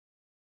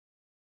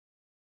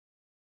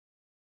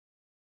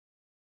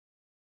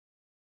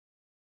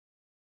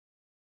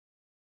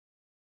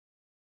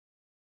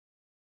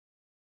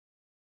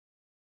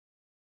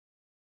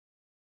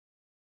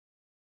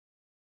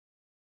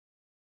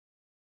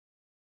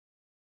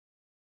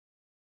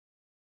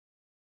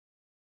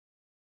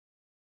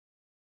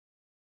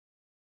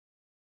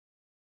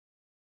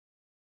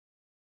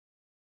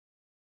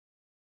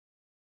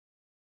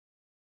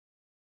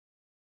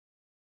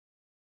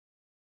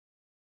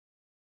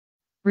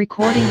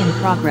Recording in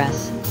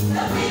progress.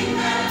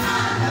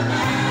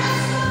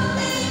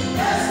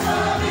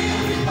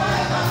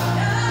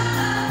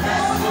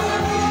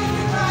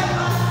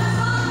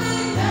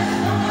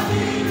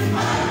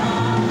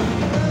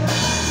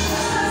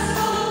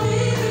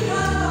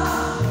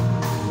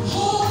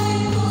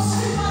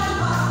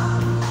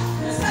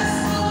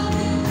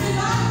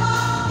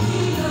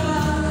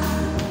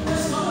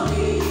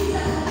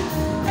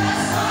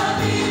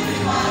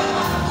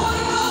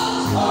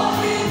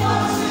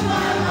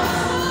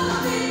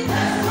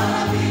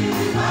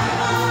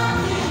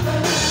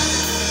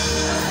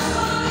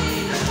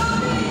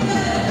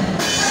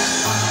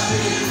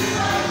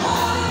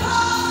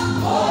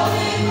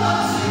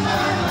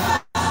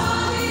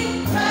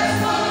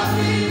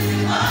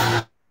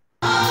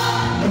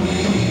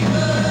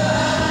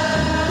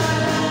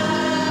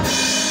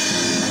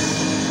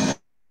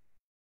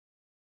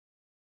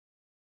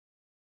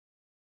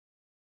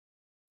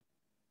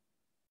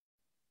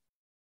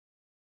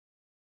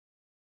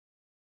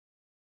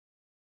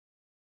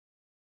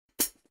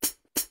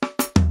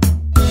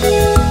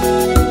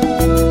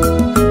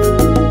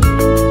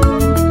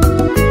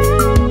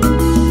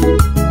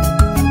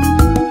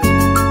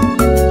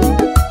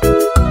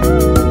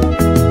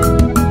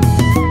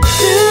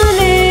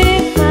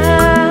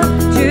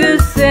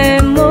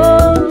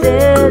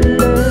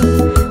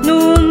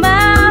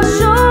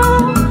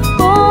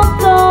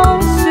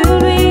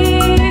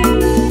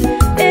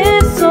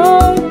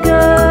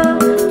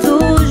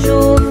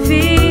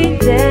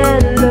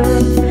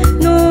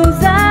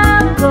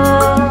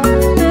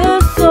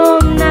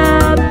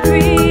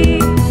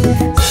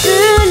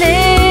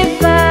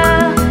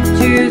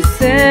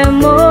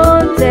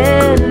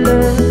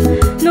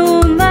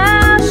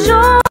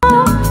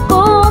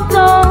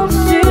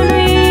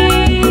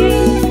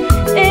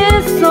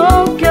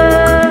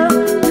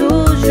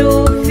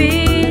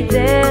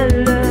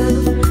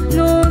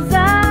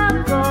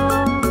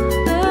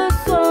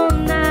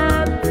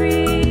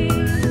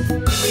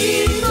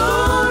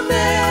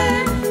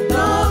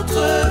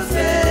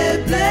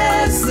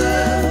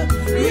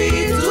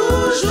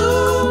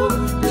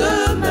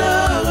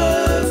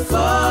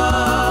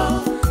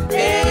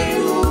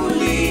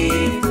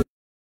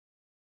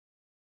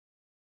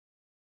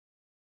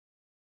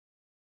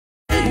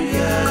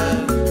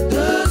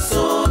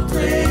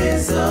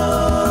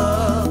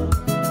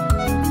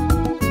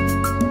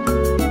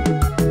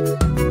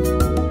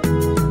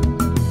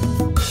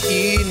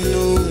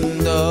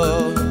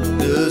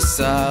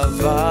 Sa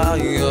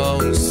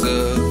vaillance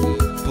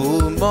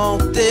pour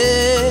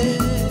monter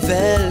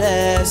vers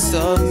les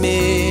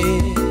sommets.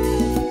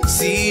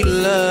 Si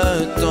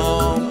le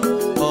temps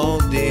en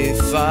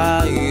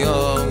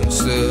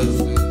défaillance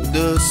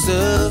de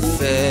ce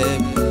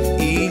faible,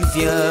 il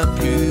vient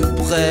plus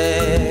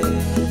près.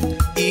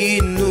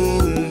 Il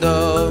nous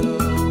donne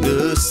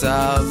de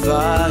sa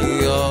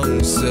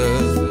vaillance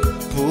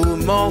pour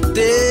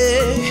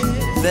monter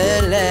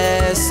vers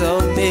les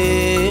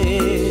sommets.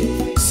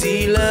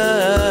 Si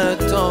le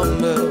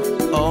tombe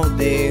en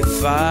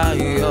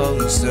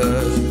défaillance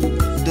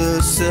de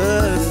ce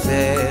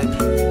faible,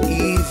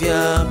 il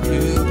vient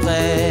plus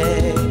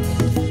près.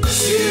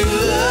 Sur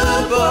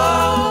le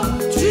bord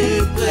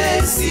du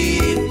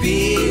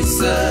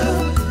précipice,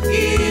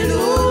 il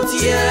nous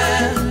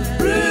tient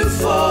plus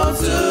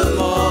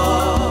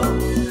fortement.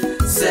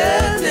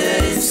 C'est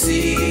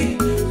ainsi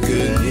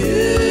que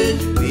nul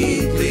lui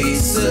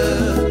glisse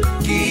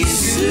qui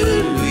sur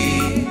lui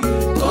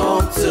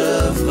compte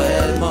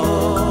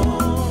vraiment.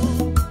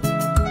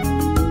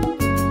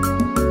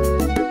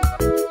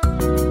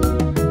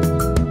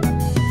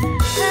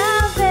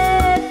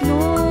 Avec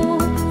nous,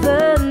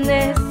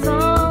 venez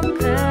sans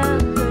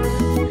crainte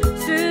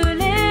sur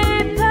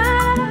les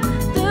pas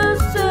de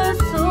ce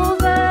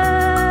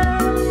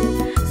Sauveur.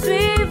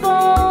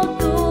 Suivons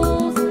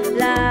tous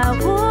la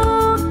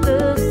route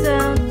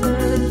sainte,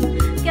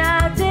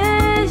 car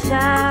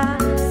déjà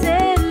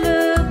c'est le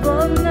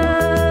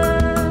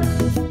bonheur.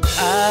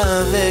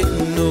 Avec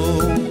nous,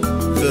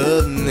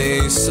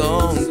 venez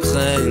sans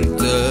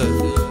crainte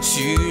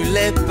sur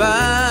les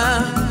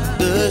pas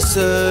de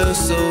ce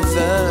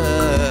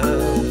Sauveur.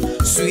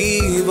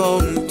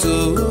 Suivons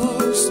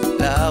tous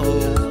la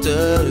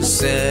route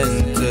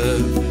sainte,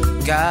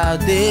 car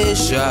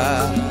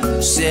déjà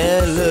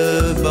c'est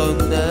le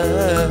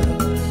bonheur.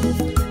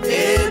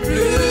 Et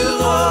plus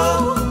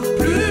haut,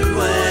 plus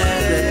loin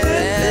des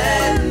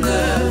plaines,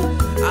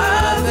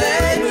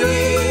 avec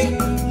lui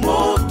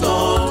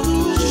montons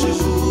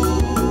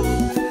toujours,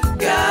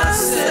 car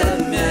ses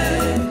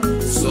mains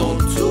sont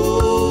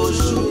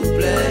toujours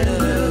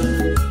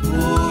pleines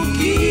pour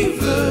qui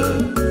veut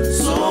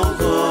son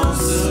grand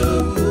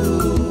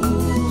secours.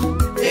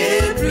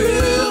 Et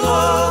plus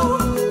haut,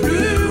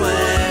 plus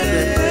loin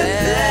des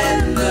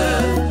plaines,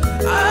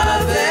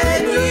 avec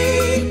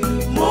lui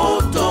montons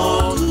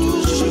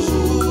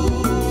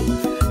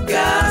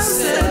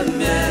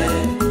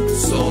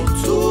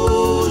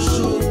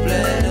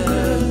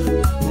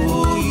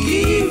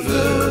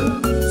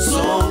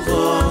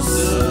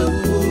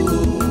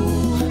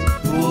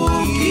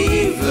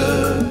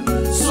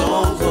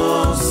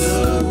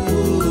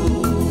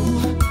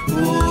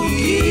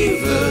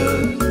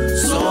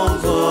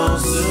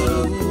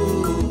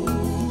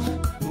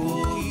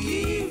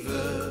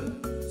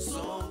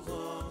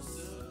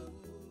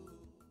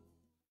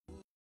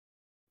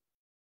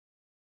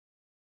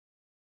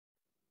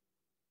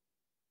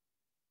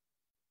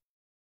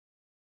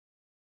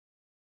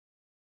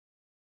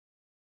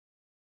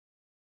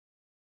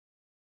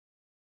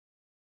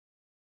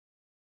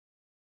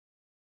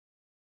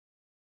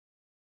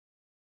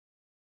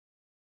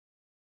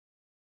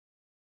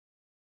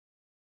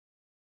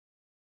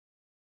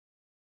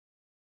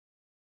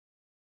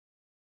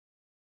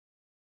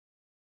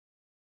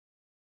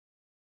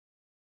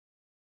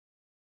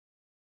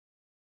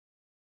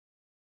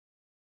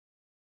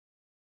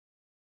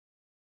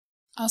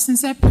Our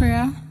sincere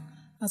prayer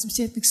as we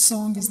take this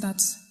song is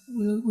that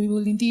we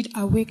will indeed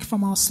awake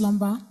from our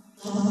slumber,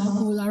 we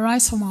will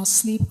arise from our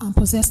sleep and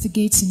possess the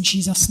gates in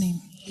Jesus' name.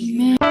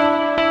 Amen.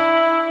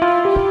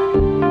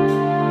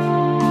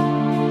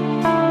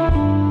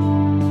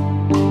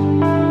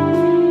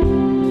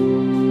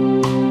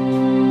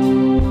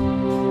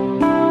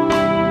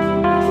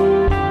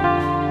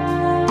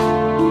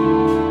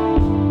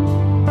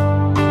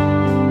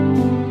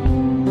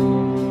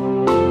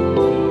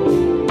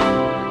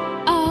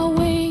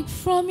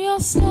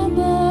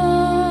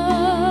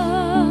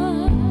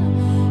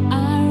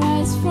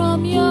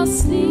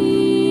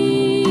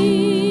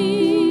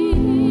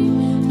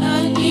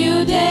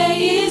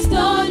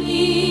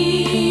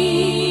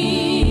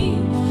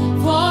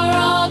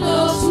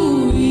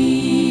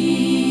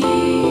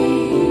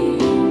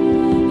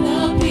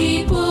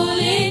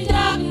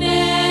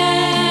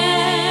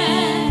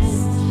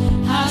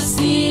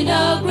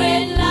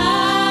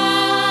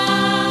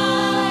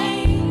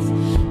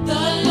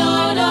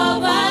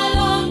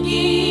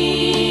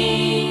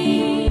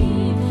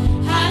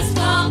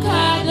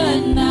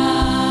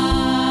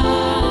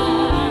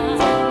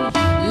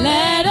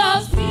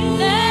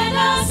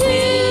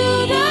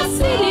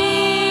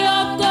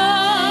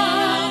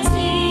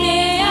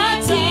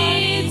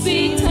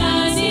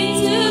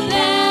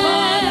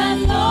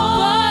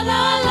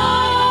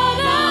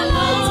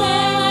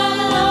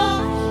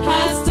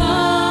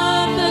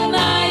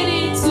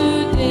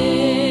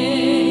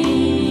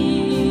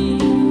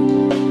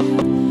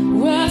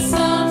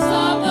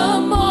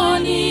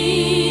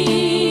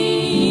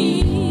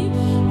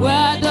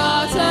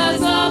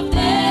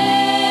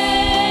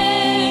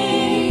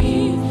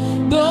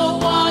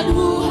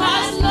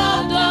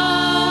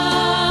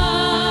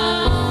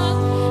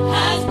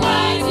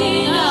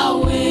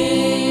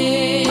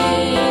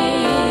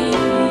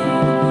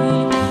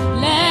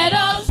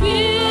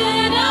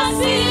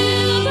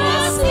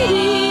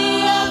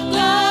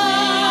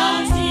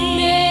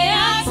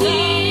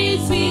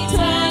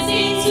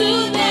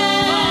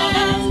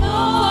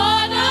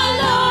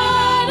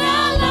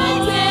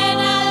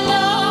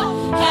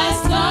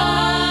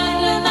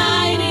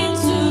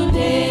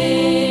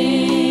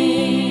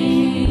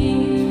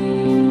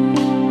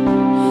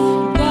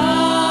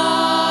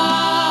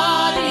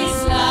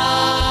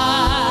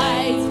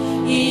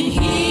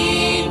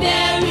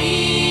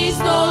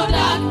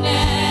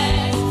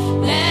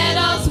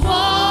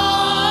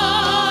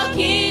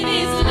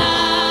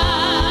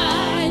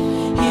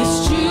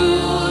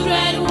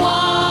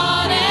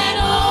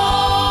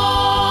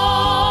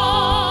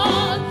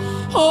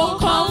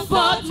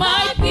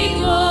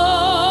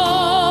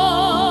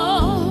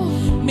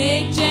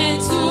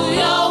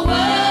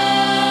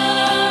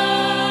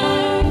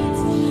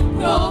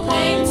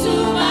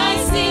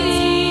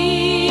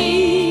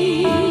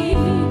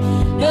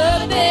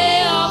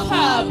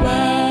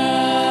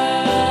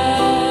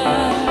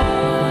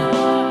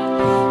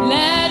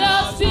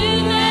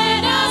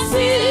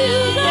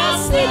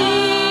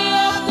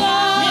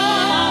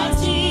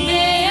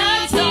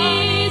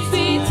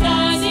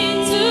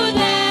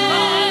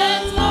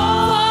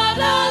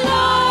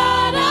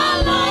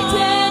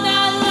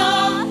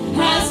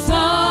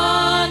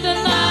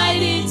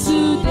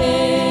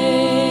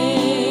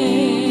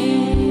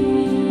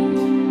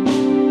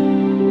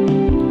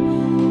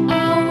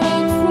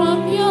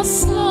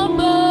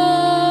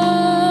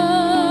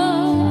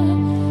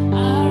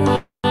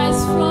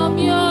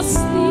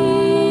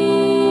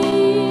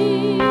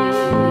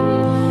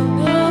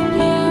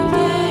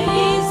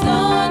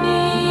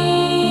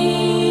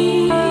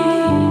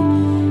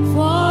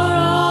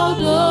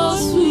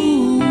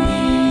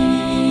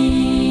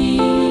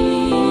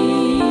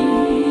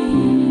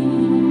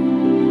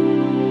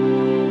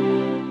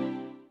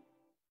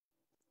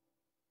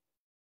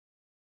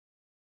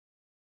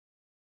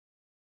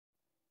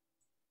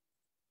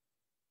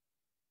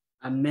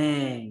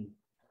 Amen.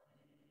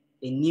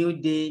 A new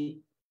day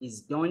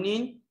is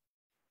dawning.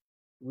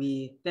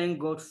 We thank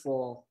God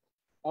for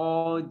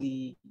all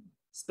the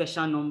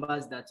special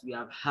numbers that we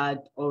have had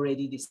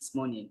already this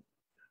morning.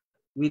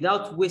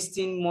 Without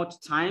wasting much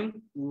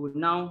time, we will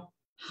now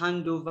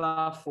hand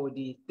over for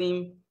the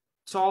theme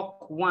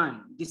Talk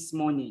 1 this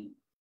morning.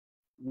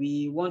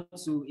 We want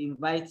to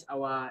invite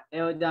our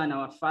elder and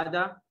our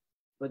father,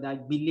 Brother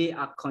Gbile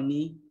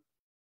Akanni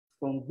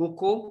from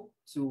Boko,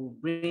 to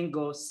bring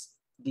us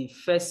the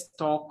first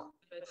talk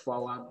for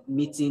our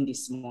meeting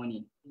this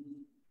morning.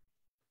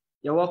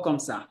 You're welcome,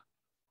 sir.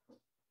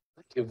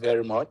 Thank you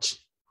very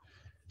much.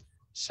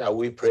 Shall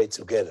we pray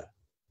together?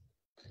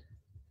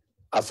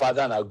 Our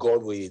Father and our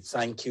God, we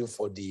thank you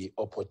for the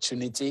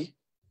opportunity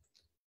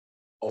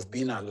of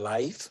being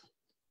alive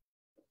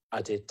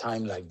at a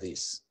time like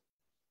this.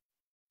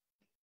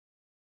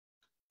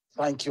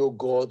 Thank you,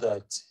 God,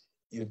 that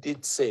you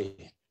did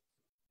say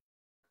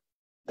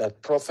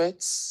that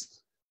prophets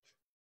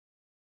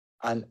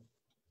and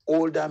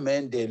older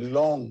men, they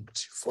longed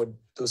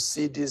to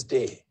see this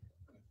day,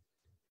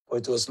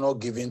 but it was not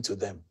given to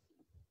them.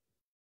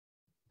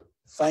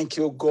 Thank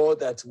you,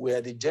 God, that we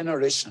are the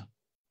generation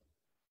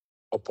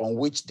upon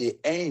which the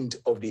end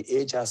of the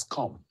age has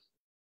come.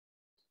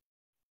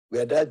 We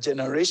are that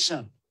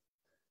generation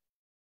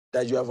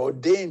that you have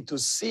ordained to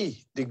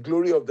see the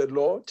glory of the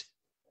Lord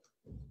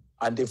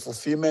and the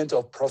fulfillment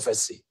of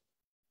prophecy.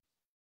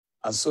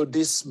 And so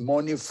this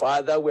morning,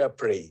 Father, we are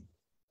praying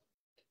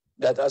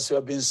that as you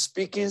have been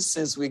speaking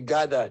since we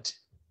gathered,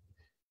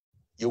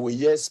 you will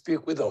yet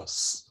speak with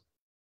us.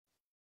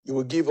 You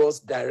will give us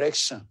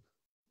direction.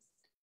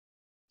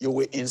 You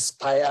will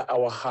inspire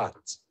our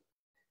heart.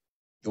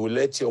 You will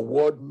let your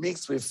word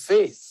mix with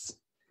faith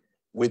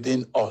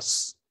within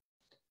us.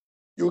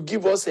 You will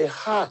give us a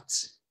heart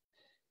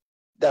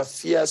that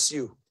fears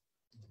you,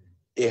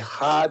 a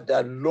heart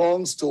that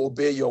longs to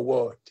obey your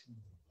word,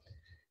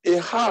 a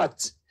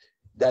heart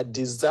that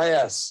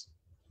desires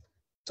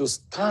to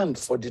stand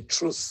for the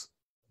truth,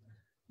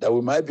 that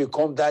we might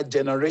become that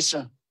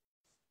generation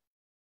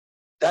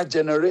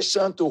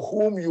to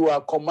whom you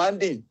are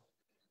commanding.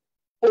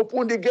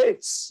 Open the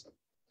gates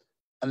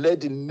and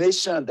let the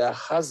nation that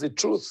has the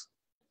truth,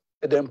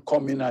 let them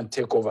come in and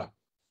take over.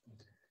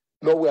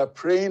 Lord, we are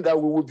praying that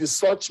we will be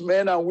such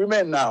men and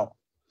women now,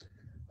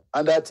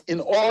 and that in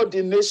all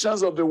the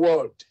nations of the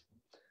world,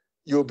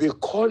 you'll be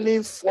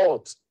calling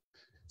forth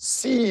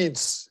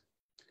seeds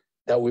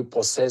that will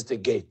possess the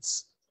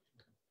gates.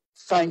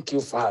 Thank you,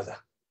 Father.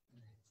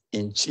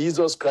 In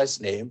Jesus Christ's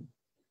name,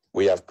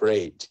 we have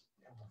prayed.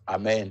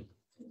 Amen.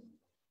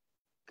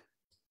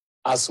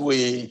 As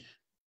we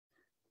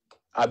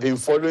have been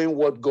following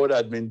what God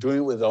had been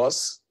doing with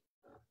us,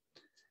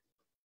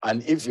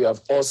 and if you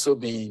have also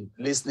been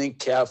listening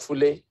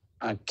carefully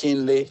and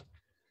keenly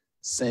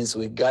since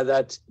we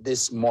gathered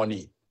this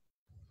morning,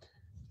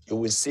 you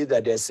will see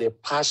that there's a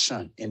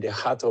passion in the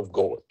heart of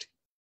God.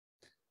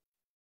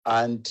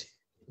 And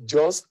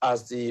just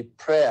as the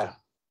prayer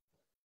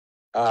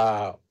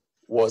the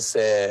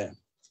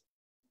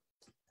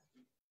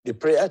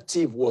prayer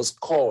team was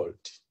called,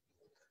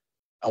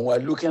 and we're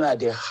looking at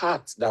the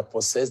heart that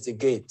possesses the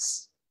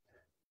gates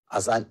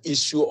as an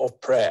issue of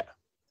prayer,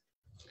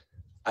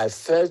 I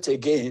felt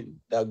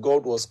again that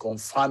God was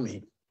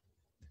confirming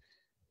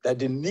that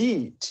the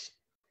need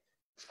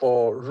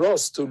for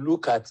us to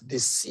look at the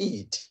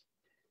seed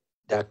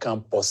that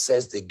can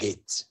possess the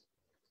gate.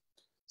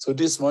 So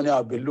this morning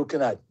I'll be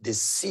looking at the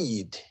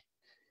seed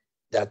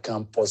that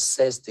can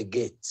possess the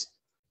gate.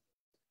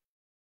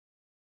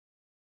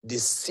 The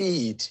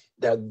seed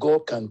that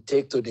God can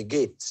take to the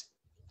gate.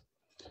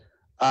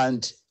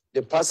 And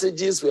the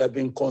passages we have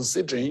been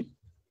considering,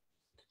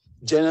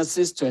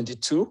 Genesis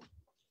 22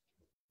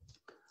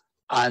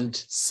 and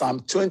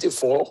Psalm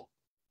 24,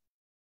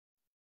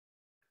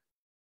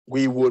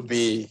 we will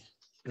be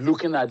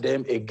looking at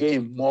them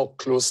again more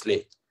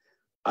closely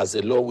as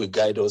the Lord will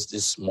guide us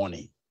this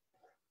morning.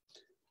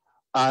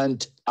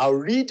 And I'll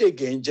read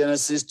again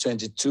Genesis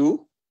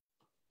 22.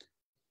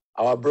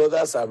 Our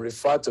brothers have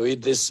referred to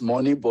it this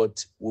morning,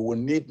 but we will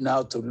need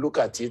now to look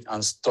at it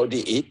and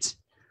study it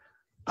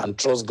and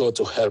trust God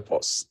to help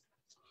us.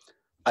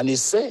 And he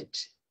said,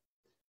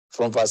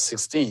 from verse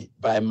 16,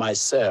 by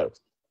myself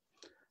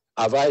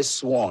have I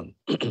sworn,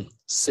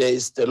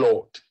 says the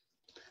Lord,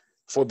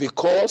 for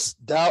because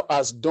thou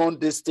hast done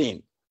this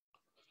thing,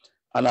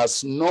 and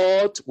hast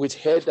not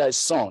withheld thy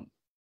son,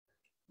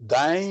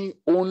 thine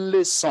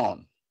only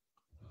son,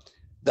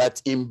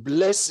 that in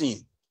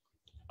blessing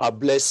I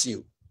bless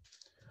you,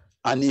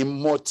 and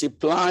in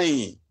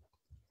multiplying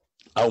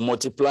I will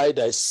multiply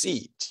thy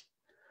seed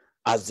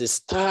as the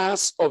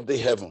stars of the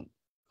heaven,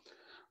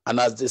 and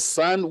as the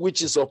sand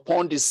which is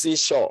upon the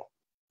seashore,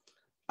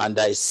 and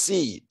thy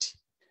seed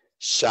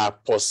shall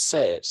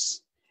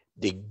possess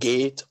the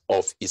gate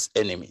of his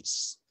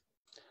enemies.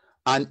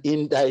 And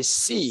in thy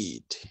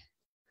seed,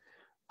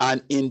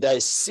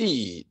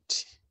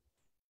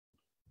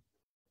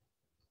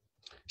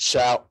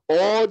 shall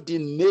all the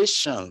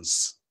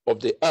nations of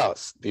the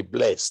earth be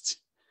blessed,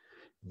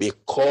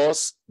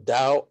 because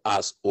thou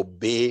hast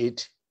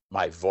obeyed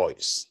my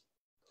voice.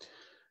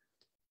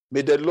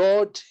 May the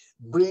Lord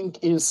bring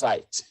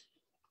insight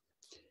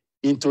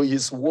into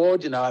his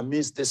word in our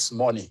midst this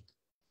morning,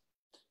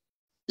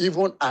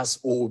 even as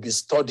we will be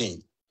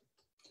studying.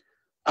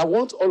 I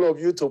want all of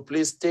you to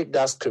please take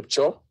that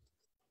scripture,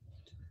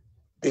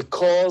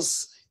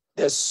 because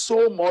there's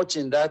so much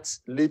in that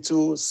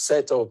little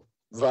set of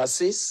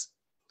verses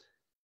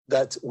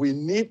that we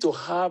need to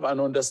have an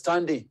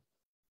understanding,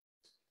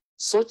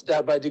 such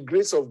that by the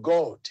grace of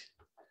God,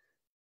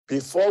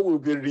 before we'll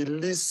be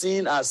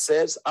releasing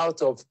ourselves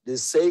out of the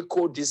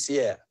SAYCO this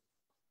year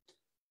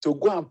to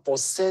go and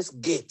possess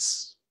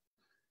gates,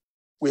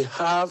 we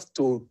have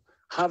to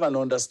have an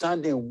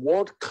understanding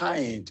what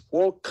kind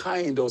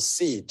of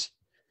seed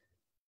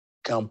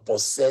can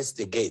possess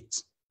the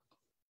gate.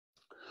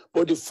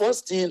 But the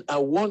first thing I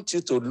want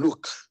you to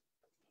look,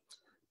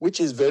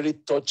 which is very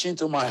touching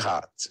to my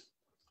heart,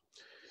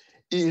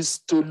 is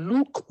to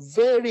look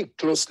very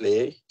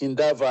closely in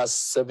that verse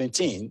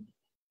 17.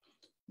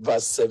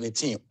 Verse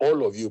 17,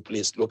 all of you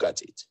please look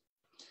at it.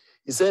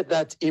 He said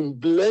that in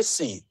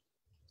blessing,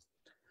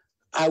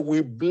 I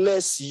will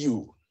bless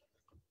you,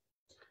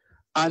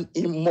 And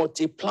in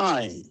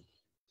multiplying,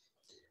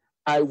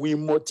 I will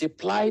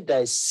multiply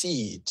thy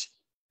seed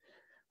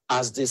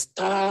as the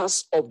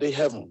stars of the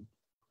heaven,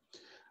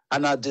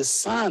 and as the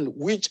sand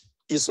which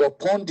is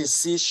upon the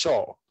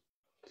seashore,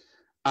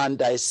 and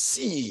thy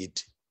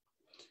seed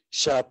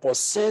shall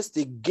possess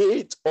the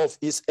gate of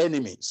his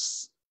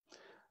enemies,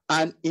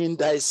 and in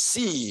thy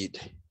seed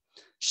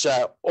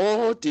shall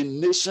all the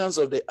nations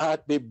of the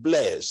earth be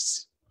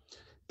blessed,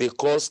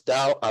 because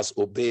thou hast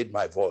obeyed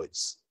my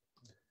voice.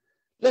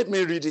 Let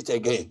me read it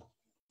again.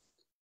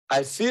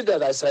 I feel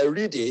that as I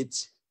read it,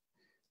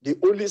 the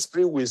Holy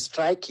Spirit will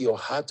strike your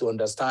heart to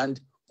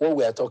understand what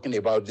we are talking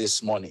about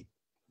this morning.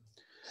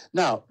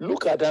 Now,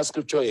 look at that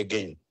scripture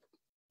again.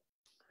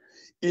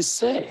 He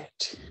said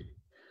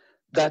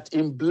that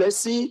in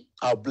blessing,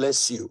 I'll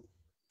bless you.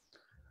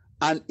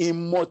 And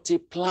in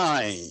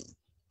multiplying,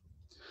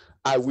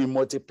 I will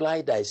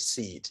multiply thy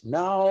seed.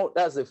 Now,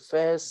 that's the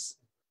first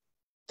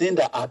thing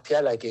that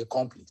appears like a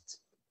complete.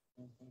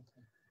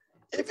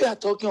 If you are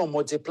talking on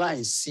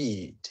multiplying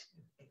seed,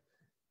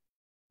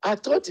 I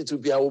thought it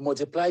would be, I will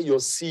multiply your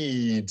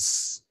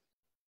seeds.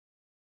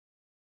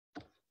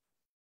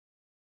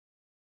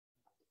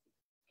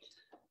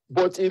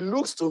 But it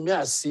looks to me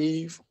as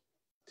if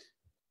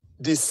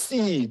the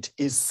seed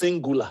is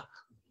singular.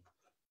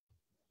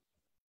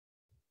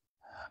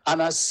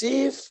 And as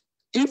if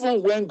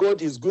even when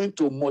God is going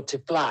to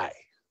multiply,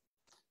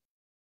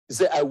 he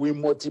said, I will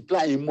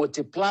multiply. In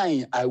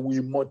multiplying, I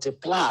will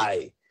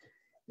multiply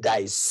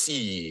thy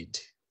seed.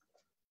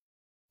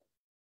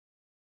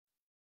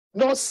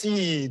 Not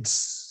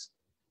seeds.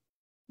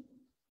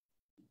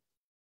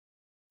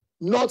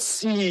 Not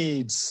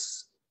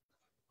seeds.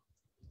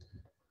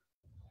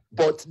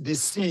 But the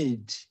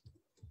seed.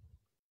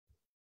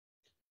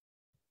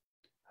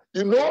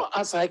 You know,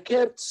 as I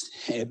kept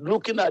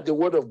looking at the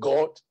word of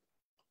God,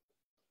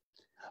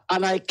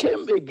 and I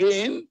came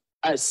again,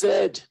 I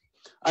said,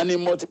 and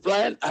in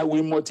multiplying, I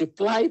will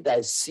multiply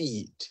thy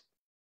seed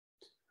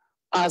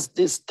as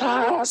the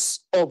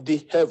stars of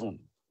the heaven,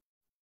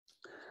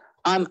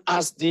 and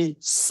as the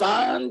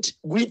sand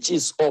which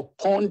is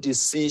upon the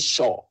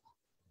seashore.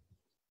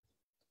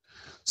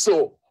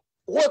 So,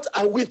 what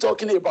are we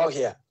talking about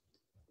here?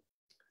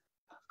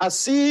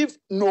 As if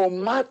no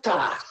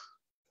matter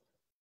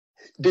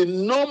the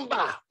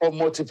number of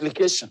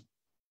multiplication,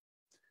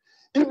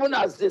 even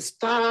as the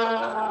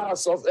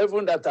stars of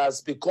heaven that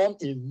has become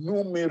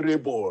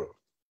innumerable,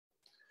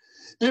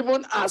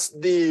 even as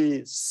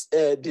the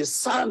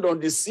sand on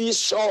the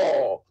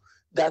seashore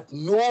that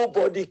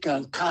nobody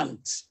can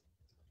count,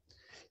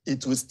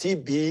 it will still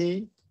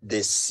be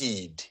the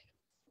seed.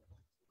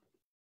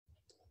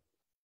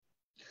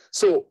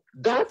 So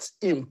that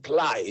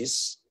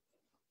implies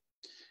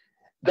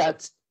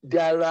that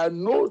there are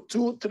no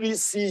 2, 3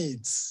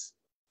 seeds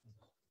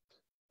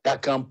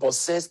that can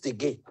possess the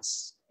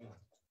gates.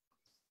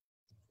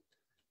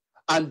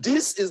 And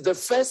this is the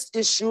first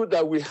issue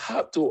that we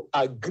have to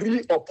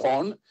agree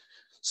upon,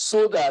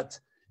 so that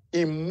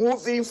in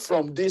moving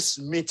from this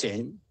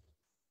meeting,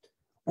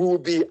 we will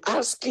be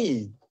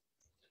asking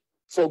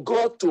for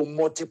God to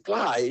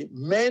multiply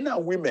men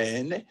and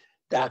women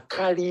that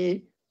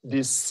carry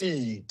the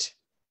seed.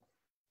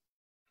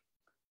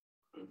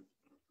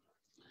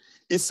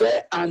 He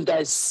said, and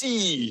thy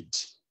seed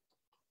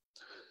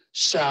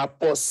shall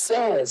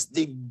possess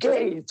the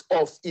gate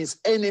of his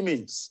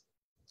enemies.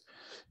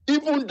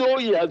 Even though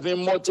he has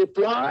been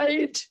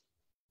multiplied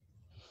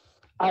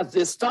as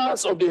the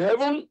stars of the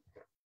heaven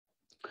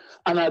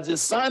and as the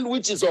sand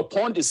which is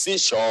upon the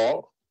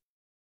seashore,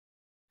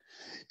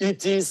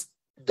 it is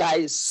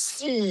thy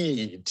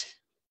seed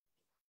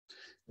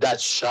that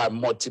shall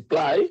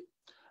multiply,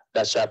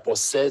 that shall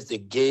possess the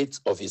gate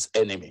of his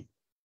enemy.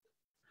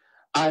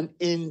 And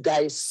in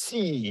thy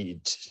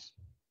seed,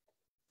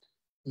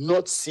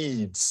 not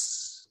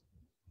seeds,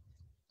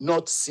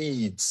 not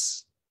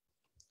seeds,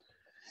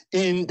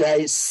 in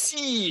thy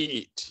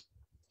seed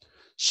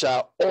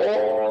shall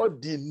all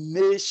the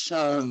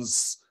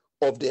nations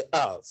of the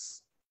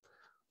earth.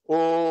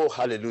 Oh,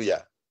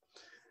 hallelujah.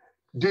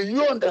 Do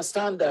you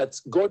understand that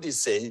God is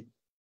saying,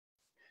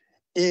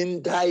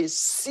 in thy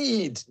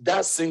seed,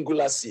 that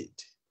singular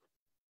seed,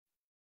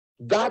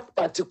 that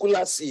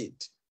particular seed,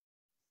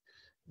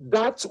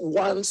 that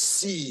one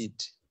seed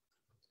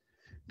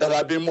that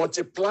have been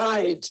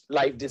multiplied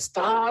like the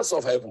stars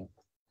of heaven,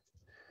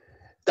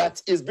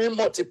 that is being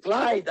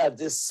multiplied as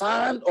the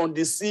sand on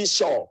the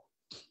seashore,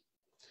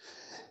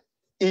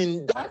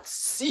 in that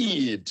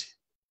seed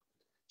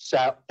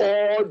shall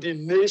all the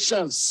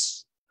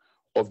nations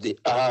of the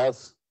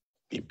earth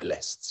be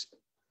blessed.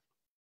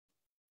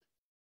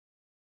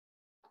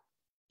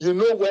 You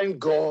know, when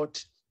God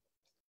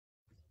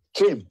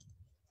came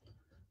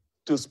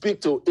to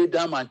speak to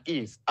Adam and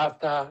Eve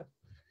after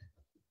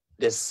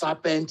the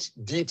serpent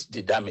did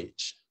the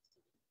damage,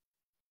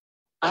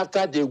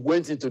 after they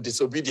went into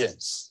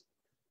disobedience,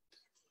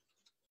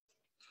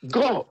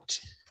 God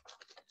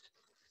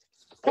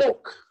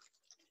spoke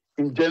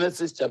in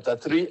Genesis chapter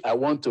 3. I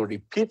want to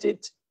repeat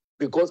it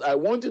because I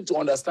want you to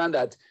understand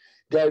that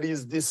there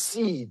is the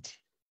seed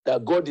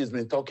that God has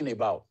been talking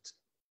about.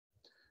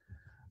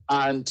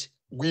 And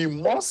we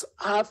must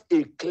have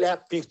a clear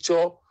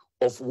picture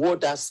of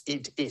what that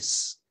seed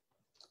is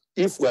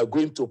if we are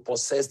going to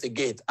possess the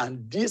gate.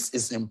 And this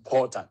is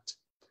important.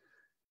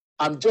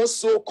 I'm just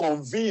so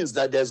convinced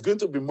that there's going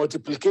to be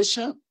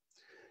multiplication.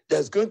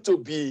 There's going to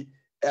be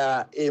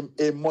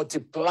a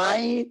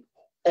multiplying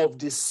of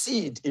the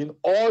seed in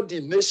all the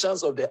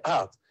nations of the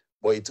earth,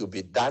 but it will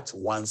be that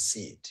one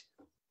seed.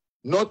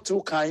 Not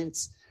two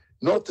kinds,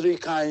 not three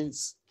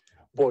kinds,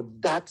 but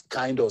that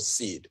kind of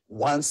seed,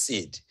 one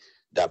seed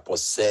that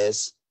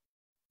possesses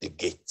the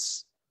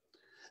gates.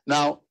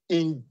 Now,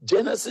 in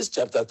Genesis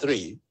chapter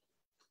 3,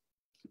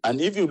 and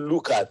if you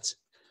look at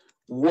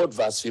what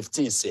verse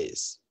 15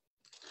 says,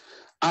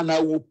 and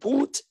I will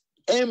put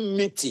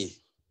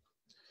enmity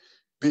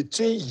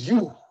between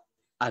you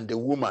and the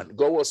woman.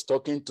 God was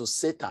talking to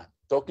Satan,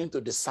 talking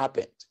to the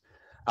serpent.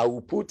 I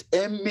will put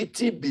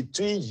enmity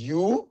between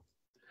you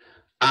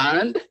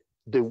and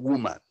the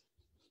woman,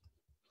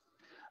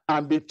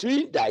 and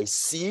between thy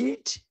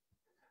seed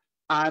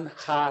and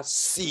her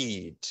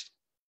seed.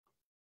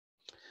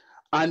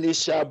 And it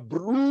shall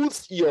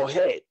bruise your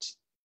head,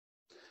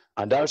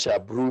 and thou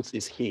shalt bruise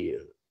his heel.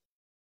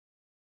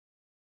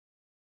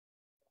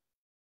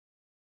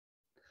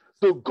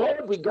 So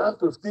God began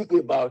to speak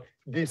about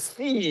the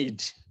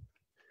seed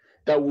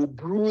that will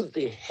bruise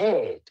the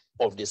head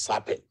of the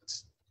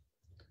serpent.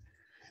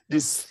 The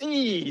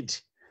seed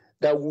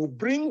that will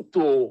bring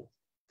to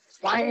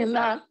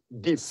final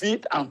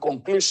defeat and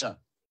conclusion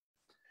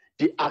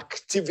the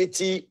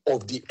activity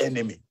of the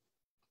enemy.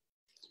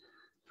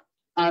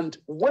 And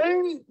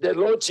when the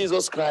Lord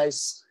Jesus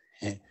Christ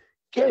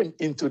came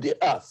into the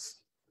earth,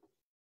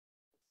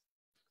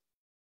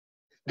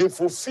 the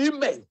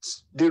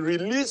fulfillment, the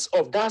release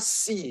of that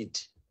seed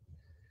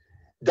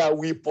that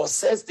we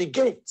possess the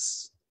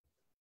gates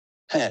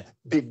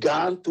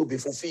began to be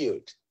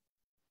fulfilled.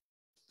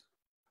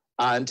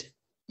 And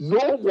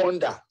no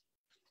wonder,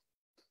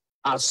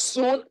 as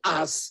soon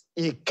as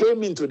he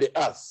came into the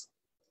earth,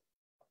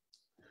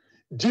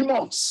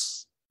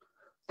 demons,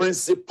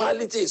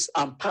 principalities,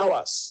 and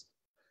powers,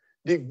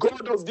 the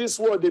god of this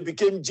world, they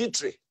became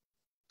jittery.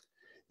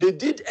 They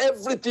did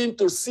everything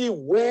to see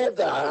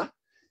whether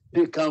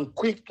they can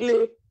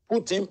quickly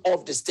put him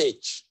off the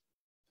stage.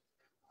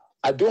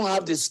 I don't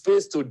have the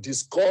space to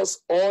discuss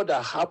all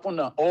that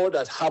happened and all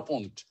that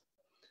happened.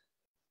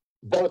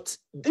 But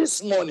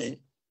this morning,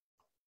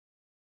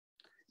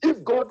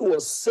 if God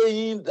was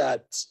saying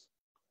that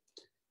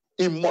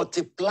in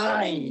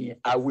multiplying,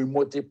 I will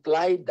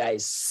multiply thy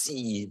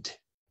seed,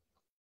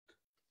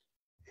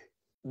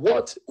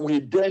 what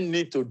we then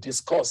need to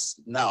discuss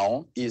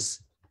now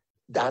is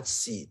that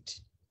seed.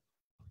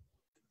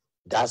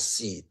 That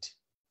seed.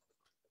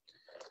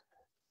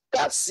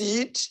 That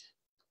seed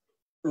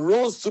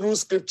runs through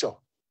scripture.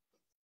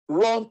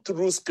 Run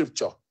through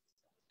scripture.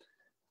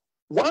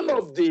 One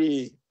of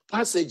the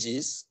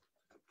passages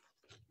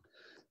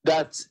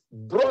that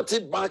brought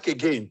it back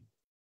again,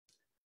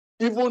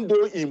 even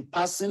though in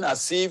passing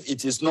as if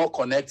it is not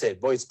connected,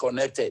 but it's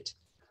connected.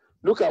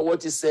 Look at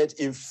what he said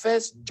in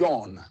 1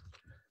 John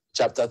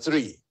chapter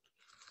 3.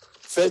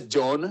 1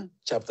 John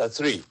chapter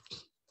 3.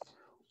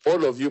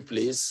 All of you,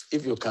 please,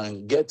 if you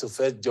can get to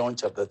 1 John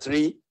chapter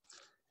 3.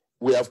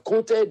 We have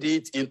quoted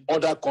it in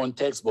other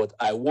contexts, but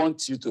I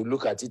want you to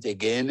look at it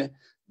again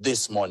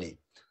this morning.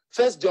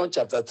 1 John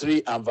chapter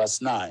 3 and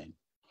verse 9.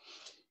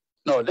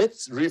 Now,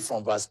 let's read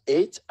from verse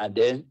 8 and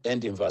then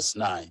end in verse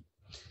 9.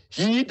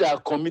 He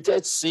that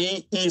committed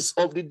sin is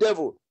of the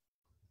devil.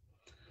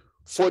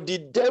 For the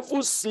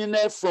devil sinned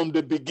from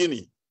the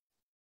beginning.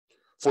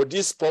 For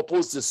this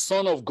purpose the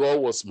Son of God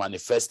was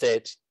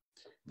manifested,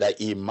 that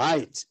he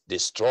might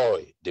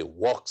destroy the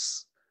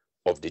works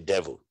of the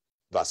devil.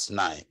 Verse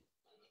 9.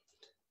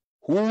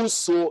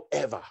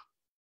 Whosoever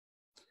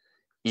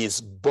is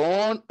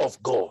born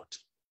of God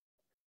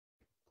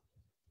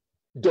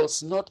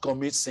does not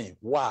commit sin.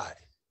 Why?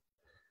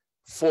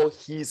 For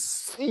his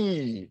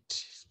seed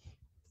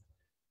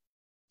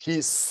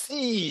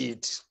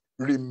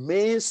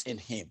remains in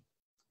him,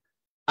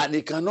 and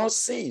he cannot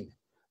sin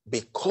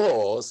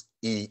because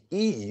he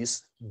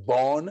is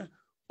born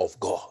of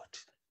God.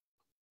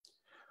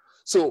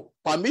 So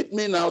permit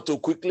me now to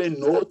quickly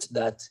note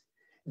that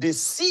the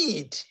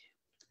seed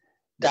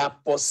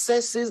that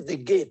possesses the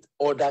gate,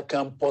 or that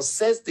can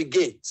possess the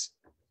gate,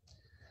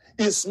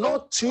 is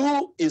not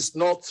two, is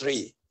not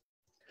three,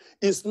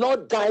 is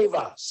not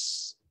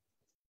diverse.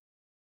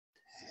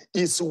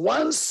 It's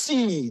one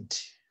seed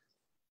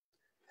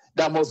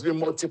that must be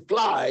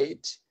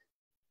multiplied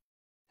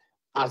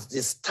as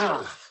the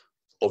star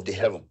of the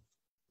heaven.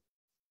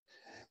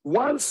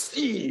 One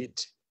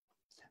seed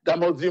that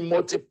must be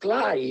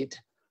multiplied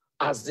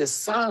as the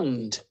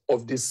sand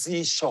of the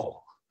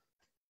seashore.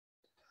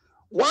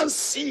 One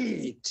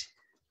seed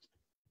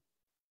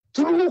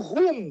through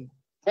whom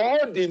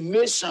all the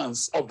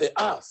nations of the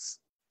earth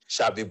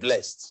shall be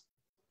blessed.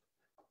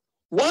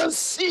 One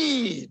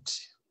seed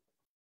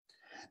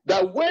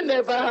that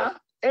whenever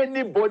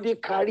anybody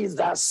carries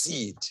that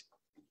seed,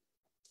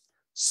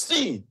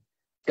 sin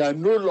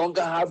can no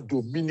longer have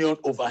dominion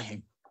over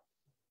him.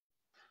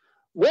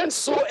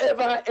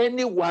 Whensoever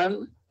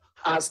anyone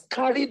has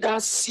carried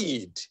that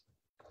seed,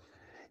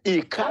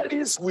 he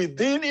carries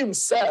within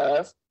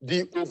himself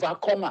the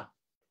overcomer.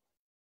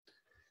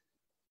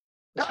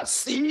 That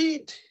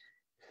seed,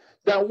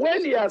 that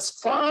when he has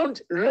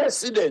found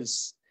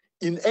residence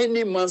in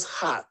any man's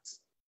heart,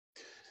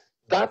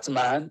 that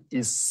man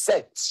is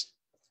set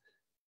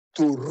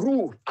to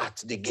rule at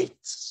the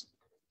gates.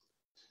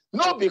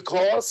 Not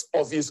because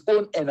of his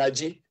own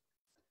energy,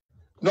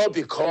 not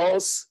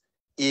because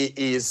he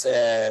is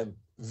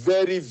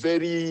very,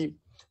 very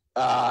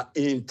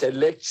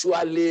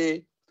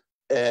intellectually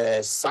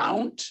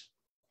sound,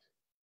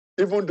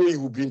 even though he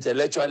will be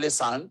intellectually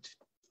sound,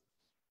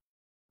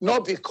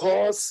 not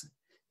because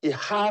he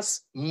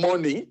has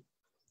money,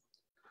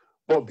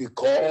 but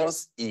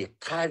because he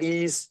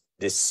carries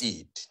the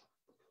seed.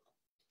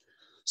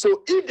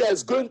 So if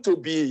there's going to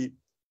be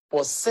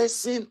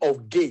possessing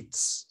of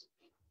gates,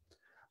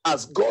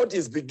 as God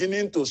is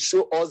beginning to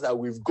show us that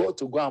we've got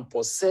to go and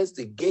possess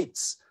the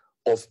gates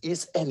of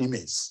his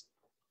enemies,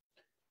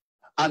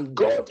 and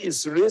God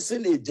is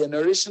raising a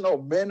generation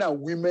of men and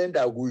women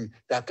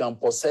that can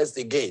possess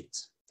the gate,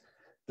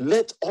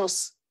 let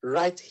us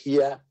right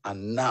here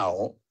and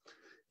now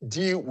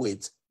deal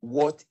with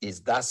what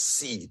is that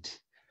seed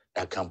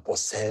that can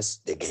possess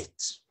the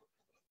gate.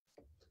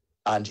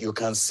 And you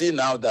can see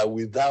now that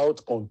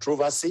without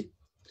controversy,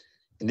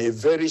 in a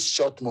very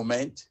short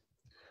moment,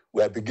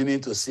 we are beginning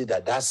to see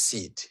that that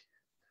seed,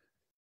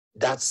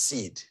 that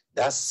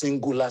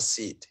singular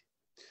seed,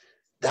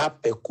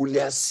 that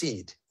peculiar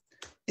seed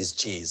is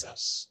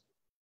Jesus.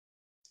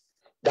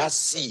 That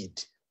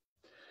seed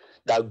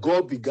that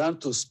God began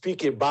to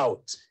speak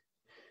about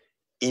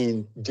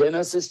in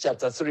Genesis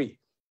chapter 3,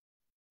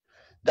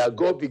 that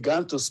God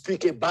began to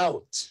speak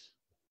about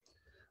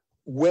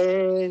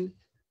when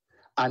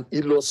an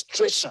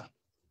illustration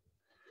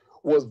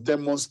was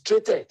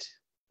demonstrated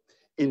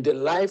in the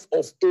life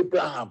of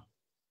Abraham.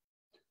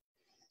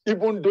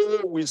 Even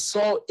though we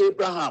saw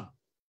Abraham,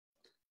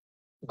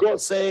 God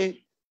saying,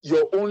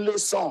 your only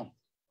son,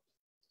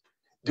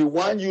 the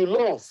one you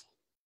love,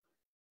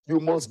 you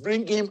must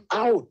bring him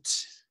out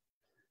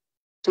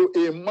to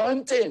a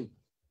mountain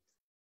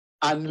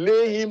and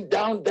lay him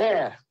down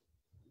there.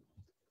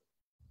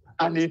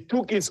 And he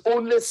took his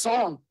only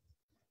son,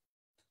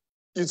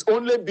 his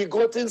only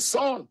begotten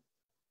son,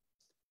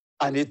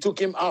 and he took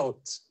him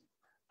out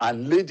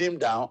and laid him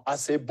down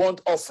as a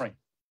burnt offering.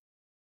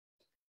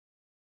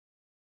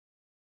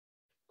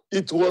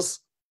 It was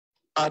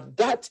at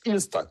that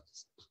instant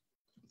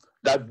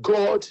that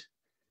God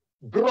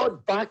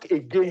brought back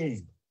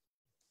again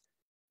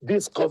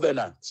this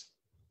covenant.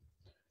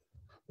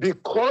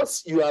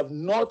 Because you have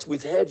not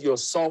withheld your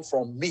son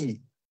from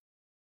me,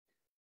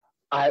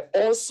 I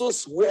also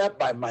swear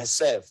by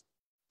myself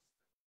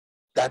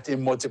that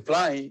in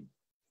multiplying,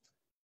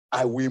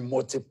 I will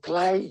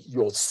multiply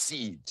your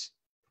seed.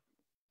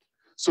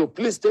 So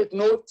please take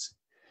note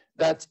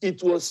that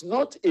it was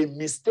not a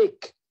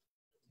mistake.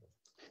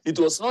 It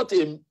was not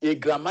a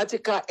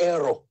grammatical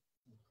error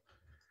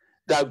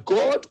that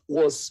God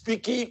was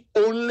speaking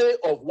only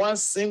of one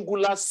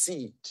singular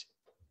seed.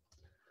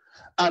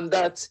 And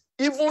that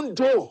even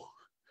though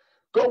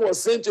God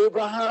was saying to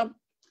Abraham,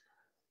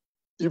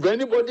 if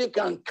anybody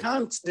can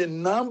count the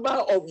number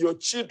of your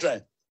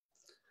children,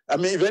 I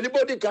mean, if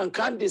anybody can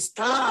count the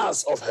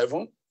stars of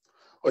heaven,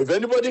 or if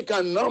anybody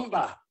can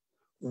number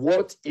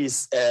what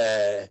is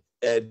the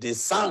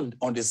sand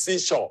on the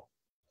seashore,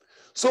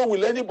 so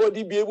will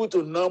anybody be able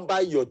to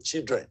number your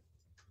children?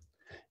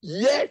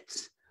 Yet,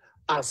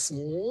 as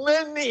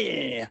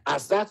many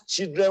as that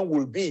children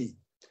will be,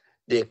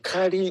 they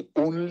carry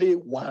only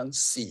one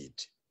seed.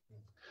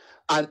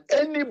 And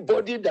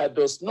anybody that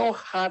does not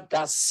have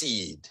that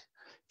seed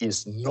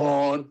is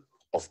none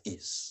of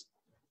his.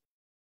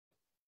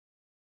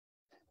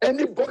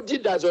 Anybody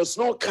that does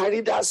not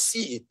carry that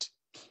seed,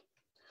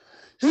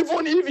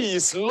 even if he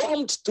is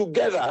lumped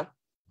together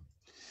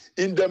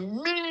in the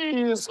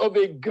midst of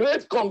a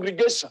great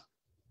congregation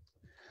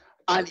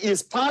and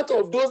is part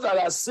of those that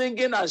are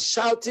singing and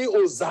shouting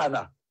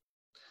Hosanna,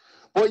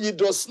 but he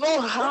does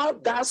not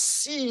have that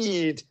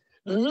seed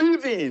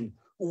living,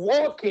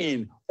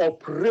 working,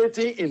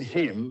 operating in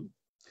him,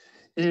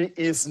 he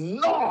is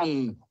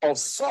none of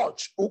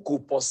such who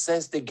could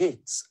possess the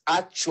gates.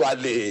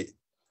 Actually,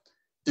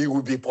 he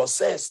will be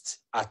possessed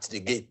at the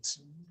gate.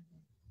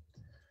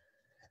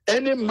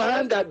 Any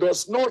man that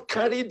does not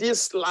carry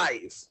this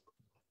life,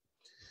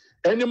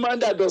 any man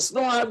that does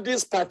not have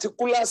this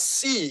particular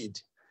seed,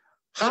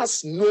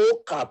 has no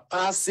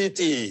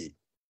capacity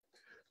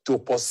to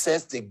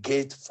possess the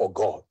gate for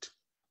God.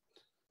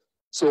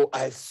 So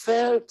I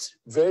felt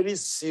very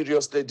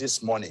seriously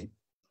this morning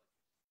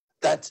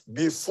that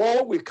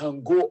before we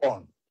can go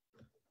on,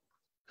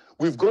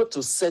 we've got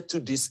to settle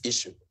this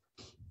issue.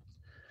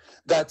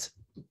 That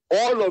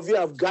all of you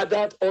have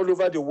gathered all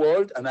over the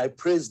world, and I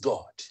praise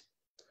God.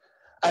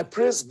 I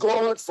praise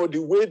God for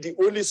the way the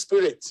Holy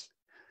Spirit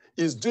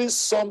is doing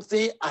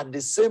something at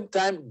the same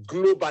time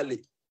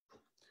globally.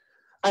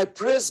 I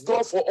praise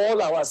God for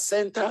all our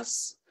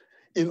centers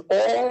in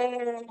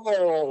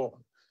all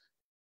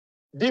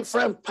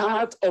different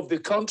parts of the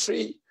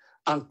country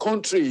and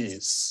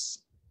countries.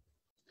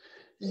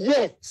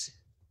 Yet,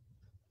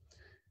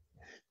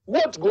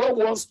 what God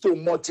wants to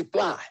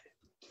multiply,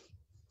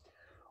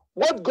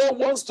 what God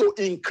wants to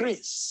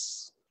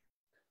increase,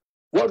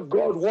 what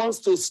God wants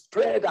to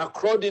spread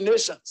across the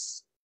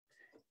nations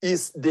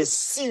is the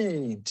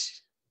seed.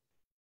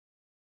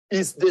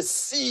 Is the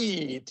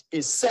seed.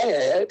 He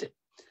said,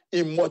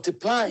 in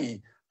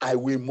multiplying, I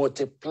will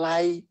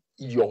multiply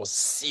your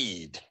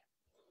seed.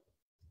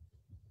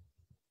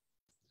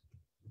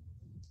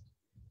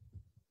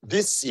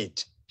 This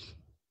seed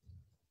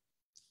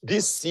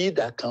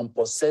that can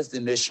possess the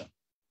nation,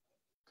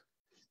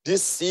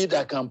 this seed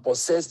that can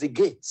possess the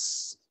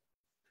gates,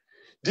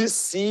 this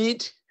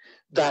seed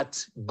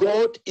that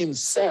God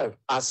himself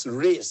has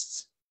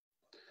raised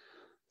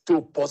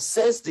to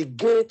possess the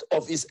gate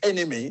of his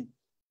enemy,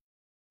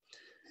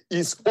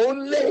 is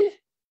only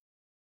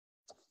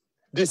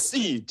the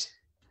seed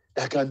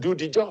that can do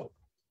the job.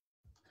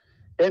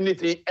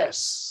 Anything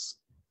else,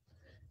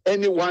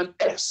 anyone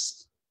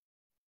else,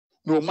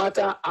 no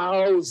matter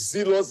how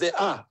zealous they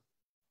are,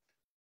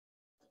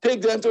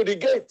 take them to the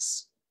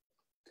gates.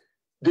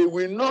 They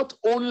will not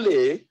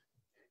only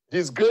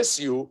disgrace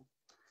you,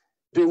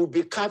 they will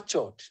be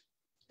captured.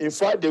 In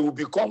fact, they will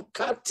become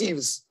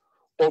captives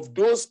of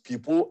those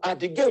people at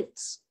the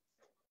gates.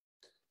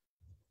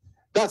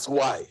 That's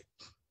why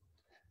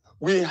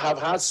we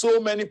have had so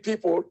many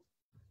people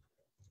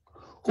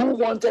who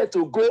wanted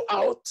to go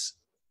out,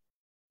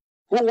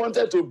 who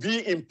wanted to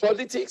be in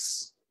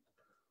politics,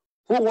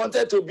 who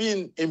wanted to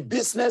be in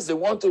business, they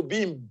want to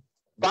be in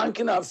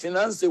banking and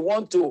finance, they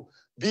want to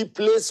be a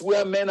place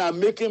where men are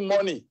making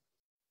money.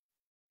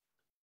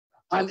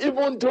 And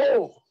even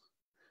though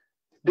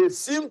they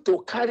seem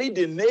to carry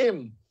the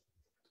name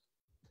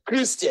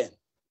Christian,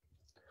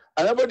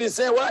 and everybody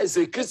saying, well, it's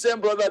a Christian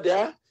brother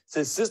there, it's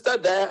a sister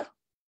there,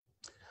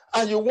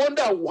 and you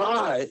wonder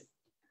why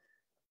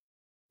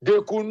they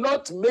could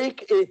not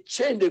make a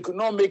change, they could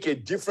not make a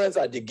difference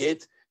at the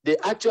gate. They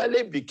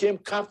actually became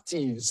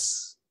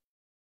captives.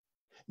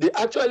 They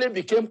actually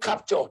became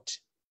captured.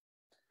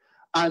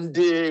 And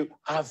they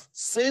have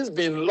since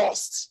been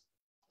lost.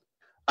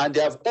 And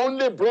they have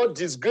only brought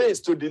disgrace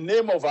to the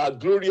name of our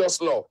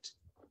glorious Lord.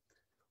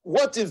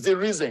 What is the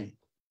reason?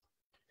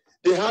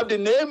 They have the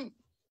name,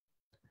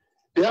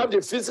 they have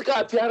the physical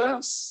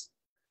appearance,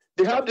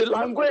 they have the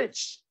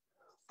language,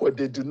 but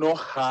they do not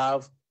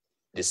have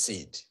the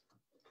seed.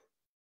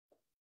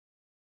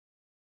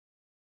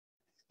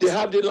 They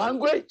have the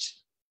language,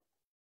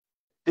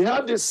 they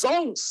have the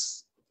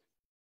songs,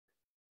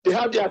 they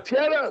have the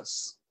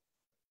appearance.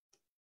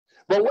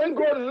 But when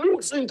God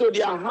looks into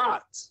their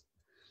heart,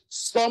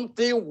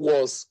 something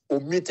was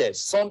omitted,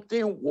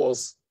 something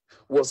was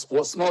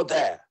not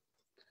there.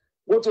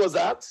 What was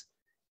that?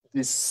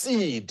 The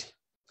seed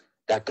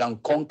that can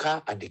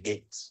conquer at the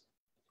gates.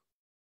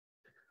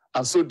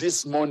 And so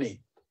this morning,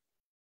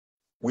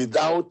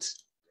 without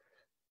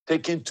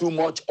taking too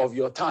much of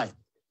your time,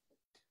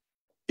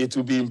 it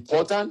will be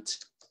important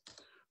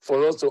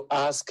for us to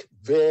ask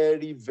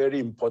very, very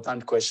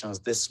important questions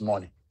this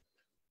morning.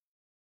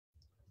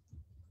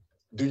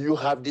 Do you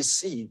have the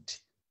seed?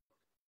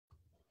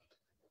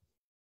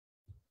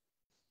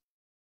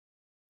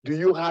 Do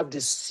you have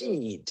the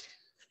seed?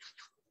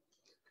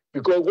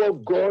 Because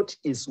what God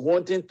is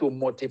wanting to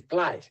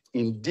multiply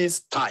in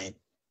this time.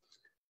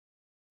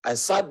 I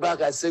sat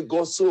back, I said,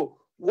 God, so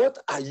what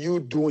are you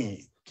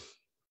doing?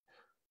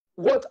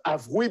 What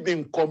have we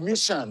been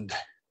commissioned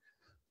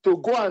to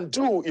go and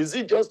do? Is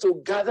it just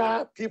to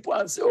gather people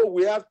and say, oh,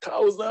 we have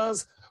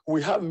thousands,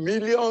 we have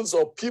millions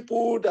of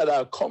people that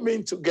are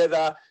coming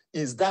together?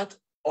 Is that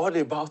all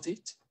about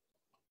it?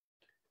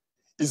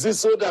 Is it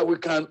so that we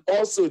can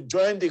also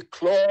join the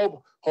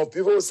club of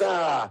people who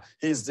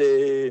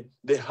say,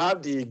 they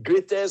have the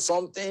greatest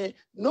something?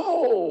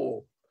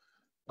 No.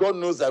 God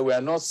knows that we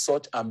are not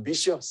such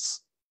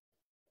ambitious.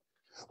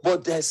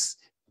 But there's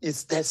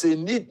a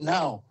need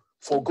now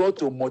for God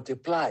to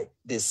multiply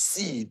the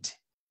seed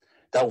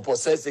that will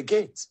possess the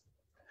gate.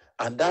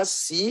 And that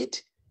seed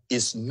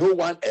is no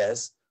one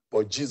else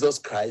but Jesus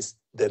Christ,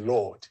 the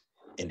Lord,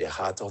 in the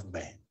heart of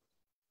man.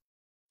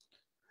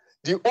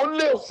 The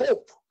only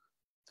hope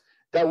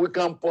that we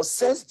can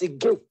possess the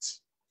gate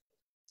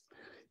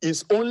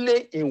is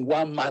only in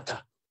one matter.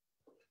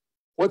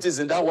 What is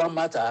in that one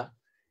matter?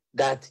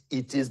 That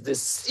it is the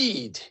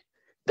seed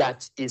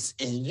that is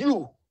in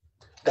you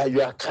that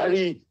you are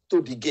carrying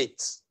to the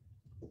gate.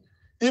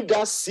 If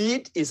that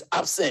seed is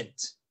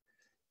absent,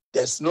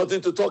 there's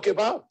nothing to talk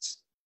about.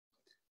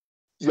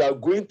 You are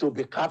going to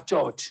be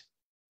captured.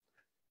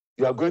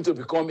 You are going to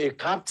become a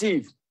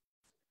captive.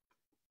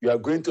 You are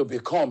going to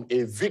become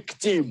a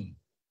victim.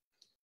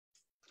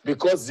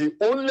 Because the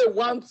only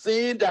one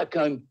thing that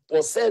can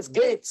possess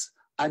gates,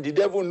 and the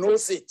devil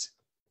knows it,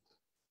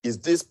 is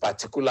this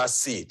particular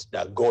seed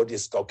that God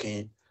is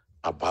talking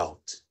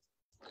about.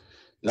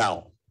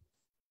 Now,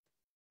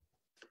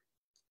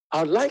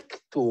 I'd like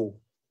to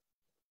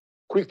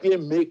quickly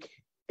make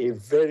a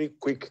very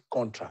quick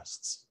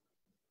contrast.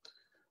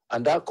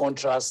 And that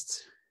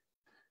contrast,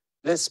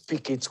 let's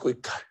pick it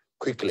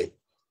quickly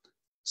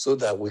so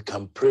that we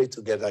can pray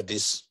together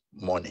this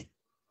morning.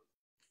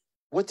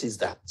 What is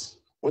that?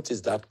 What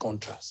is that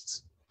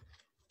contrast?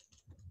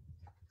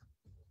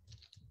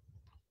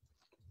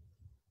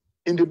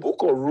 In the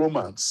book of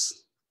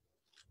Romans,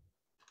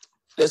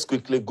 let's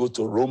quickly go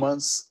to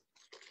Romans.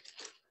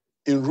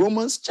 In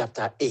Romans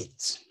chapter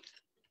 8,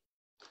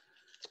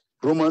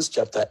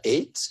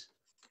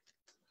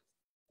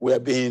 we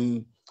have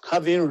been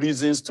having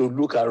reasons to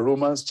look at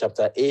Romans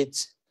chapter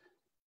 8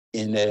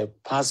 in the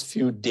past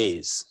few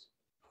days.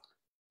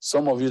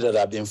 Some of you that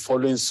have been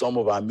following some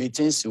of our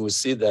meetings, you will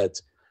see that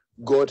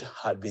God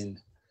had been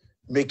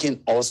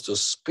making us to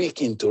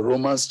speak into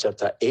Romans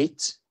chapter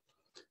 8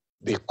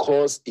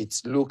 because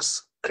it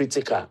looks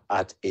critical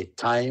at a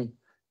time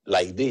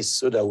like this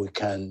so that we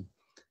can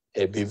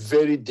be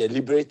very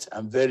deliberate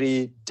and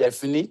very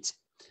definite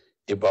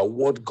about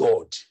what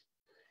God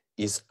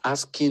is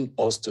asking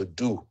us to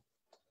do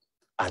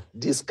at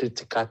this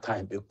critical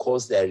time,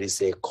 because there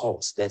is a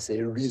cause, there's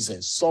a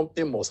reason.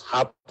 Something must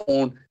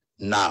happen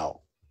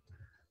now.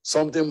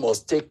 Something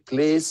must take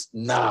place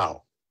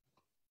now.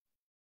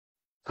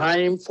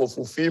 Time for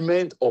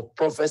fulfillment of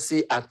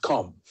prophecy had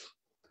come.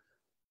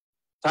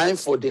 Time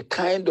for the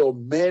kind of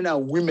men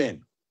and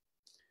women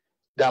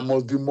that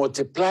must be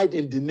multiplied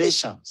in the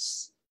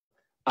nations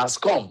has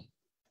come.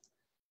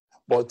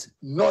 But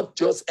not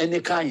just any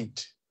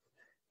kind.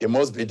 It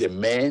must be the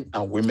men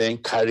and women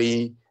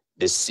carrying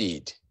the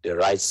seed, the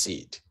right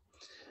seed.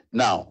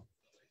 Now,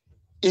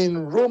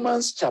 in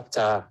Romans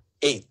chapter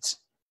 8,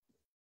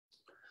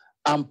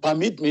 and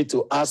permit me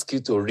to ask you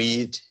to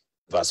read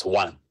verse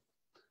 1.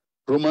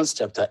 Romans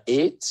chapter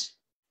 8,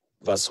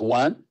 verse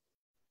 1,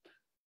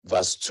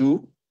 verse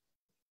 2,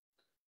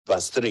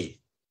 verse 3.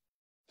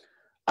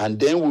 And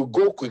then we'll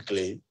go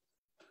quickly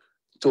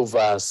to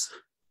verse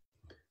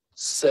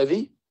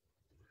 7,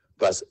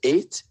 verse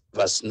 8,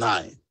 verse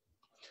 9.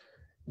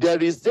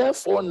 There is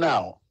therefore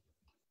now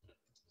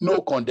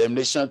no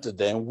condemnation to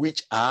them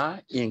which are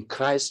in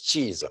Christ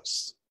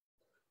Jesus,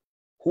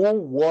 who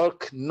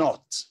walk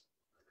not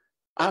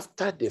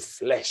after the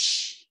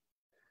flesh,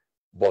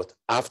 but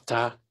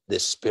after the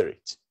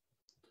Spirit.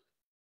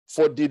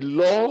 For the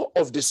law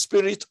of the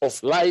Spirit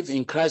of life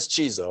in Christ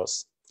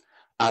Jesus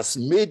has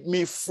made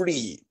me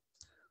free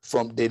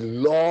from the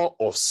law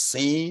of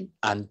sin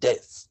and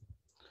death.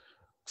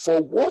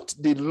 For what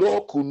the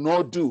law could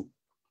not do,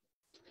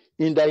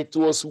 in that it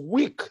was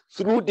weak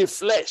through the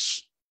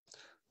flesh,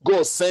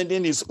 God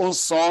sending his own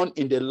Son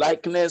in the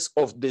likeness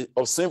of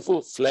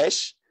sinful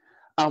flesh,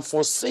 and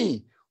for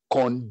sin,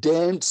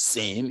 condemned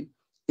sin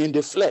in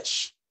the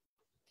flesh,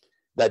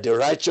 that the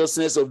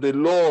righteousness of the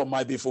law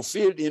might be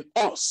fulfilled in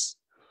us,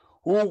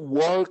 who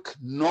walk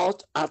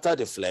not after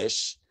the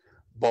flesh,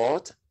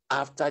 but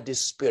after the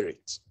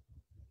Spirit.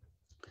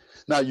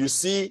 Now you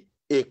see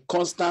a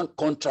constant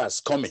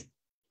contrast coming.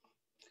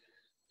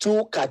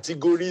 Two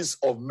categories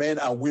of men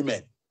and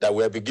women that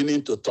we're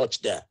beginning to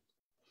touch there.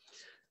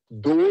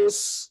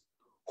 Those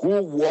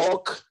who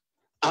walk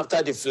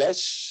after the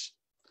flesh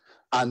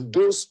and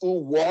those who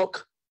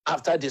walk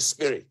after the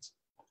Spirit.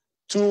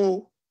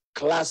 Two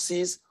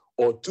classes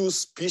or two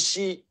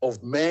species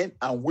of men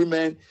and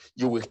women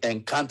you will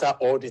encounter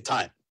all the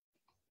time.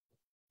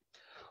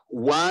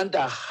 One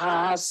that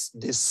has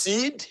the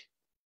seed,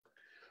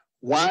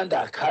 one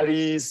that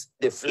carries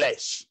the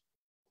flesh.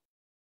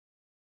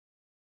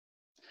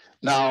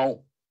 Now,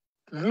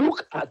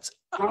 look at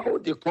how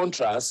the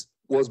contrast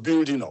was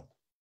building up.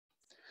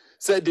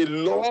 Said the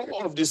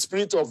law of the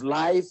Spirit of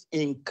life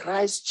in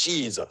Christ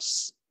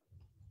Jesus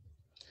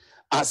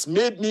has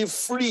made me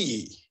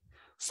free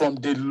from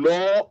the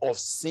law of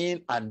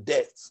sin and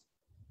death.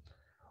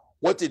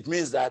 What it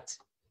means that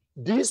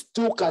these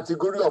two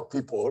categories of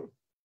people,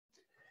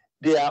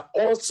 they are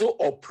also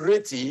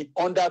operating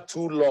under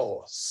two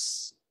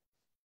laws.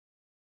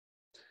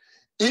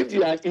 If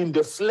you are in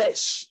the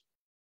flesh,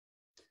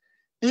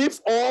 if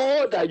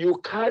all that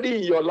you carry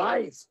in your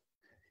life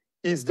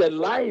is the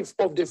life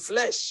of the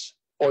flesh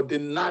or the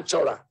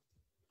natural,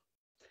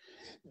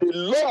 the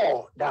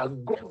law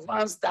that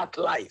governs that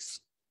life,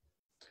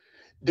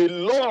 the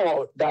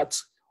law that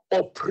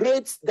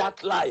operates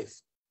that life,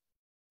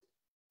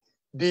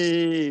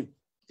 I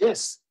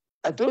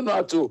don't know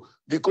how to,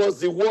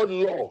 because the word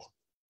law,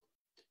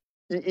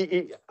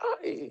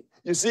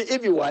 you see,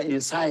 if you are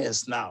in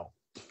science now,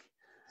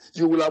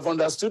 you will have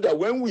understood that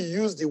when we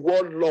use the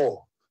word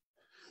law,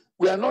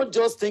 we are not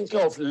just thinking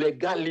of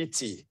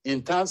legality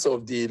in terms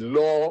of the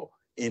law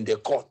in the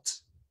court,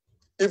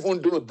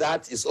 even though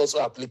that is also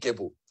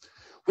applicable.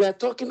 We are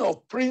talking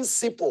of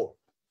principle.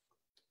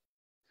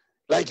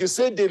 Like you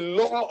said, the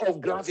law of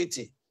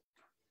gravity.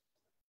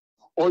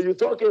 Or you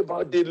talk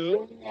about the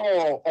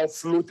law of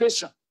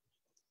flotation.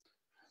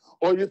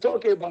 Or you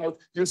talk about,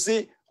 you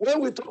see,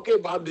 when we talk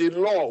about the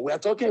law, we are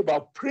talking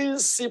about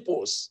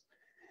principles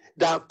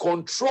that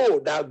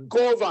controls, that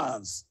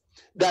governs,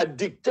 that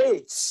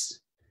dictates,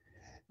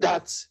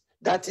 that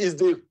is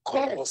the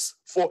cause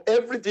for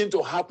everything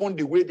to happen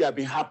the way they have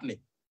been happening.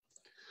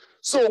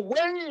 So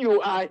when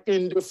you are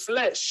in the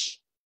flesh,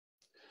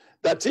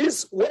 that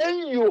is,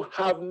 when you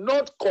have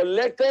not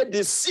collected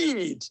the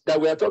seed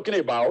that we are talking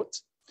about,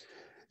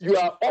 you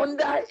are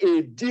under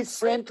a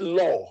different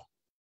law.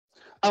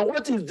 And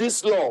what is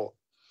this law?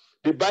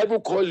 The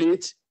Bible calls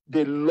it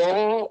the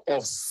law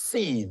of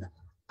sin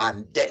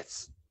and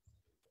death.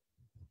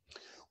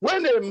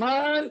 When a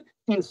man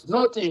is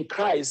not in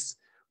Christ,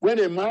 when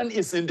a man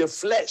is in the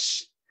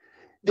flesh,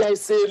 there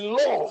is a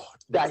law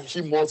that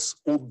he must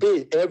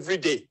obey every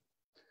day.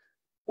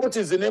 What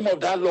is the name of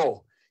that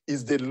law?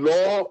 It's the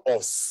law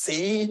of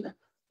sin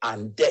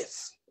and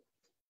death.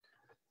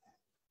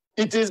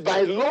 It is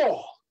by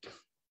law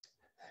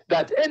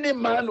that any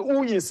man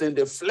who is in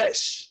the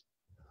flesh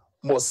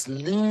must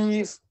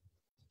live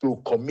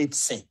to commit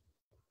sin.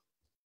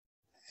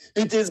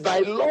 It is by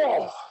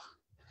law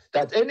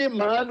that any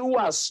man who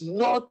has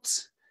not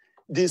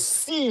the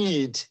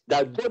seed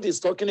that God is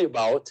talking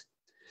about,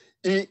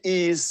 he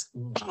is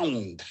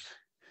bound.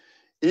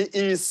 He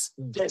is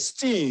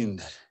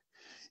destined.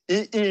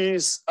 He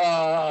is,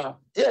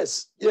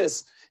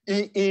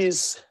 he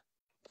is,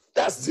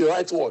 that's the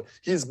right word.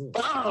 He's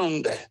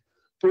bound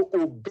to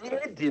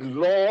obey the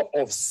law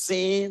of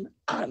sin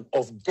and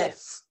of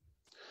death.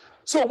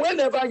 So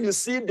whenever you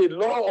see the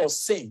law of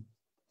sin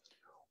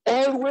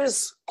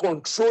always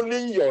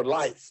controlling your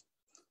life,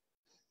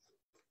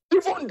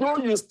 even though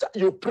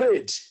you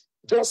prayed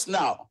just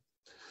now,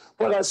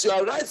 but as you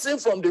are rising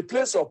from the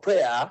place of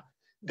prayer,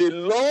 the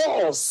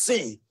law of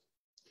sin,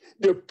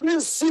 the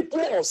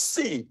principle of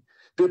sin,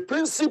 the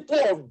principle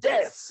of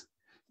death,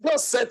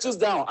 just settles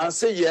down and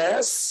say,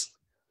 yes,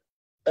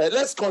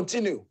 let's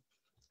continue.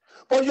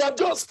 But you are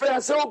just praying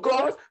and say, oh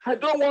God, I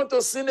don't want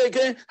to sin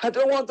again. I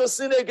don't want to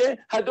sin again.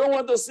 I don't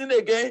want to sin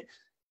again.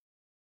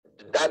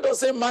 That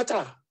doesn't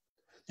matter.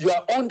 You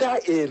are under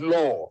a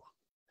law.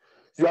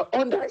 You are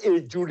under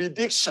a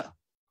jurisdiction.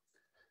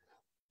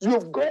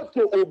 You've got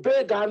to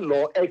obey that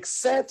law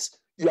except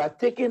you are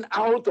taken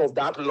out of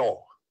that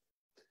law.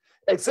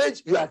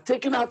 Except you are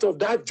taken out of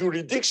that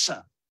jurisdiction.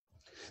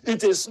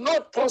 It is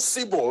not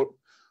possible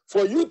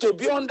for you to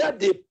be under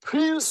the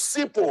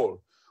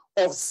principle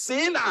of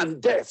sin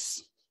and death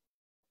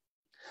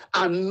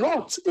and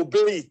not obey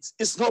it.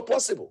 It's not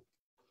possible.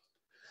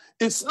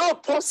 It's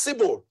not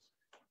possible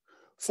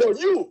for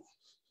you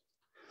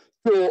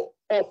to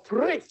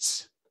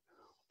operate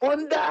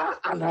under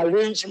an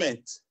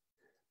arrangement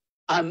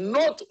and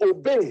not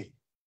obey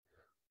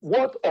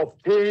what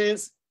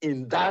obtains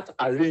in that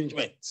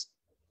arrangement.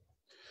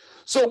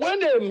 So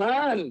when a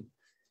man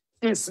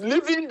is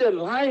living the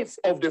life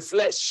of the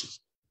flesh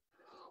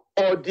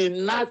or the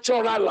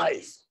natural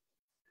life,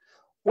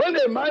 when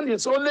a man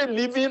is only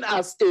living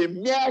as a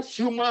mere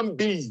human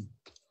being,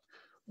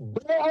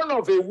 born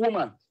of a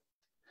woman,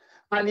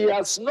 and he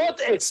has not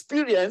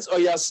experienced or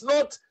he has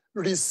not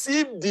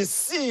received the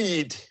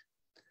seed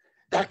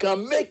that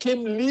can make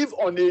him live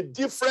on a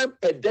different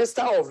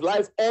pedestal of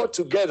life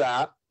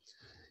altogether,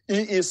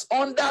 he is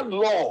under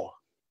law.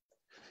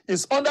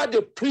 He's under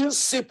the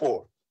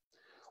principle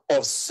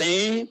of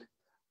sin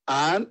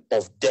and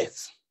of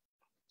death.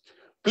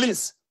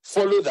 Please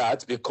follow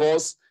that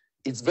because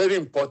it's very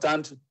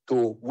important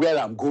to where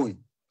I'm going.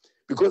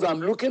 Because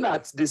I'm looking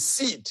at the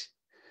seed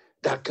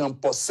that can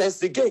possess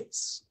the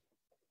gates.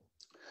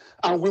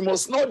 And we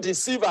must not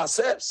deceive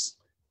ourselves.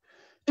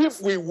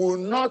 If we will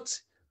not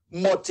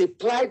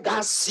multiply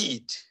that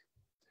seed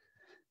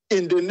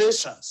in the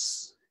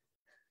nations,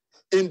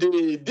 in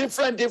the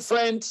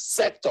different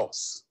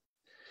sectors,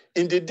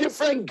 in the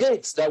different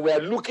gates that we are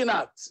looking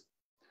at,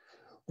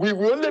 we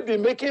will only be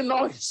making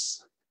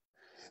noise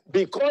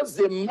because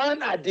the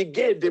man at the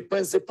gate, the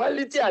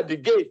principality at the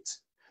gate,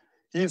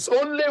 is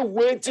only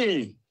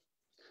waiting.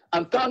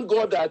 And thank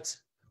God that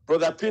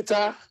Brother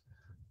Peter,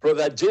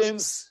 Brother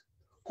James,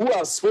 who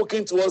have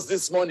spoken to us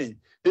this morning,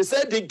 they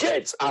said the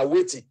gates are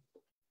waiting.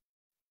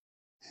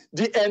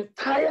 The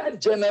entire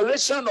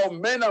generation of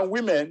men and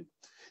women,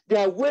 they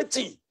are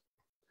waiting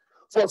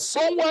for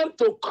someone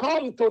to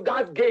come to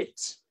that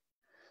gate,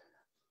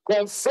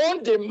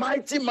 confront the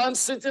mighty man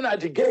sitting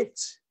at the gate,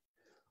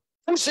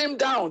 push him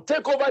down,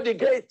 take over the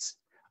gate,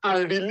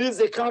 and release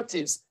the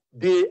captives.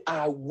 They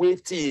are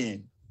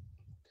waiting.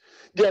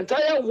 The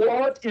entire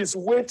world is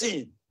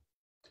waiting.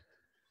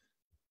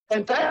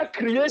 Entire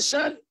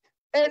creation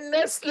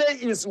earnestly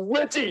is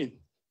waiting,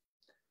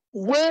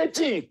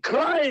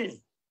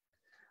 crying,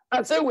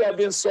 and say we have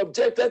been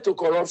subjected to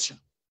corruption.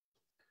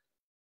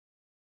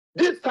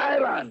 This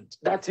tyrant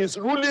that is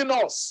ruling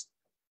us,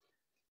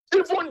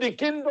 even the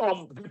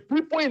kingdom, the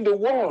people in the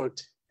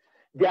world,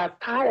 they are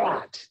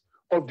tired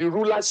of the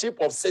rulership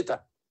of Satan.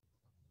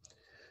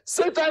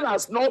 Satan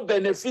has not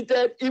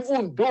benefited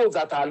even those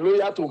that are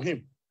loyal to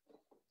him.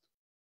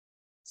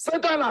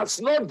 Satan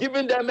has not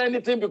given them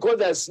anything because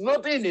there's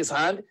nothing in his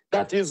hand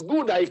that is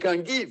good that he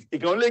can give. He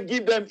can only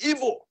give them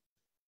evil.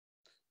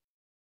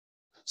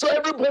 So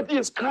everybody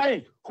is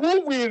crying,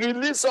 Who will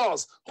release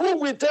us? Who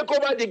will take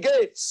over the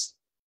gates?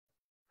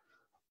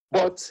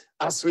 But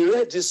as we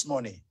read this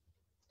morning,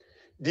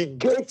 the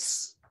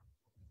gates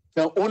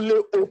can only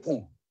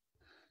open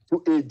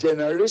to a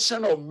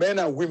generation of men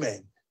and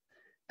women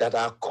that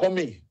are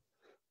coming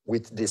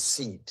with the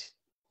seed.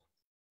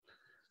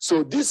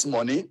 So this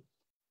morning,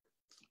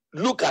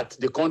 look at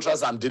the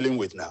contrast I'm dealing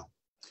with now.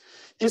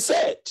 He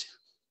said,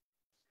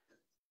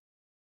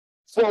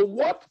 for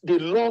what the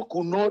law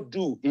could not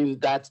do in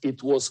that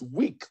it was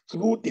weak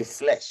through the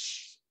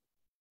flesh.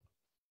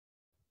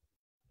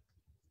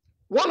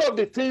 One of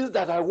the things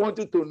that I want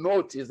you to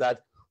note is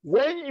that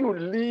when you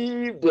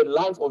live the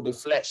life of the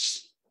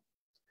flesh,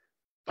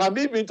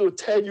 permit me to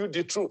tell you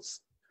the truth.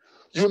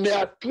 You may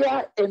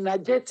appear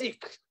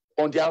energetic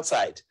on the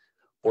outside,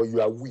 but you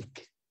are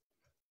weak.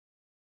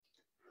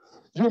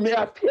 You may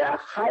appear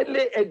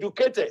highly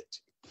educated,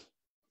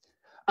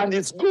 and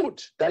it's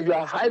good that you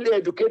are highly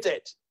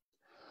educated.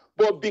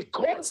 But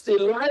because the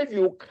life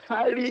you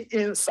carry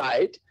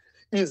inside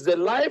is the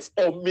life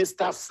of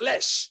Mr.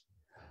 Flesh,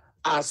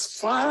 as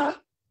far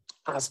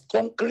as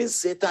conquering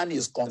Satan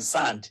is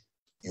concerned,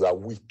 you are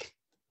weak.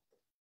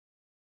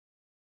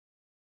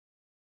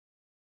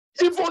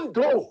 Even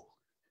though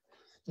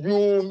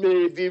you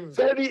may be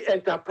very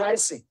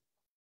enterprising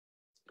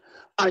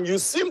and you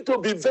seem to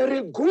be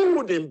very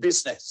good in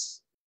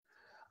business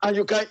and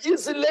you can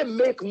easily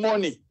make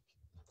money,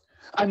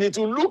 and it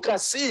will look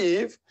as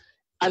if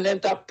an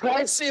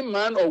enterprising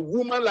man or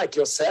woman like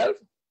yourself,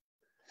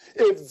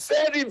 a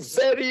very,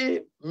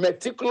 very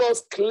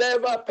meticulous,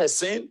 clever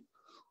person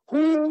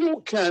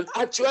who can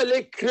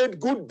actually create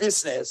good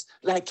business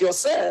like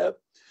yourself,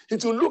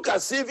 it will look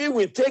as if it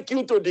will take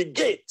you to the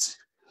gate.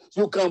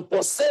 You can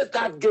possess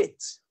that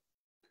gate.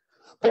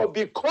 But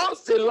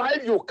because the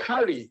life you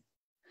carry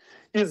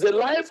is the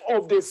life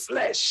of the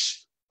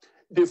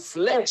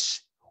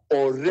flesh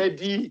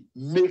already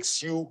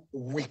makes you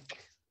weak.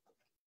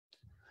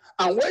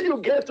 And when you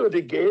get to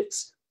the gate,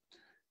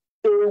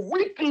 a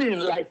weakling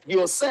like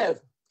yourself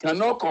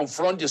cannot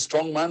confront the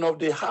strong man of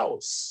the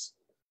house.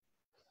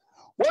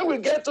 When we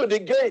get to the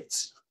gate,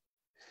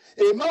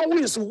 a man who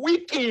is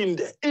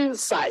weakened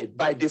inside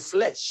by the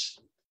flesh.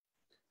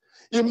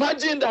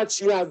 Imagine that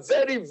you are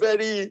very,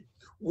 very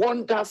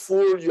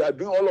wonderful, you are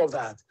doing all of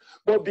that.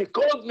 But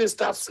because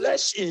Mr.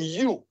 Flesh in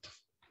you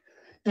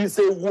is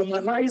a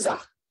womanizer,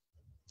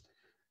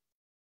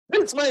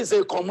 this man is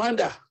a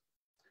commander.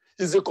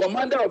 He's the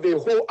commander of a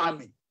whole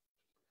army.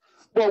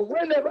 But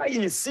whenever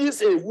he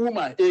sees a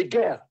woman, a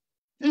girl,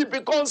 he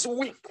becomes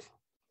weak.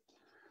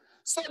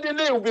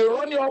 Suddenly he'll be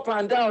running up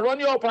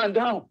and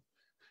down,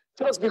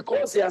 just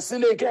because he has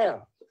seen a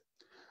girl.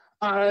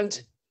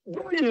 And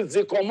though he is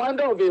the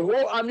commander of a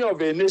whole army of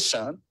a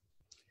nation,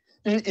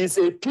 he is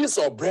a piece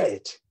of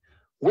bread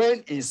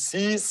when he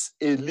sees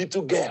a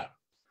little girl.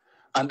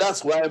 And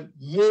that's why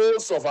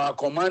most of our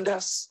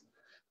commanders,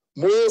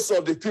 most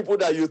of the people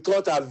that you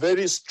thought are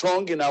very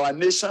strong in our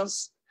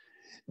nations,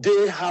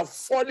 they have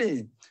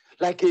fallen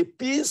like a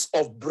piece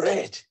of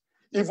bread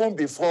even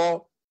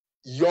before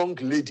young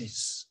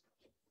ladies.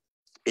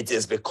 It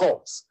is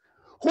because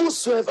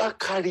whosoever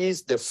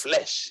carries the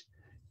flesh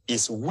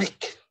is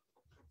weak.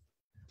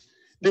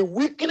 The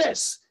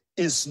weakness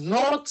is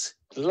not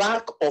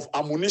lack of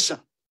ammunition.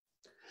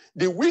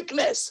 The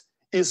weakness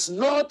is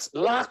not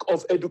lack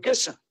of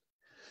education.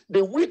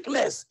 The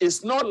weakness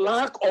is not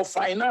lack of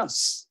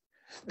finance.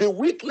 The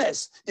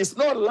weakness is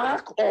not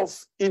lack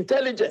of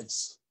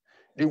intelligence.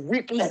 The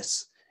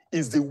weakness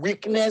is the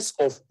weakness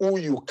of who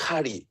you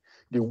carry,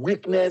 the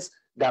weakness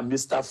that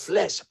Mr.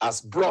 Flesh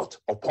has brought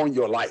upon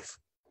your life.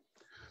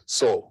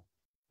 So,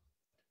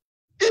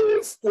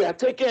 if we are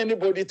taking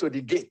anybody to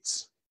the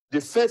gates, the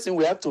first thing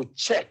we have to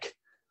check,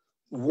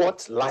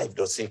 what life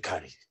does he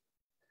carry?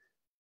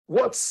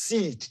 What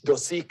seed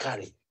does he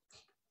carry?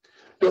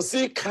 Does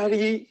he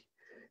carry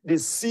the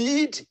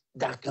seed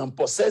that can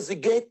possess the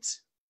gate?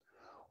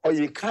 Or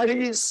he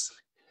carries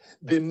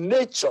the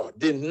nature,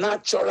 the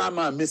natural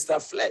man, Mr.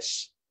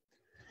 Flesh,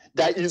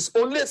 that is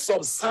only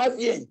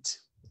subservient,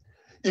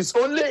 is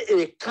only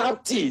a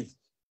captive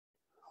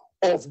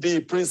of the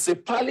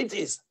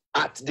principalities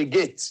at the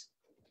gate.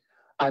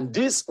 And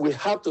this we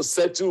have to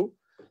settle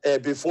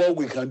before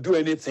we can do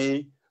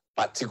anything,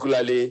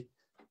 particularly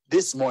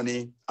this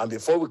morning, and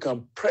before we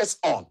can press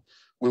on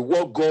with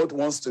what God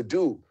wants to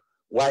do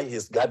while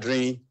he's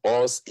gathering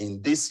us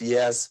in this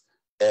year's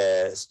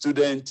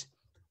student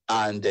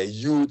and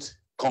youth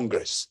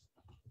congress.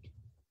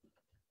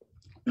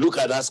 Look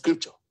at that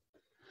scripture.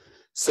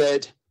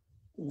 Said,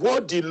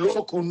 what the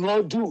law could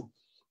not do,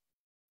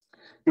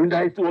 in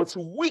that it was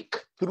weak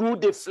through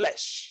the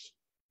flesh,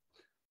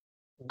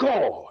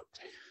 God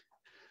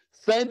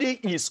sending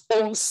his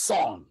own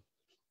son.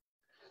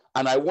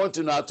 And I want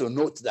you now to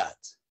note that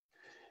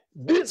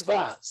this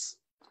verse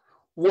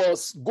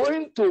was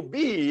going to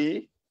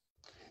be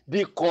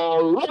the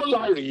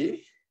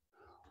corollary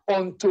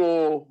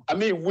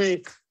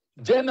with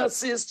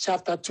Genesis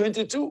chapter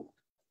 22,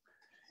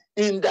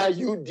 in that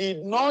you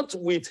did not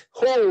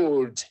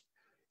withhold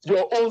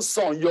your own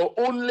son, your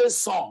only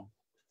son,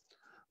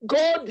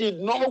 God did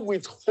not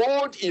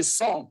withhold his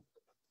son.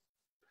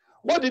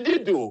 What did he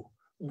do?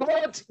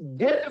 God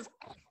gave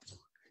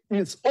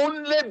his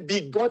only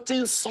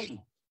begotten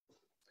son.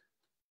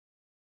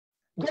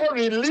 God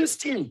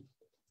released him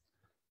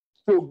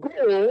to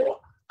go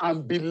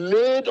and be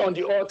laid on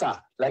the altar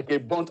like a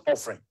burnt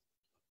offering.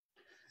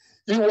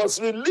 He was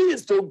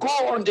released to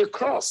go on the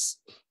cross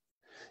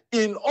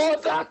in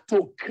order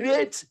to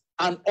create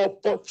an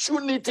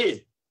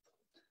opportunity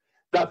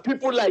that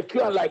people like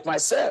you and like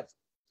myself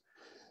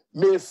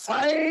may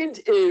find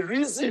a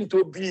reason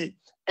to be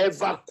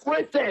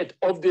evacuated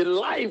of the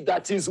life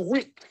that is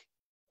weak,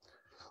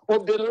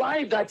 of the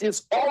life that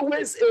is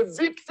always a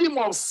victim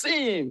of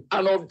sin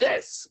and of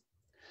death,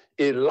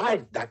 a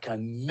life that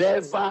can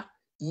never,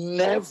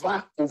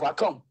 never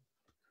overcome.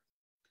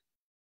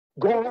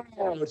 God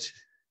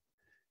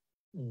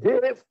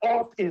gave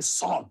up his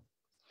son.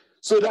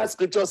 So that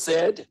scripture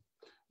said,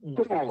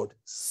 God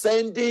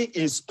sending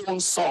his own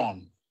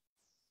son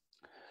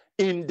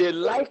in the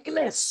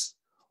likeness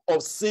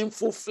of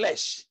sinful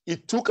flesh. He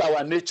took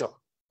our nature.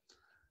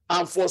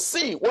 And for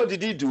sin, what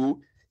did he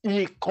do?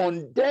 He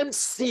condemned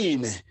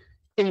sin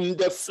in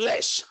the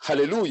flesh.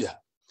 Hallelujah.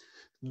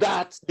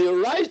 That the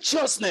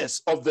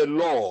righteousness of the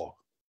law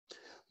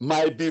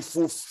might be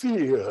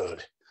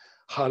fulfilled.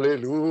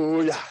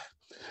 Hallelujah.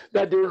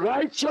 That the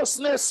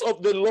righteousness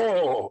of the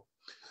law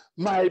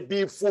might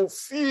be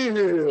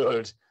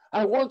fulfilled.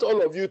 I want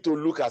all of you to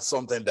look at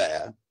something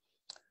there.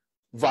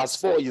 Verse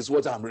 4 is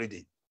what I'm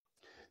reading.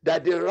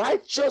 That the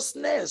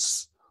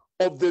righteousness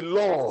of the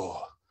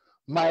law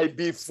might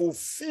be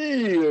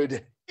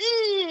fulfilled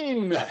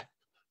in,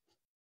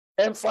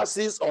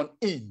 emphasis on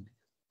in,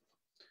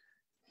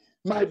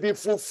 might be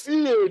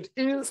fulfilled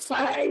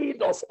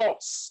inside of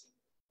us.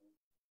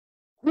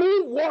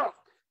 We walk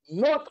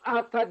not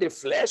after the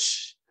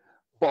flesh,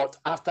 but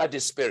after the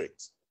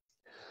spirit.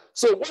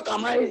 So what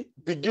am I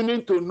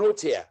beginning to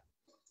note here?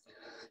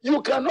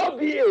 You cannot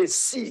be a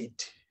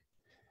seed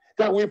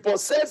that will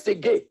possess the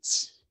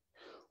gates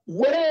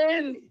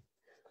when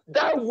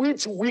that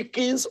which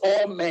weakens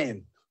all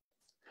men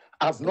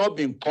have not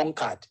been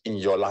conquered in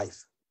your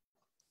life.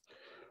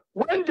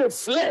 When the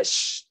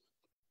flesh,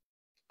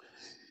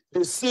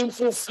 the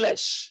sinful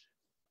flesh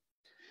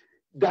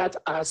that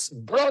has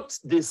brought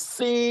the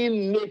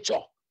sin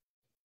nature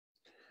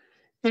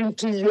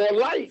into your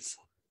life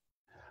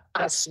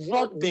has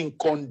not been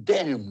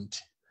condemned,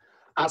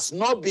 has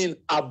not been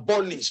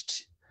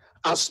abolished,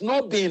 has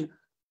not been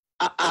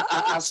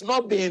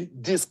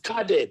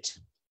discarded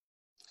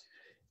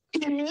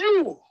in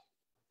you.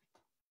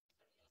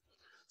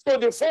 So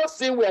the first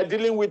thing we are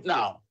dealing with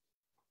now,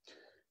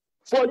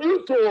 for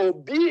you to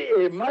be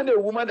a man or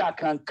woman that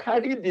can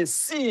carry the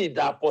seed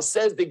that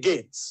possess the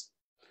gates,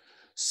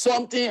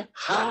 something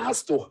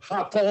has to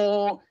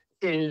happen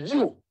in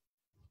you.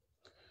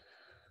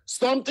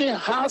 Something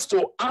has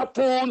to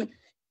happen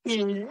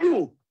in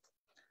you.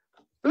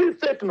 Please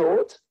take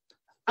note,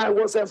 I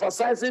was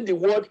emphasizing the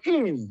word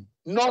in,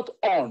 not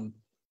on.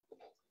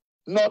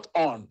 Not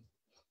on.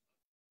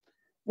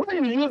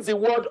 When you use the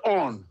word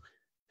on,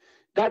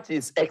 that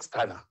is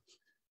external.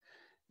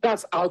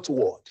 That's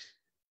outward.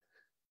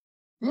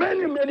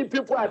 Many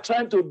people are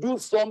trying to do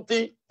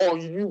something on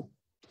you.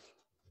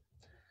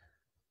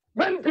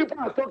 Many people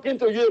are talking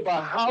to you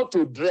about how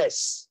to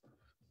dress.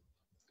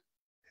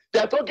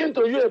 They're talking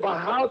to you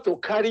about how to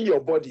carry your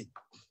body.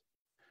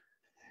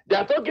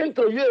 They're talking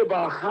to you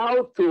about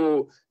how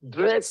to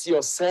dress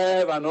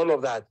yourself and all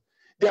of that.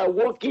 They are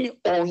working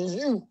on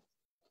you.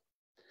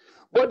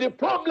 But the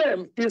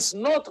problem is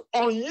not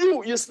on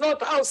you. It's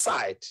not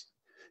outside.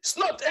 It's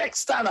not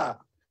external.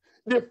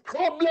 The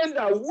problem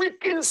that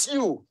weakens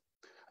you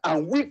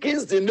and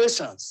weakens the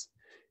nations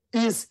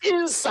is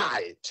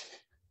inside.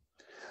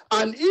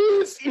 And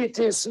if it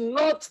is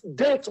not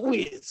dealt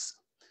with,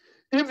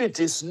 if it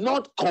is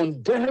not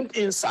condemned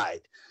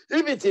inside,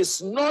 if it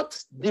is not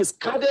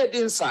discarded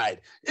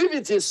inside, if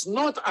it is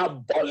not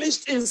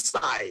abolished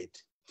inside,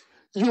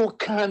 you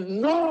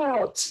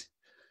cannot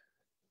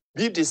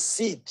be the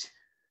seed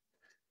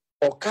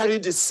or carry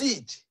the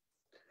seed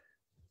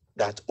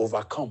that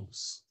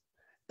overcomes,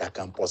 that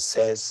can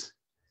possess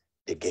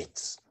the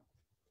gates.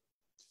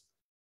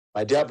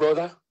 My dear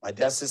brother, my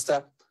dear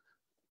sister,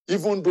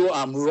 even though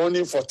I'm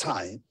running for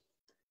time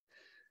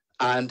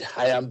and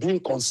I am being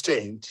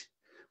constrained,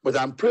 but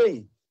I'm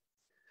praying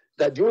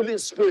that the Holy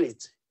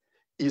Spirit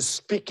is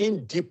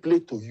speaking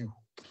deeply to you.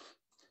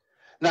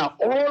 Now,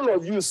 all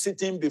of you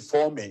sitting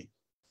before me,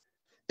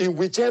 in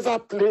whichever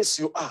place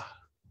you are,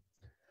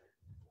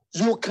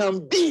 you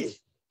can be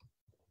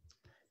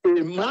a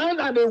man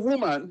and a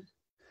woman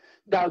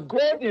that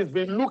God has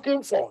been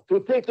looking for to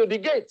take to the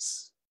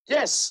gates.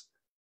 Yes.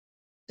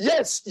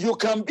 Yes, you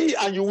can be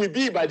and you will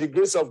be by the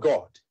grace of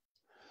God.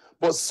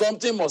 But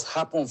something must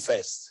happen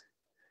first.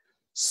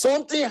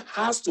 Something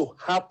has to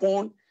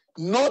happen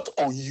not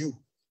on you.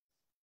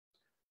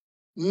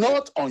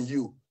 Not on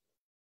you.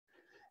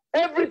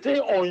 Everything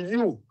on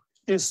you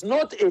is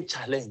not a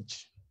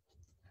challenge.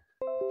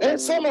 And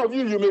some of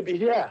you, you may be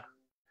here.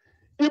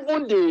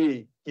 Even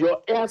the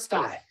your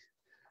hairstyle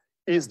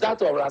is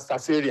that of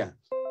Rastafarian,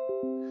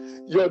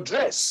 your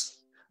dress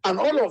and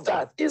all of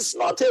that is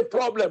not a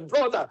problem,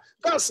 brother.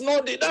 That's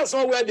not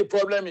where the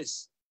problem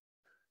is.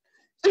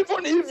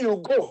 Even if you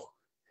go,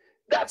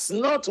 that's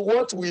not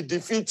what will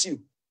defeat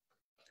you.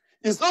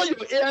 It's not your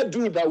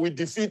hairdo that will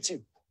defeat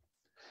you.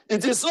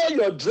 It is not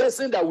your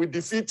dressing that will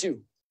defeat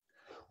you.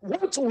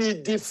 What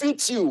will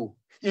defeat you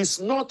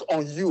is not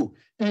on you,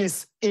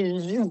 it's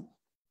in you.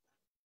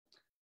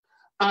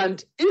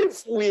 And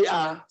if we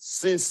are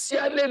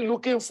sincerely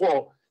looking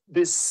for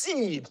the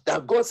seed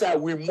that God said,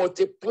 will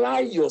multiply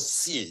your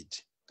seed,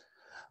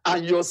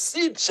 and your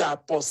seed shall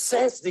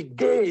possess the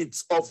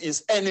gates of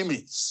his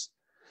enemies,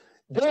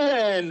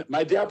 then,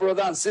 my dear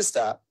brother and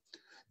sister,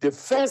 the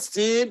first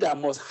thing that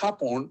must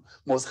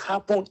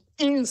happen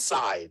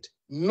inside,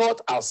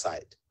 not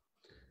outside.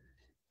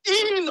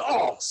 In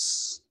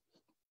us.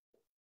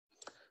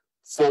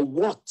 For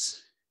what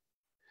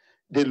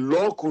the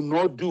law could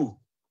not do,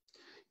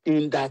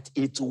 in that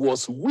it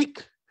was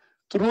weak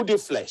through the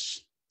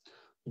flesh,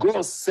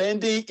 God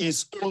sending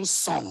his own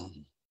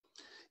son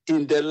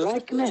in the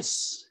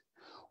likeness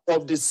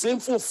of the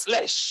sinful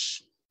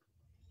flesh,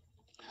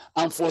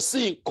 and for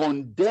sin,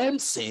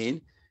 condemned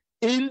sin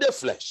in the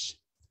flesh.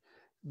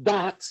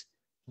 That,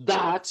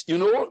 you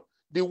know,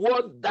 the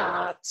word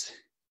that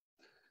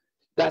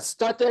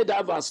started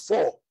at verse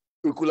 4,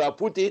 we could have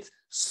put it,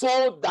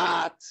 so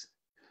that,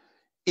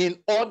 in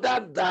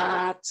order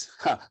that,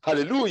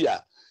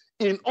 hallelujah,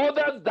 in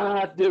order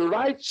that the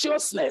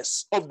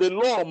righteousness of the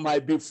law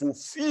might be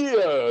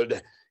fulfilled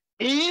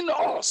in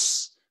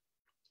us,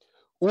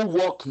 who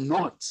walk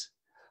not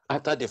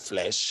after the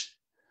flesh,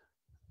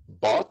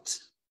 but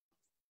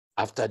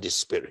after the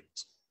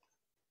Spirit.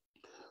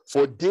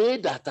 For they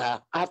that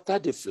are after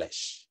the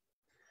flesh,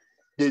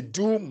 they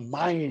do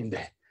mind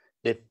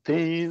the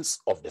things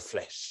of the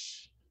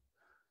flesh.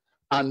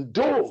 And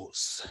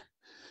those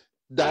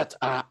that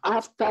are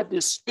after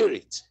the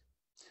Spirit,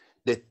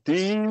 the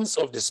things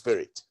of the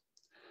Spirit.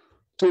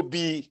 To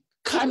be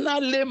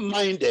carnally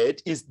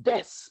minded is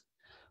death,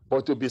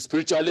 but to be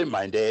spiritually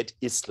minded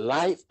is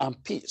life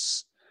and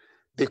peace.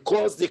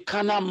 Because the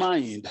carnal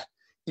mind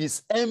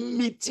is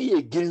enmity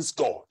against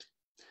God.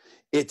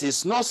 It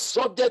is not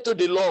subject to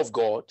the law of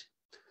God,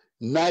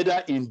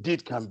 neither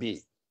indeed can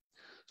be.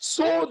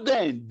 So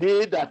then,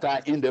 they that are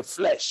in the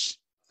flesh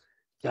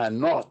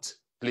cannot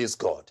please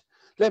God.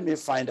 Let me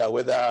find out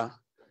whether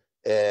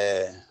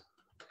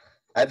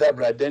either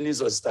Brother Dennis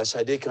or Sister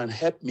Shade can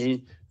help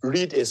me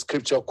read a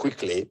scripture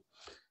quickly.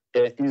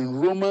 In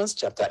Romans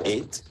chapter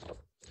 8,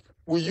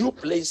 will you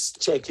please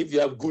check if you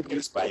have Good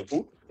News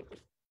Bible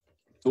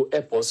to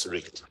help us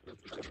read?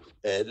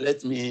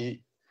 Let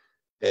me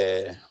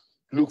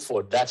look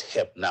for that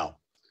help now.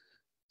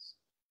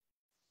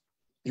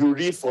 You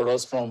read for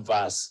us from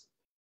verse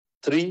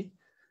 3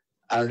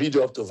 and read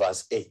up to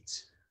verse 8.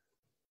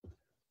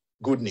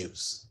 Good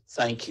news.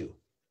 Thank you.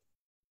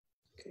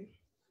 Okay.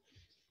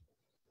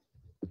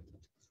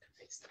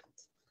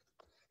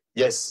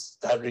 Yes,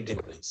 start reading,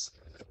 please.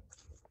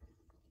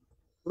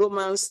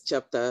 Romans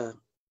chapter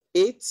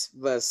 8,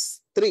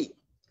 verse 3.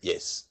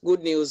 Yes.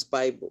 Good News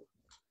Bible.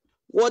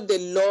 What the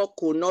law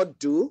could not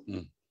do,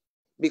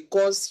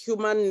 because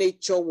human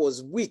nature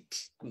was weak,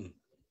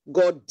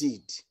 God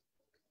did.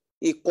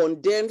 He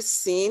condemned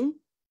sin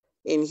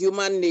in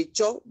human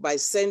nature by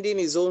sending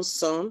his own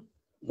son,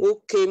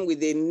 who came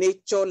with a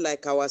nature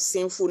like our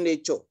sinful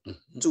nature,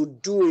 to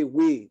do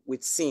away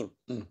with sin.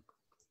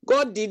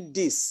 God did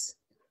this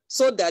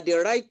so that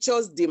the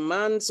righteous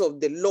demands of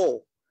the law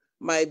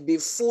might be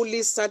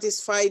fully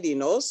satisfied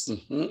in us,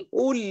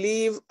 who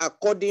live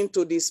according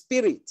to the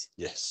Spirit,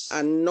 yes,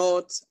 and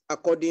not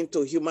according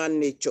to human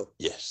nature.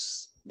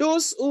 Yes.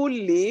 Those who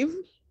live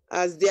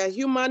as their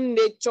human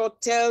nature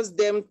tells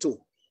them to,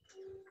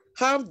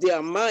 have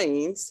their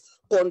minds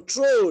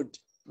controlled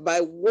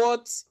by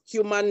what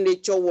human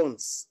nature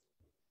wants.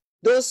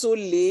 Those who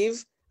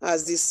live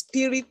as the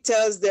Spirit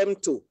tells them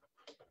to,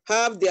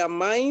 have their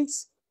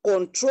minds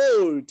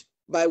controlled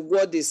by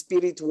what the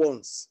Spirit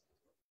wants.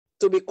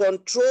 To be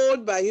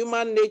controlled by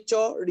human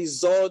nature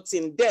results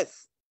in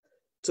death.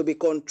 To be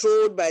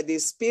controlled by the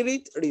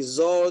Spirit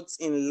results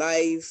in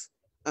life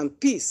and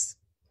peace.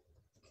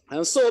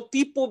 And so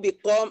people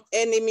become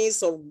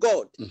enemies of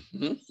God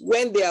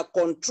when they are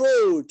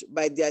controlled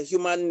by their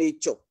human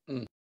nature.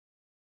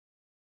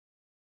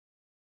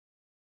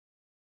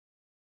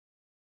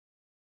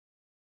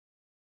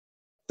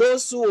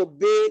 Those who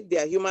obey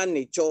their human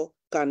nature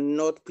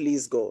cannot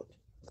please God.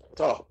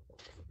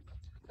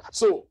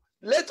 So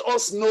let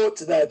us note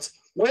that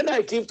when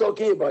I keep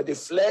talking about the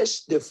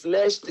flesh,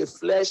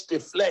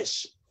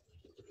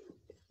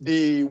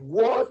 the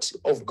word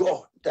of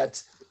God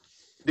that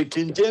the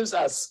King James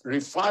has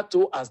referred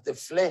to as the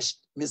flesh,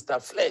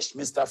 Mr.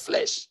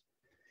 Flesh,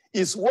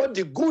 is what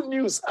the Good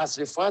News has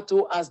referred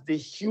to as the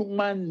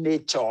human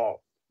nature.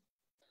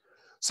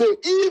 So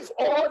if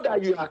all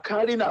that you are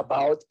caring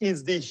about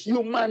is the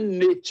human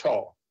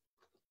nature,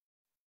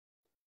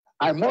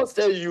 I must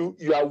tell you,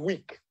 you are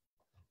weak.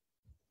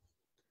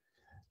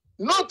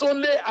 not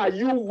only are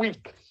you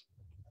weak,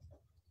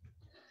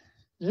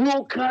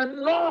 you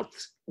cannot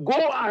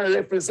go and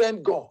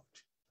represent God.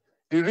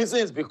 The reason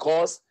is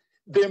because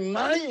the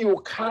man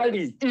you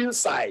carry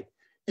inside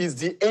is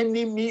the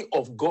enemy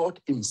of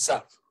God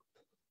himself.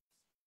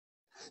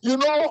 You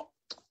know,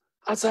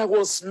 as I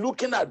was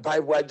looking at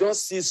Bible, I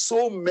just see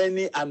so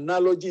many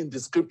analogies in the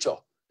scripture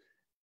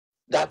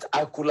that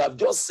I could have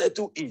just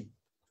settled in.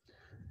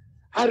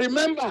 I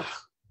remember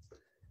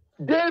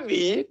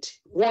David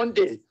one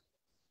day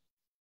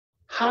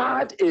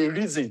had a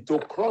reason to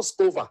cross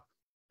over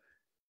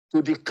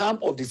to the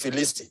camp of the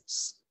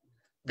Philistines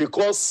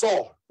because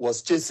Saul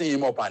was chasing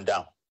him up and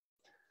down.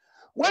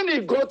 When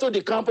he got to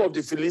the camp of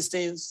the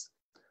Philistines,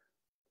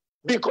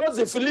 because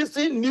the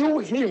Philistines knew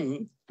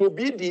him to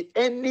be the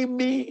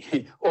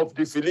enemy of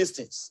the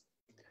Philistines,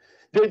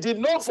 they did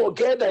not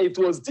forget that it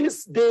was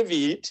this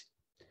David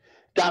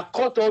that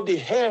cut off the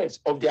head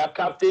of their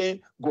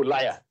captain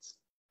Goliath.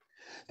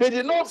 They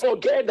did not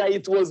forget that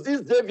it was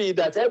this David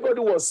that everybody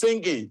was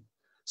singing,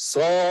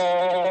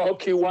 Saul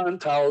killed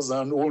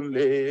 1,000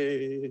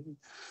 only,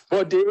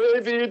 but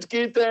David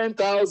killed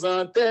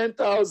 10,000,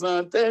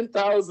 10,000,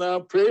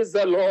 10,000, praise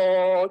the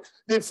Lord.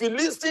 The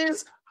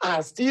Philistines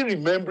are still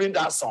remembering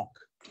that song.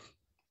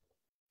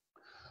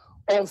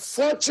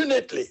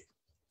 Unfortunately,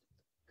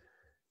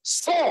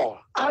 Saul,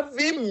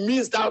 having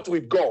missed out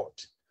with God,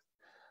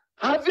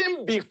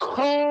 having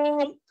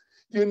become,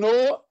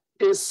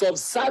 a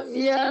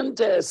subservient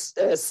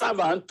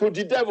servant to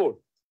the devil,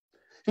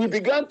 he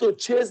began to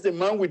chase the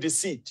man with the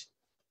seed.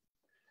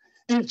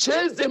 He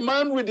chased the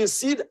man with the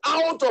seed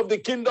out of the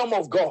kingdom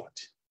of God.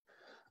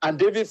 And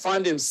David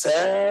found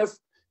himself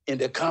in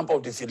the camp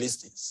of the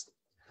Philistines.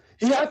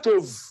 He had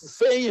to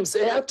feign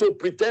himself, he had to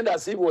pretend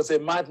as if he was a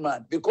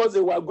madman because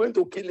they were going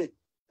to kill him.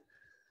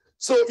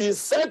 So he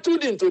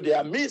settled into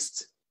their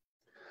midst,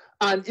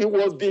 and he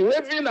was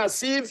behaving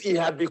as if he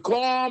had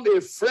become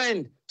a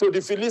friend to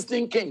the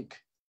Philistine king.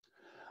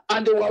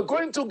 And they were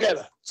going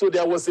together. So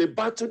there was a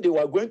battle. They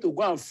were going to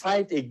go and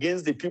fight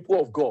against the people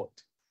of God.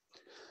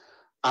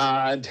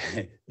 And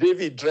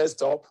David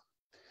dressed up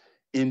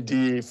in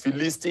the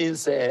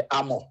Philistines'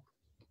 armor.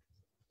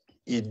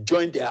 He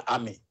joined their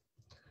army.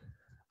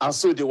 And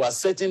so they were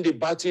setting the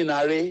battle in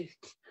array.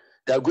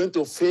 They are going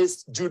to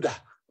face Judah.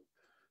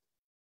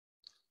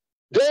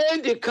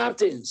 Then the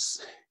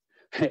captains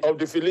of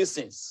the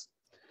Philistines,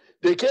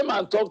 they came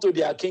and talked to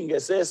their king. They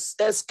said,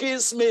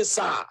 excuse me,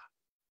 sir.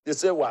 They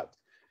said, what?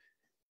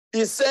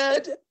 He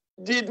said,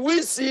 did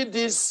we see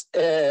this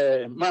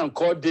man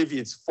called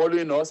David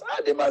following us?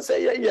 And the man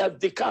said, yeah, he has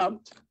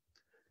decamped.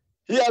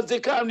 He has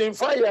decamped. In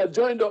fact, he has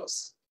joined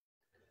us.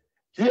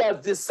 He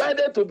has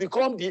decided to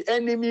become the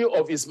enemy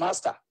of his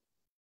master.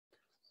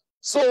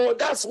 So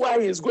that's why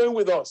he's going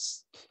with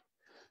us.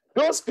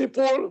 Those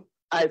people,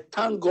 I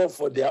thank God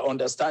for their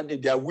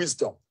understanding, their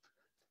wisdom.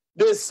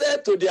 They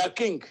said to their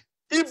king,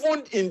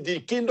 even in the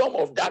kingdom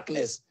of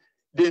darkness,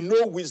 they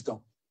know wisdom.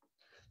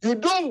 You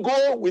don't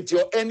go with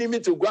your enemy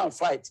to go and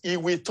fight. He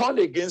will turn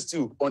against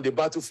you on the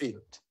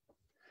battlefield.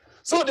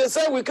 So they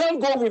said, we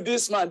can't go with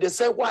this man. They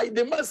said, why?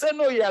 The man said,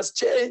 no, he has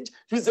changed.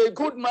 He's a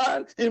good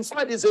man. In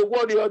fact, he's a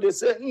warrior. They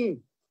said,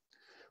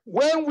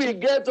 when we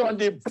get on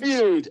the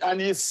field and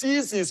he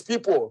sees his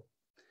people,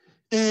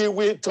 he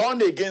will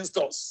turn against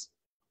us.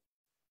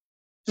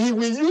 He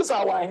will use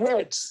our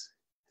heads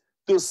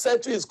to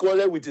settle his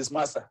quarrel with his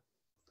master.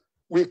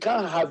 We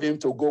can't have him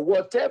to go.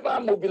 Whatever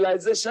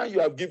mobilization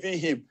you have given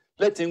him,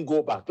 let him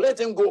go back. Let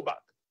him go back.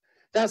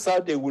 That's how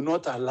they will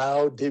not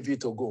allow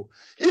David to go.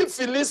 If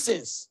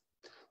Philistines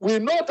will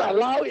not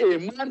allow a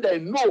man they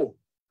know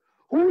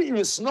who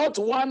is not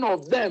one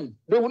of them,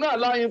 they will not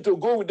allow him to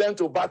go with them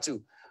to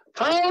battle.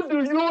 How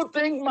do you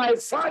think my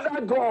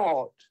Father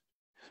God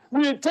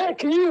will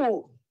take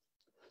you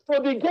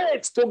to the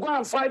gates to go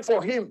and fight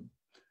for him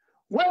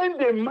when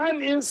the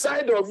man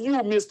inside of you,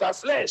 Mr.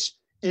 Flesh,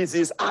 is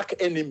his arch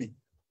enemy?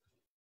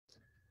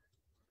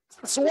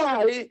 That's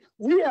why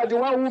we are the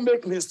one who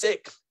make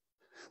mistake.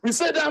 We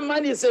say that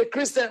man is a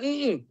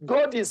Christian.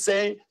 God is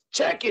saying,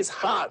 check his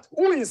heart.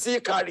 Who is he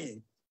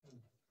carrying?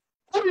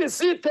 Who is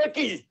he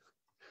taking?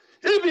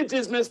 If it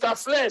is Mr.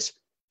 Flesh,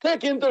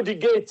 take him to the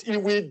gate. He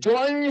will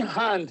join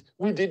hand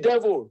with the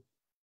devil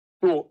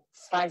to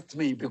fight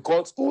me,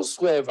 because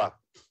whosoever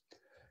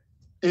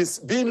is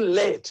being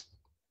led,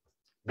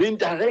 being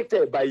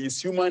directed by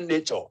his human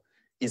nature,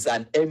 is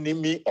an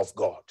enemy of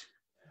God.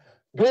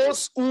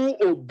 Those who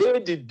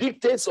obey the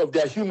dictates of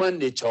their human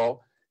nature,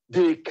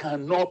 they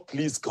cannot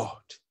please God.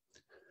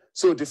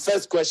 So the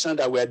first question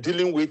that we're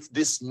dealing with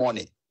this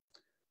morning,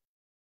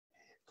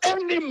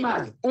 any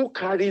man who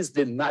carries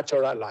the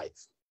natural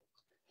life,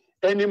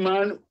 any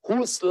man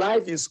whose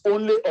life is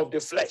only of the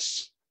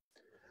flesh,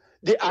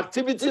 the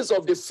activities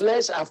of the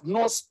flesh have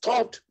not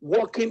stopped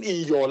working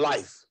in your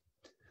life,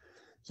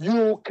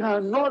 you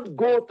cannot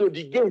go to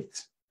the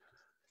gate.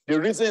 The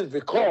reason is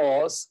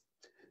because,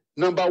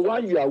 number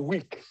one, you are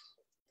weak.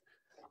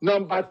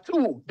 Number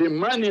two, the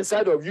man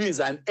inside of you is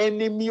an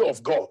enemy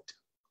of God.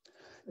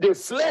 The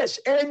flesh,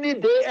 any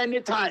day,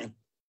 any time,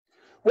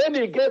 When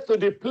he gets to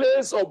the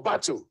place of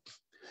battle,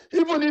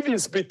 even if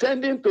he's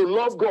pretending to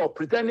love God,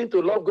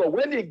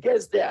 when he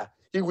gets there,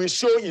 he will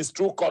show his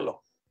true color.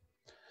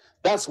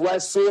 That's why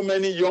so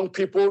many young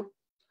people,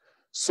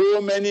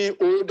 so many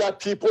older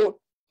people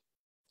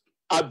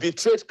have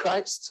betrayed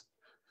Christ.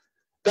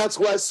 That's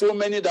why so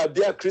many that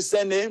bear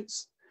Christian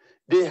names,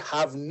 they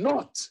have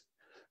not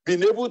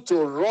been able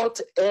to wrought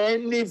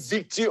any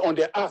victory on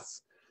the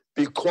earth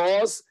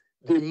because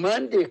the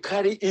man they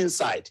carry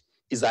inside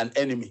is an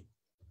enemy.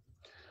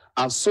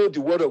 And so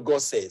the word of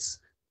God says,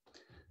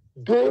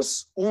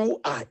 those who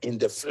are in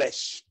the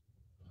flesh,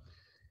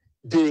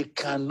 they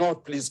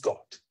cannot please God.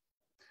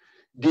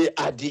 They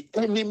are the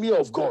enemy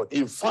of God.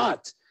 In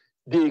fact,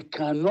 they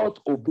cannot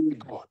obey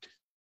God.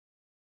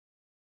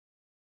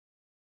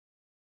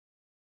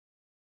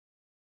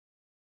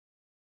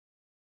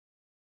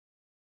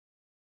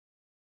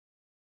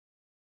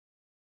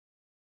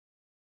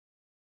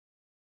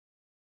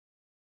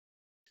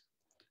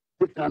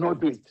 They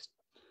cannot do it.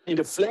 In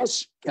the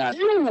flesh,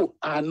 you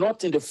are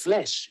not in the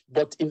flesh,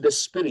 but in the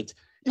spirit.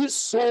 If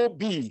so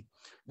be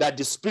that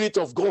the Spirit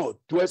of God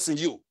dwells in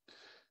you.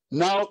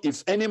 Now,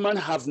 if any man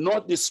have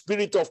not the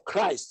Spirit of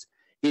Christ,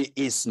 he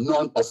is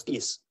none of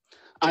his.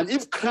 And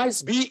if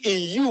Christ be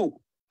in you,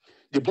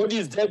 the body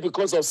is dead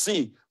because of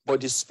sin,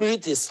 but the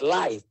Spirit is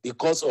life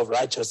because of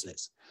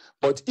righteousness.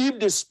 But if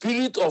the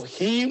Spirit of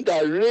him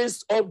that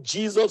raised up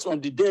Jesus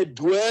from the dead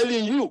dwell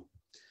in you,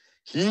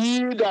 he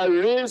that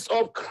raised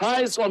up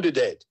Christ from the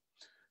dead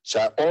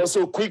shall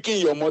also quicken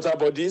your mortal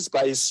bodies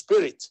by his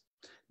Spirit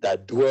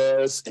that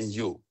dwells in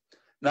you.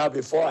 Now,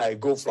 before I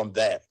go from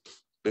there,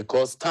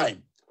 because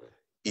time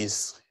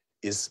is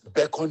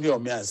beckoning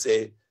on me and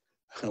say,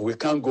 we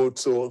can't go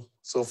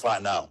so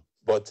far now,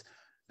 but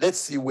let's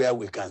see where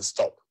we can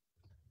stop.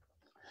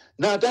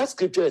 Now, that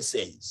scripture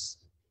says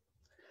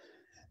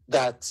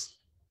that,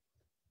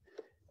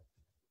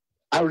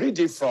 I'll read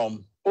it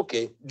from,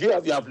 okay, do you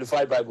have your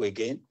Amplified Bible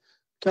again?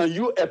 Can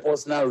you help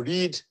us now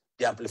read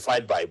the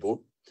Amplified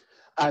Bible?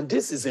 And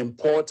this is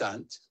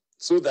important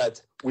so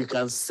that we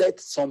can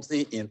set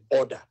something in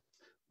order.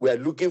 We are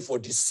looking for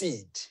the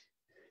seed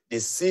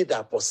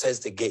that possesses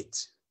the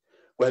gate.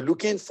 We're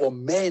looking for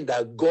men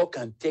that God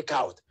can take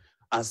out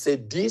and say,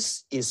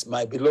 this is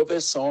my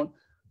beloved son,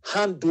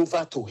 hand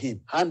over to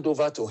him, hand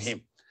over to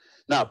him.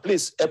 Now,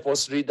 please help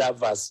us read that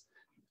verse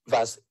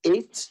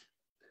 8,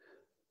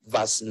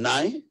 verse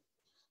 9,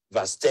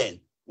 verse 10.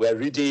 We're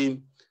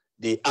reading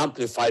the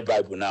Amplified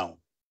Bible now.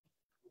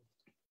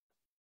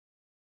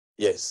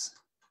 Yes.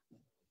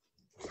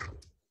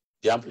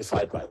 The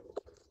Amplified Bible.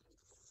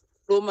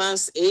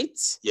 Romans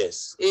 8,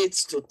 Yes. 8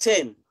 to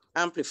 10,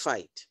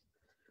 Amplified.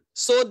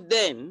 So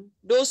then,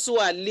 those who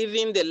are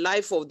living the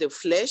life of the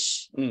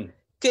flesh,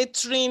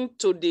 catering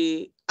to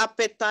the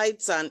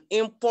appetites and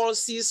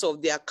impulses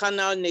of their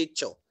carnal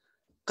nature,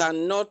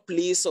 cannot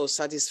please or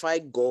satisfy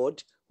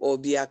God or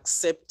be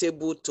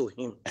acceptable to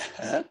him.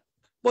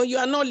 But you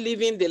are not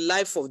living the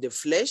life of the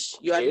flesh.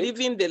 You are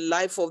living the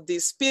life of the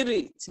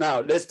Spirit. Now,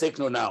 let's take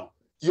note now.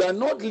 You are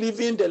not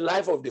living the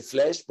life of the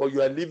flesh, but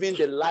you are living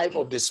the life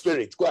of the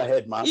Spirit. Go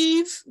ahead, man.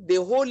 If the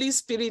Holy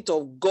Spirit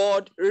of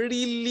God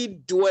really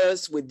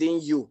dwells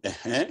within you,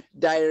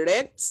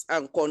 directs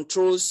and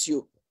controls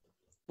you.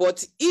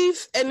 But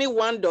if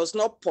anyone does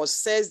not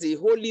possess the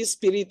Holy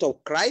Spirit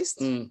of Christ,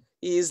 he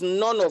is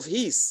none of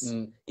his.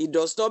 He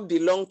does not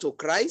belong to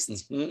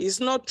Christ. He is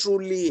not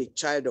truly a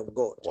child of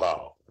God.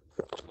 Wow.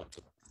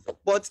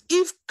 But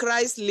if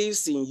Christ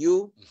lives in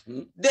you,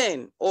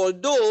 then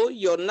although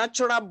your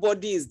natural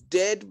body is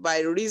dead by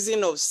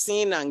reason of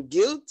sin and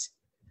guilt,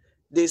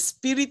 the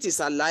Spirit is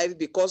alive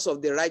because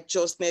of the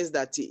righteousness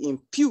that he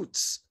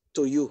imputes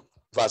to you.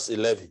 Verse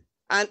 11.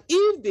 And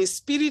if the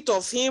Spirit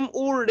of him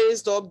who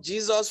raised up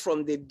Jesus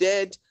from the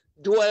dead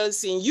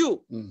dwells in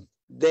you,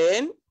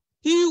 then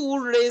he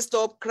who raised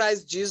up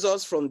Christ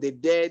Jesus from the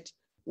dead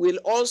will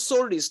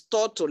also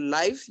restore to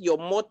life your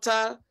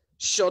mortal,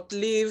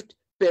 short-lived,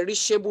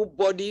 perishable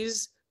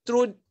bodies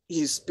through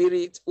his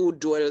Spirit who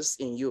dwells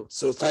in you.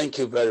 So thank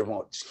you very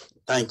much.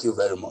 Thank you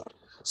very much.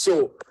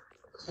 So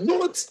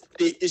note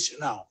the issue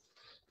now.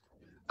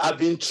 I've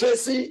been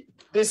tracing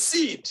the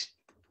seed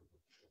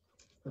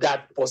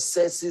that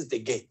possesses the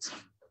gate.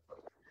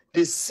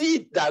 The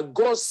seed that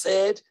God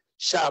said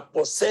shall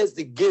possess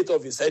the gate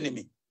of his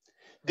enemy.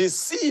 The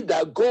seed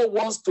that God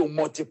wants to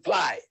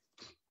multiply.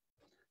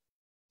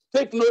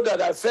 Take note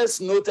that I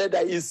first noted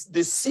that it's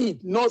the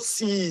seed, not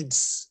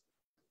seeds.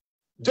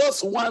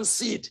 Just one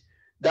seed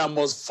that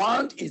must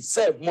find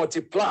itself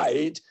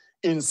multiplied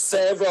in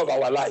several of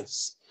our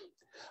lives.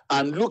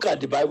 And look at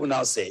the Bible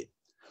now say,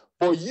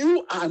 but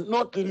you are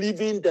not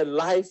living the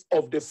life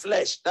of the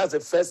flesh. That's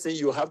the first thing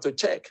you have to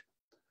check.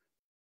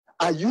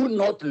 Are you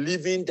not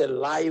living the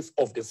life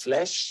of the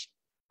flesh?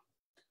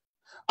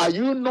 Are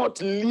you not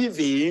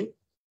living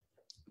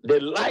the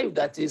life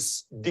that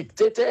is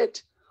dictated,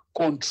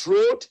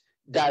 controlled,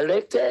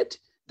 directed,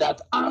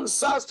 that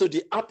answers to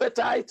the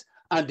appetite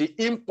and the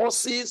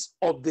impulses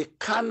of the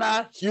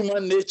carnal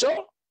human nature?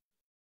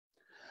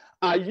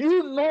 Are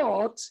you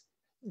not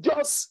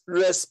just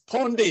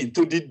responding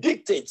to the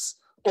dictates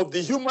of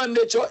the human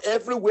nature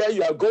everywhere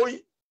you are going?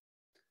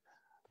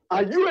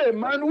 Are you a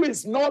man who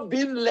is not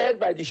being led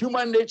by the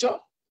human nature?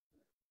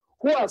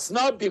 Who has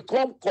now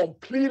become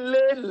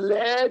completely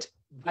led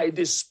by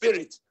the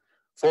Spirit?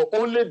 For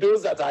only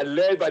those that are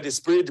led by the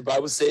Spirit, the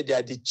Bible said, they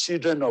are the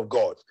children of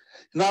God.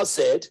 Now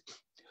said,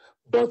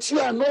 but you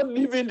are not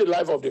living the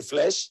life of the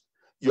flesh,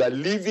 you are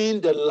living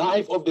the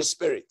life of the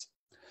Spirit.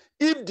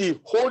 If the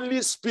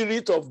Holy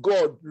Spirit of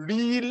God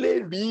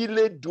really,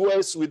 really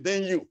dwells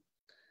within you,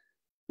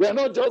 we are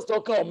not just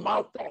talking of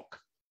mouth talk.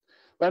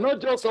 We are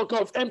not just talking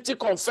of empty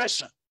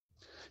confession.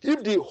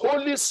 If the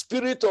Holy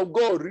Spirit of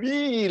God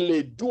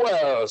really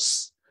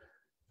dwells,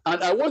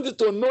 and I want you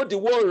to know the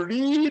word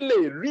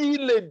really,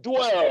 really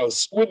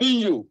dwells within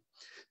you,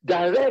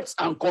 directs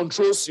and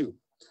controls you.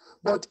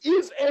 But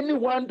if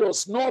anyone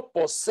does not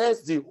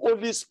possess the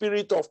Holy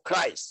Spirit of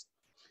Christ,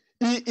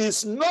 he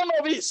is none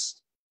of his.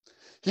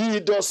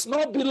 He does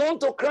not belong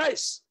to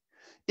Christ.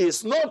 He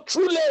is not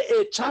truly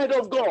a child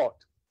of God.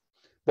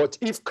 But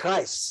if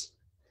Christ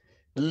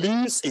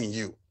lives in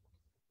you,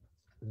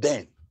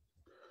 then,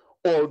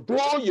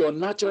 although your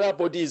natural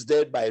body is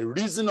dead by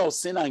reason of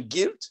sin and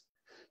guilt,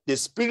 the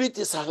Spirit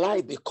is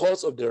alive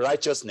because of the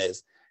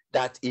righteousness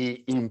that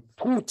he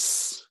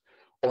imputes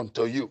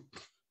unto you.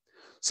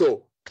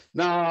 So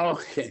now,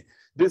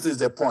 this is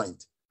the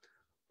point.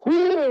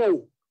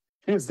 Who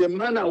is the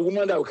man and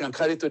woman that we can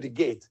carry to the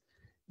gate?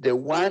 The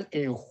one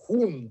in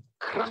whom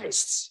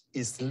Christ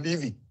is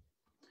living,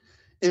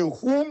 in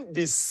whom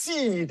the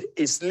seed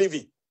is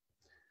living.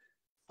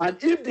 And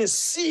if the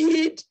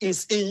seed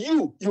is in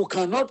you, you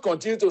cannot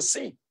continue to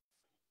sin.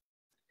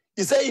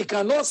 He said he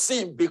cannot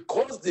sin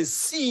because the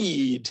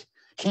seed,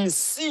 his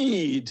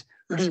seed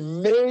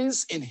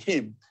remains in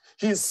him.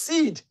 His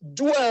seed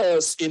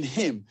dwells in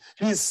him.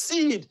 His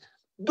seed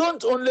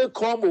don't only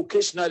come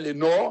occasionally,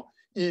 no,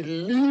 he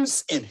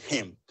lives in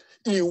him.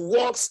 He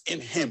walks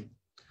in him.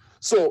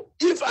 So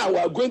if I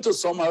were going to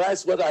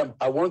summarize what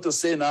I want to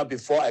say now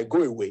before I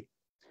go away,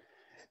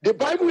 the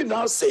Bible is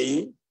now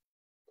saying,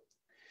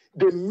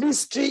 the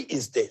mystery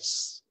is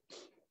this.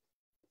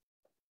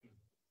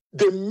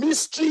 The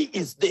mystery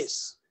is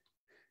this.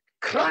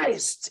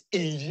 Christ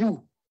in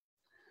you,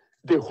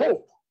 the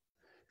hope,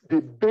 the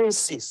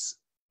basis,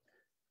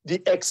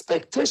 the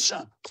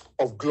expectation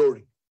of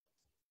glory.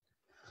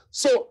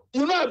 So,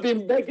 I've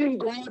been begging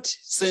God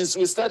since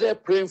we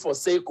started praying for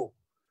SAYCO,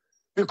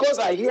 because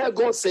I hear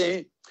God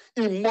saying,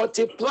 in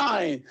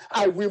multiplying,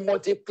 I will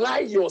multiply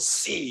your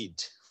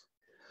seed.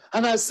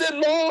 And I said,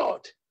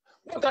 Lord,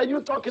 what are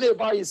you talking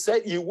about? He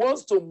said he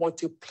wants to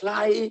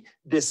multiply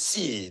the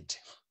seed.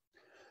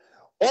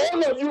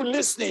 All of you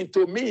listening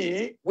to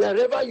me,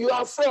 wherever you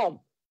are from,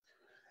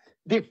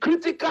 the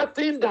critical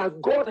thing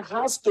that God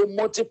has to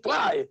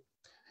multiply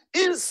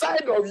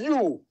inside of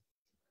you,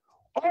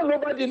 all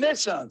over the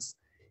nations,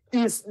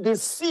 is the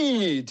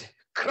seed,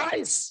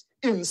 Christ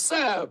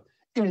himself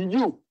in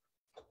you.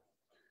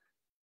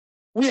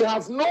 We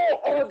have no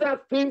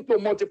other thing to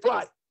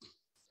multiply.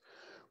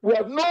 We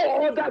have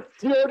no other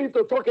theory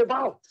to talk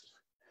about.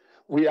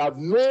 We have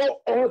no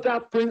other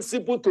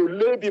principle to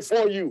lay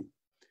before you.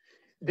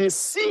 The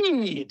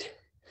seed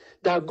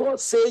that God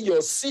says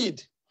your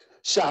seed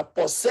shall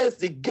possess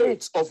the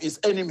gates of his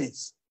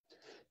enemies.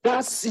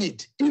 That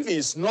seed, if it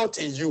is not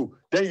in you,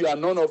 then you are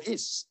none of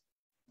his.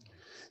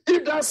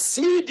 If that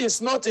seed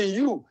is not in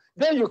you,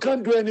 then you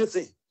can't do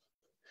anything.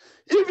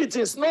 If it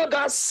is not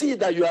that seed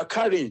that you are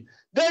carrying,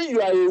 then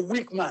you are a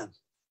weak man.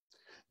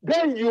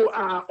 Then you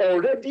are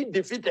already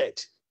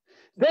defeated.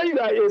 Then you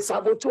are a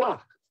saboteur.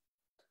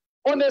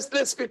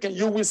 Honestly speaking,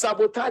 you will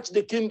sabotage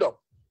the kingdom.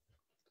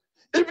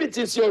 If it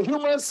is your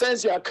human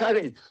sense you are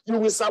carrying, you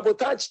will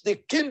sabotage the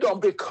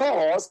kingdom,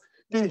 because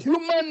the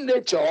human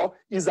nature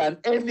is an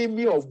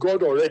enemy of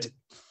God already.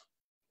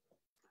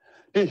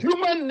 The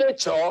human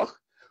nature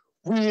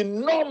will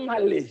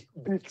normally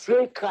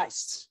betray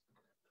Christ.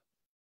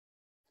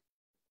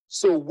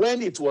 So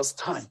when it was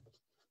time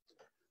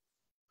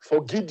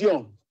for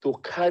Gideon to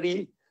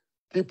carry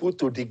people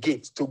to the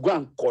gate, to go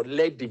and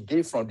collect the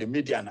gift from the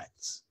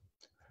Midianites,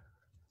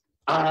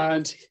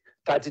 and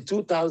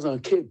 32,000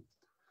 came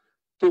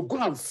to go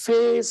and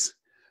face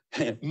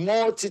a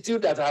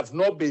multitude that have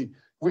not been,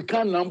 we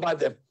can't number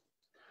them.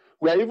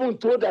 We are even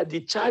told that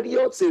the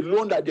chariots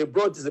alone that they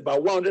brought is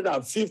about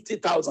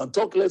 150,000,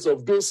 talk less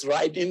of those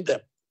riding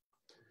them.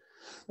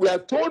 We are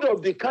told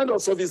of the kind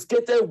of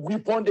sophisticated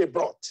weapon they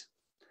brought.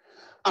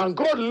 And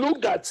God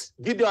looked at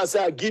Gideon and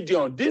said,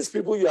 Gideon, these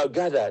people you have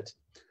gathered,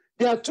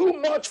 they are too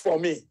much for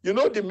me. You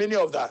know the meaning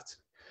of that?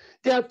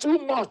 They are too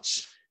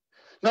much.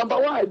 Number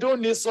one, I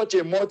don't need such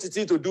a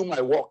multitude to do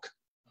my work.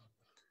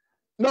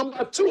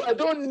 Number two, I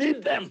don't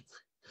need them,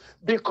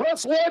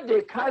 because what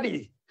they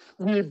carry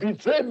will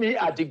betray me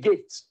at the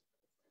gate.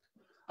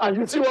 And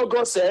you see what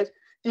God said?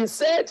 He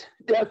said,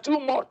 they are too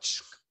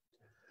much.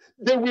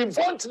 They will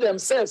vaunt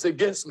themselves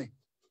against me.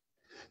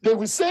 They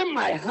will say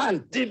my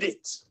hand did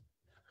it.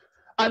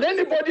 And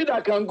anybody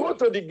that can go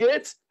to the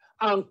gate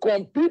and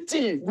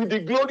compete with the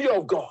glory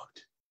of God,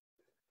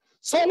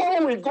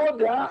 Someone will go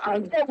there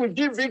and God will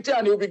give victory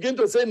and he'll begin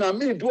to say, "Na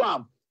me do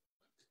am."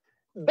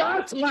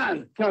 That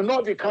man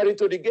cannot be carried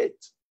to the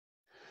gate.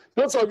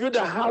 Those of you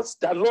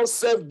that love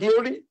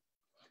self-glory,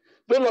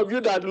 those of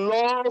you that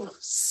love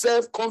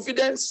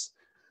self-confidence,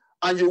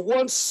 and you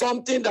want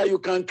something that you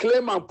can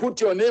claim and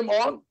put your name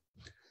on,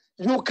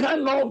 you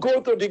cannot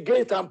go to the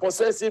gate and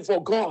possess it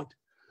for God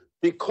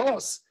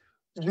because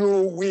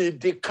you will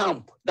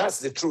decamp. That's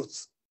the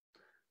truth.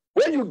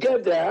 When you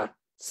get there,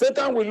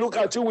 Satan will look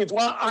at you with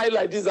one eye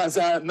like this and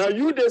say, "Now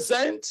you the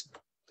saint?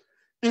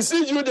 Is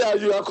it you that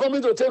you are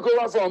coming to take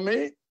over from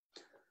me?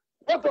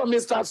 What of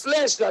Mr.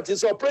 Flesh that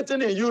is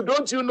operating in you?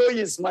 Don't you know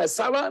he's my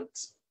servant?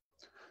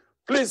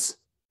 Please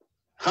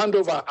hand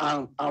over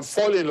and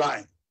fall in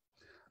line."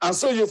 And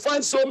so you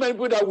find so many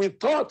people that we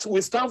thought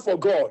we stand for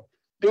God.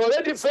 They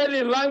already fell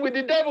in line with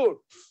the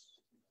devil.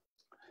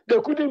 They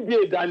couldn't be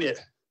a Daniel.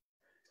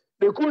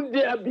 They couldn't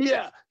be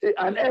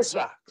an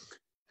Ezra.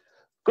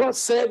 God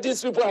said,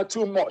 "These people are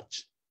too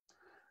much."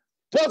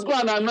 Just go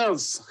and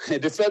announce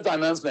the first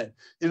announcement.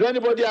 Is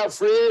anybody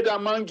afraid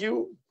among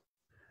you?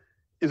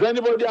 Is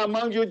anybody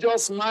among you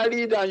just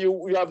married and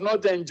you have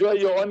not enjoyed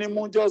your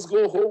honeymoon? Just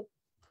go home.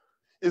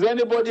 Is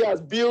anybody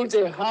has built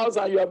a house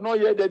and you have not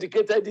yet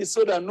dedicated it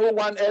so that no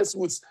one else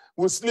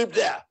would sleep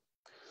there?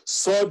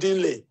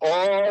 Suddenly,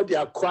 all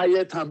their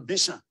quiet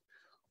ambition,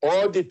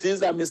 all the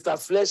things that Mr.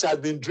 Flesh has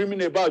been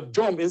dreaming about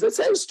jump. He says,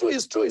 "It's true,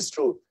 it's true, it's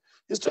true.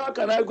 It's true. How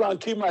can I go and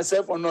kill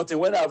myself for nothing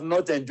when I have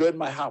not enjoyed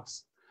my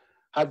house?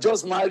 I've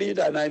just married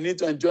and I need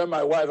to enjoy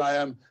my wife.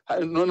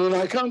 No,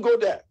 I can't go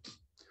there."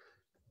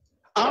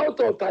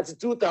 Out of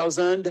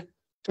 32,000,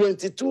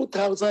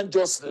 22,000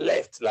 just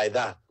left like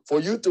that for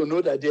you to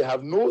know that they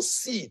have no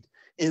seed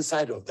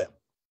inside of them.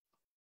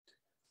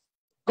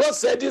 God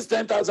said, "These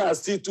 10,000 are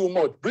still too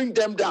much. Bring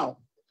them down."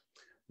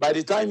 By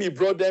the time he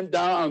brought them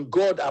down and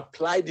God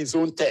applied his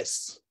own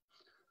test,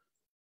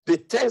 the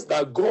test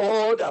that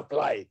God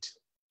applied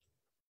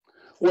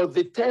was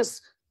the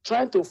test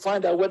trying to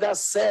find out whether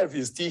self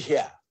is still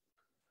here,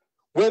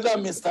 whether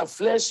Mr.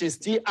 Flesh is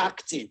still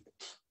active.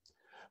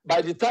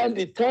 By the time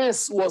the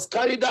test was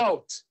carried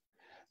out,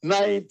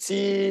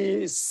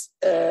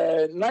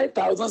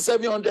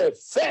 9,700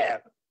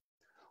 fell.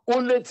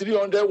 Only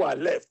 300 were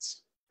left.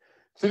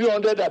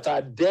 300 that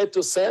are dead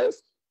to self,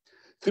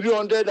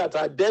 300 that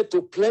are dead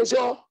to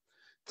pleasure,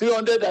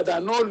 300 that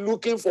are not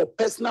looking for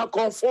personal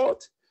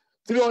comfort,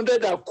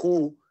 300 that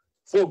could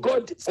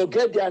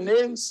forget their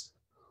names,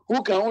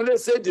 who can only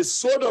say the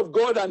sword of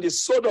God and the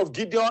sword of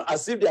Gideon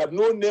as if they have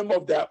no name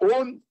of their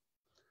own.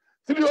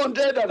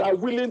 300 that are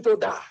willing to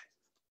die.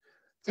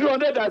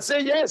 300 that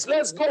say, "Yes,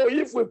 let's go.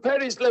 If we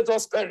perish, let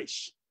us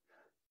perish."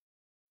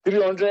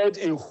 300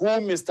 in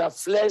whom Mr.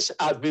 Flesh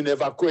has been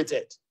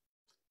evacuated.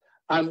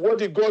 And what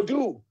did God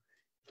do?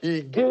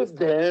 He gave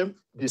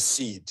them the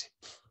seed.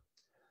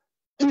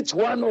 Each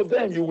one of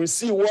them, you will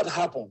see what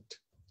happened.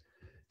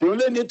 They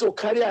only need to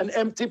carry an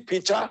empty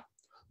pitcher,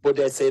 but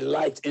there's a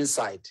light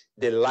inside,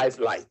 the life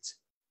light.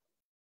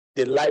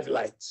 The life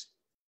light.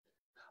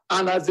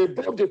 And as they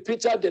broke the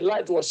pitcher, the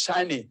light was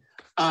shining,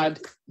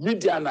 and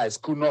Midianites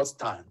could not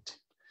stand.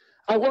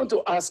 I want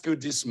to ask you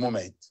this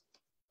moment.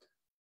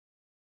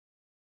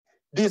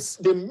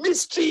 The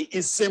mystery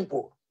is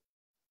simple.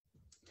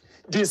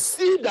 The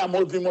seed that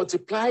must be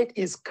multiplied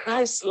is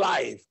Christ's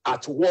life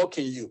at work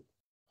in you.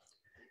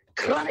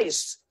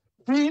 Christ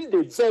being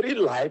the very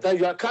life that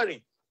you are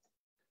carrying.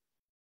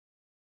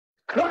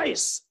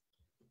 Christ,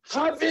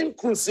 having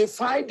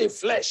crucified the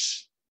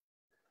flesh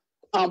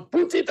and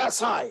put it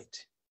aside,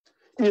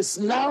 is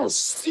now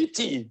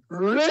sitting,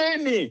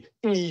 reigning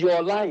in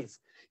your life.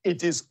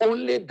 It is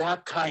only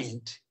that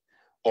kind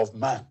of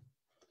man,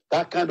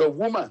 that kind of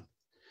woman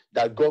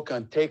that God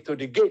can take to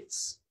the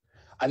gates.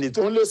 And it's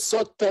only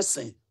such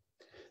person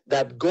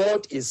that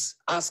God is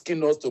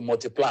asking us to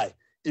multiply,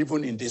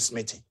 even in this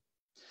meeting.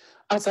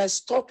 As I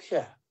stop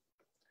here,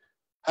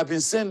 I've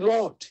been saying,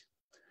 "Lord,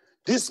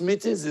 this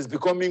meeting is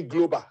becoming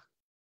global."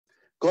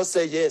 God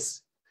said,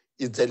 yes,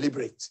 it's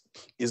deliberate.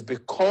 It's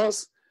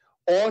because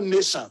all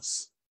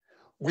nations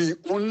will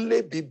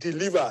only be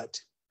delivered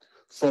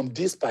from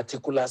this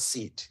particular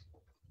seed.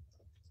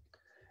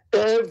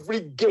 Every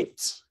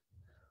gate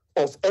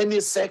of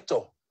any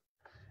sector,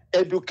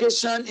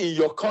 education in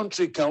your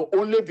country can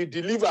only be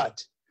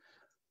delivered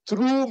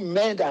through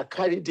men that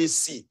carry this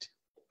seed.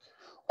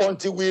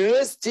 Until we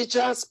raise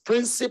teachers,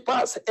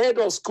 principals, head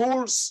of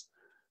schools,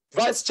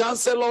 vice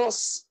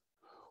chancellors,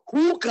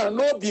 who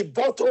cannot be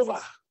bought over,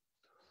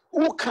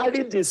 who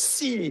carry the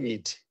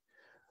seed,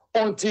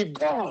 until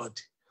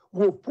God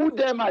will put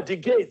them at the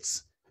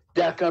gates,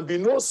 there can be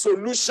no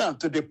solution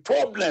to the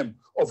problem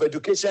of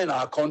education in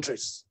our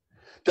countries.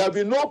 There will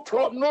be no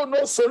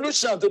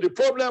solution to the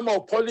problem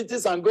of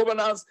politics and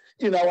governance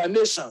in our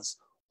nations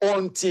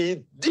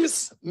until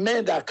these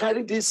men that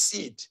carry this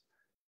seed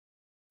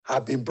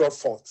have been brought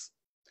forth.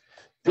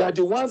 They are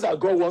the ones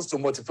that God wants to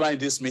multiply in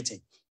this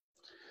meeting.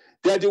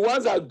 They are the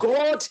ones that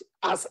God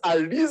has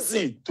a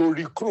reason to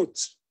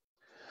recruit.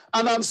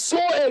 And I'm so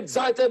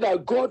excited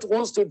that God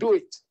wants to do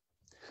it.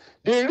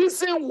 The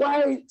reason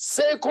why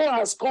SAYCO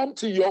has come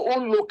to your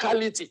own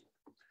locality,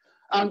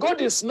 and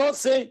God is not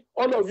saying,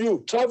 all of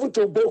you, travel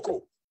to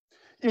Boko,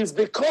 is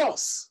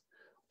because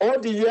all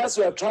the years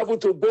we have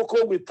traveled to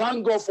Boko, we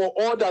thank God for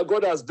all that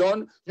God has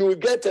done. You will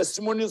get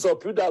testimonies of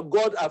people that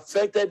God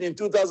affected in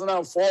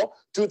 2004,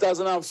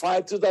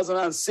 2005,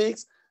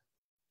 2006.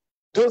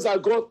 Those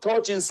that God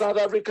touched in South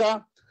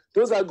Africa,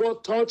 those that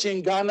God touched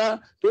in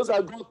Ghana, those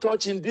that God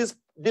touched in these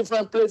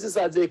different places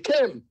as they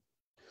came.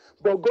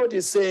 But God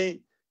is saying,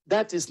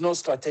 that is not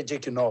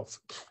strategic enough.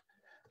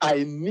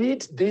 I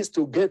need this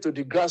to get to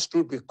the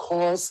grassroots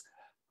because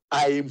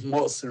I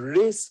must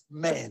raise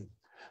men.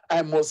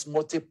 I must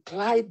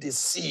multiply the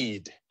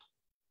seed.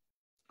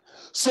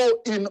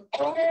 So in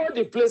all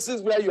the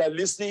places where you are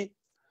listening,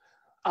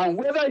 and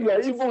whether you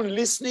are even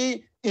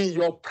listening in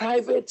your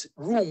private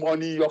room or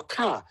in your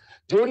car,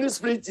 the Holy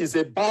Spirit is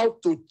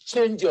about to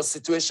change your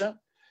situation.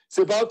 It's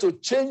about to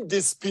change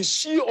the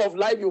species of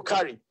life you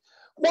carry.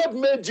 What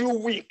made you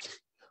weak?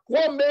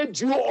 What made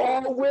you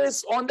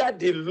always under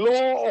the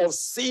law of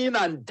sin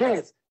and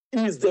death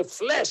is the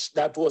flesh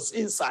that was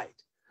inside.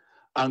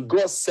 And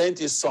God sent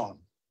his son.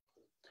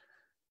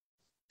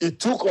 He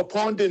took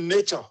upon the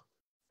nature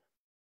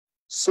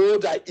so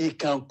that he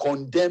can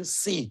condemn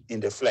sin in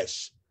the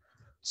flesh,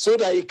 so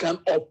that he can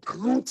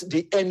uproot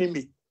the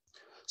enemy,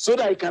 so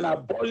that he can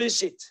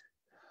abolish it.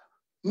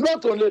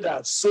 Not only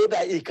that, so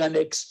that he can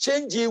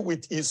exchange it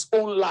with his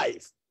own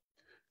life.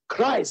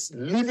 Christ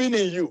living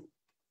in you,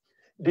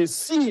 the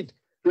seed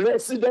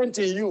resident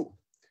in you,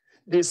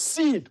 the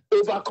seed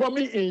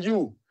overcoming in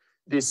you,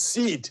 the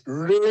seed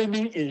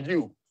reigning in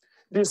you,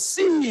 the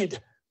seed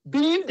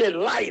being the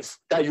life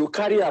that you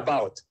carry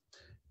about.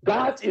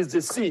 That is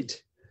the seed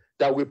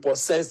that will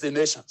possess the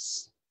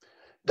nations.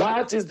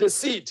 That is the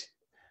seed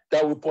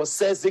that will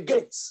possess the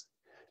gates.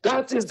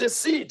 That is the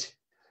seed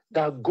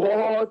that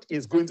God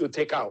is going to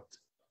take out.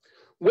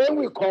 When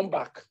we come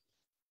back,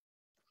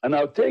 and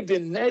I'll take the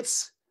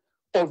next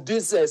of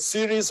this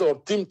series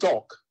of Team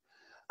Talk,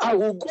 I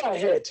will go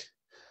ahead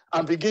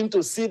and begin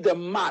to see the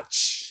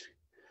march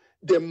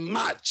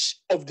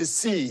of the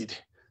seed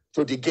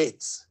to the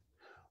gates.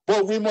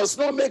 But we must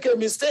not make a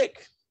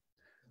mistake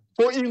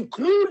to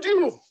include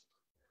you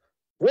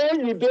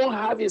when you don't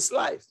have his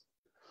life.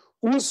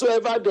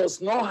 Whosoever does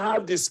not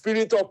have the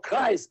Spirit of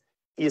Christ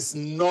is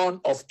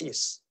none of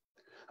his.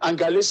 And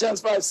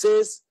Galatians 5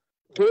 says,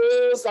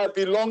 those that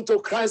belong to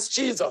Christ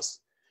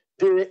Jesus,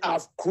 they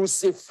have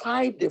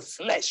crucified the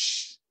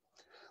flesh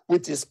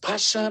with his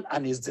passion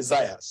and his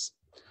desires.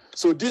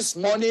 So this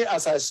morning,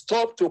 as I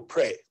stop to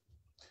pray,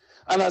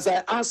 and as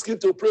I ask you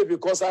to pray,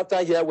 because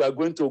after here, we are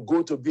going to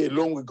go to be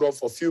alone with God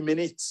for a few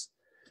minutes.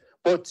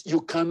 But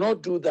you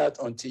cannot do that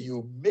until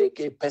you make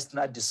a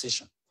personal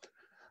decision.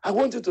 I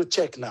want you to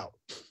check now.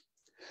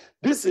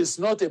 This is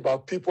not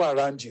about people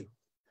around you.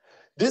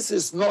 This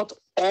is not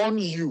on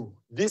you.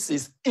 This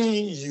is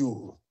in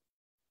you.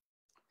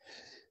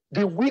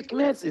 The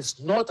weakness is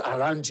not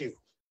around you.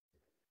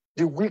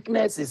 The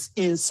weakness is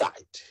inside.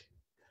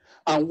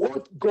 And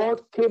what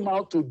God came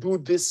out to do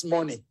this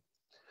morning,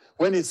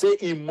 when he said,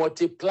 in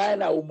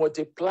multiplying, I will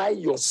multiply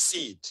your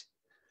seed,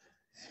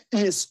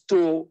 is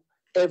to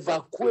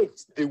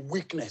evacuate the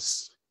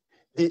weakness,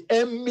 the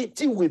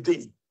enmity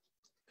within.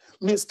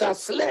 Mr.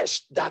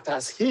 Flesh that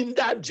has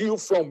hindered you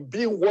from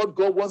being what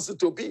God wants you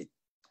to be.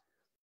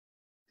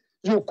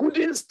 You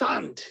couldn't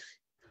stand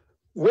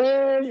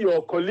when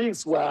your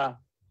colleagues were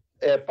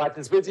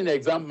participating in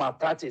exam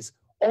malpractice,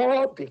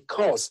 all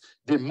because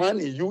the man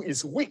in you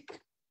is weak.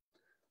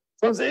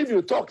 So if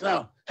you talk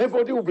now,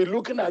 everybody will be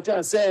looking at you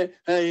and saying,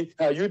 hey,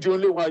 are you the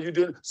only one? Are you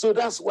doing? So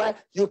that's why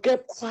you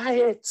kept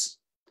quiet.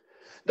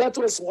 That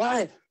was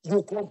why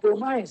you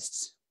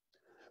compromised.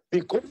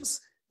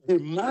 Because the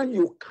man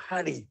you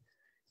carry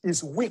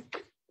is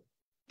weak.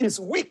 Is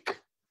weak.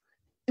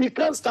 He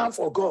can't stand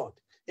for God.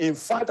 In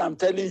fact, I'm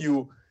telling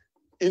you,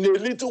 in a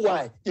little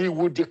while, he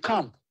will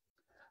decamp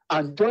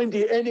and join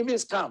the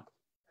enemy's camp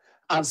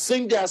and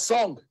sing their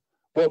song,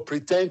 but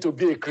pretend to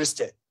be a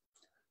Christian.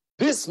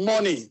 This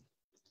morning,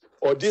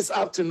 or this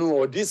afternoon,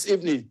 or this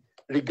evening,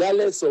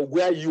 regardless of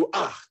where you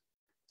are,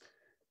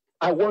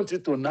 I want you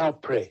to now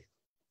pray.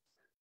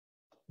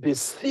 The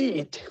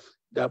seed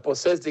that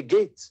possesses the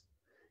gate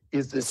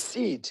is the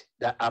seed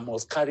that I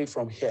must carry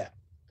from here.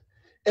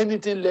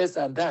 Anything less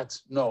than that,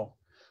 no.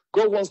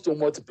 God wants to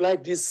multiply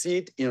this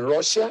seed in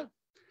Russia.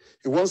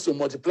 He wants to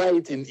multiply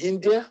it in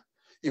India.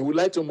 He would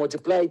like to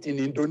multiply it in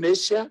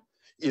Indonesia.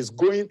 He's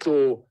going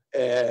to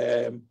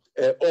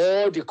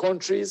all the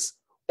countries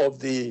of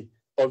the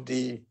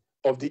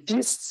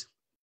East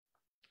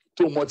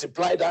to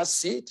multiply that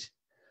seed.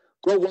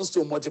 God wants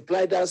to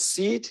multiply that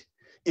seed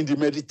in the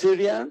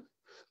Mediterranean.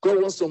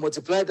 God wants to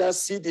multiply that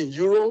seed in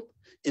Europe,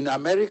 in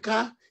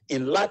America,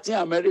 in Latin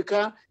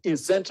America, in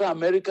Central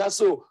America.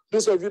 So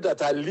those of you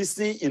that are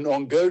listening in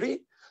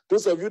Hungary,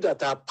 those of you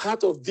that are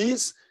part of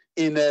this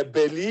in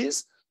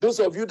Belize,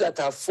 those of you that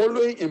are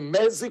following in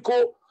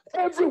Mexico,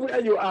 everywhere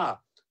you are,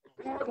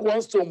 God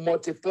wants to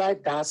multiply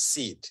that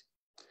seed.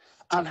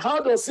 And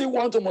how does he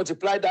want to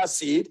multiply that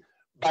seed?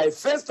 by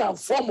first and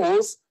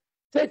foremost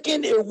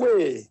taking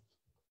away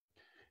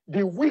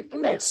the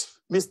weakness,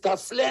 Mr.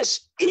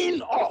 Flesh,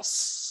 in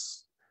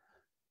us,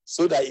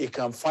 so that it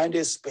can find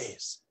a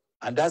space.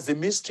 And that's the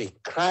mystery.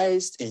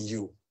 Christ in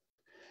you.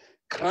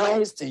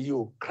 Christ in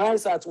you.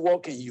 Christ at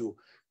work in you.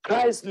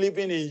 Christ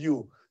living in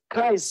you.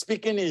 Christ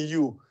speaking in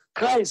you.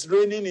 Christ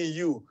reigning in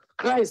you.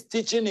 Christ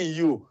teaching in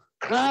you.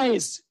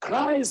 Christ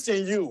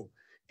in you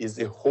is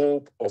the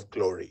hope of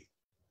glory.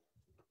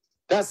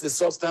 That's the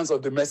substance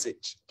of the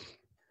message.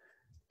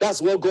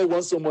 That's what God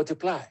wants to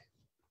multiply.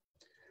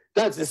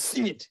 That's the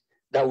seed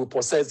that will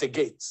possess the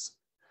gates.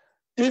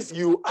 If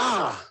you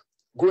are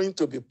going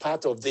to be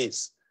part of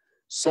this,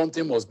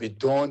 something must be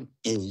done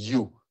in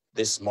you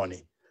this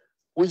morning.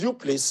 Will you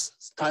please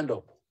stand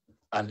up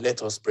and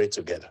let us pray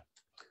together?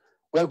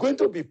 We're going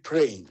to be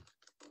praying,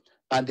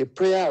 and the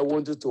prayer I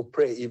want you to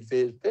pray is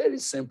a very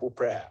simple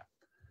prayer.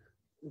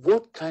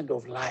 What kind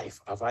of life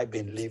have I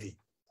been living?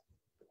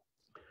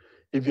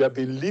 If you have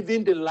been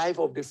living the life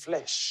of the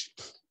flesh,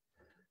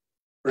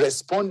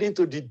 responding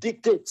to the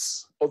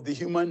dictates of the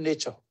human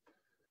nature,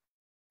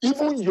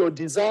 even your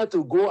desire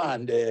to go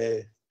and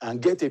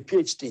get a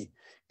PhD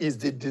is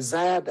the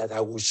desire that I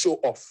will show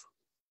off.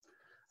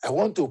 I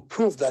want to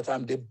prove that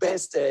I'm the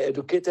best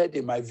educated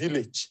in my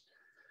village.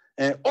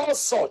 And all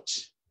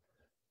such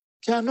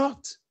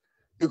cannot.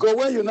 Because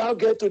when you now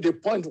get to the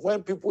point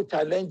when people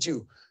challenge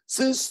you,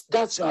 since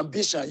that's your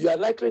ambition, you are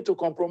likely to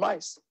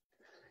compromise.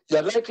 You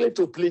are likely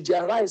to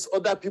plagiarize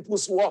other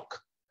people's work.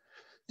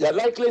 You are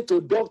likely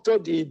to doctor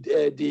the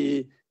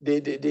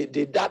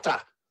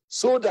data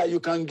so that you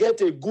can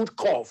get a good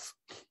curve.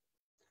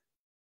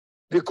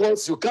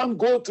 Because you can't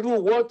go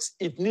through what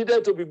it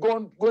needed to be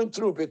going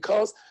through,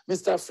 because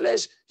Mr.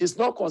 Flesh is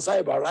not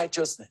concerned about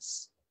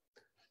righteousness.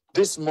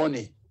 This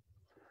morning,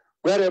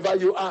 wherever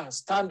you are,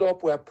 stand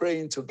up, we are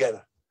praying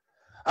together.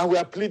 And we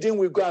are pleading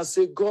with God and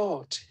say,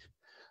 God,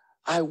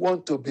 I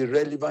want to be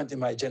relevant in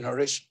my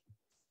generation.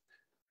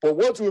 But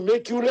what will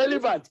make you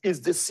relevant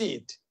is the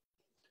seed.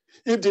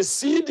 If the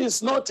seed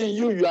is not in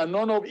you, you are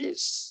none of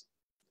his.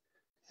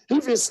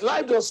 If his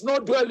life does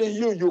not dwell in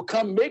you, you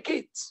can't make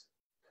it.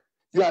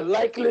 You are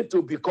likely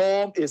to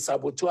become a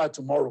saboteur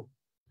tomorrow.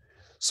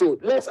 So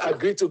let's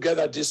agree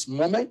together this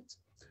moment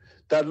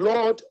that,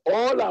 Lord,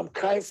 all I'm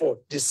crying for,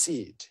 the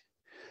seed.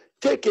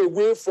 Take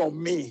away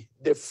from me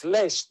the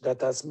flesh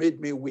that has made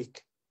me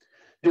weak.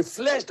 The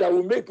flesh that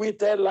will make me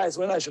tell lies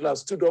when I should have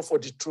stood up for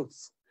the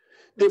truth.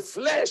 The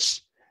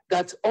flesh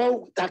that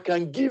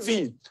can give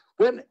in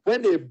when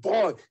a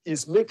boy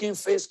is making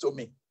face to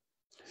me.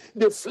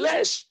 The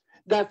flesh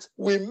that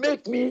will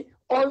make me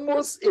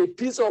almost a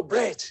piece of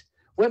bread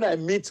when I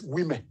meet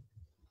women.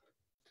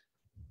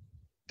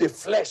 The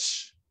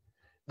flesh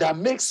that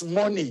makes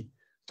money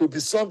to be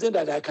something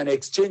that I can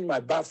exchange my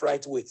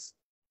birthright with.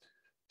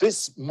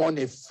 This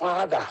morning,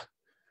 Father,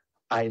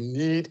 I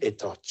need a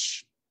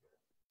touch.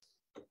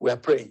 We are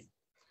praying.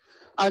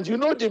 And you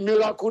know the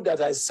miracle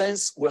that I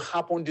sense will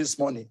happen this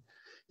morning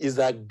is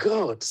that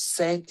God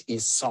sent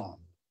his son.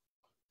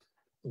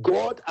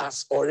 God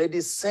has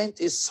already sent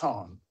his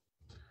son.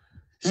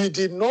 He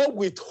did not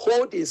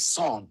withhold his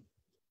son.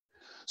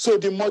 So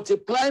the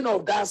multiplying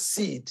of that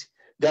seed,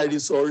 there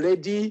is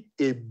already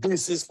a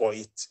basis for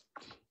it.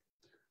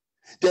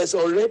 There's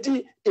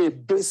already a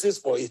basis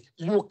for it.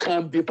 You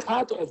can be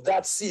part of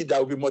that seed that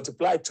will be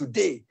multiplied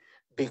today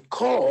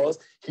because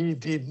he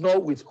did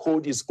not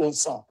withhold his own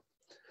son.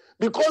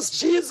 Because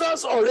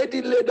Jesus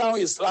already laid down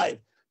his life.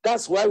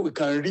 That's why we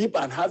can reap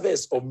and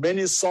harvest of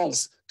many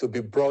sons to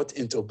be brought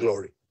into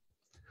glory.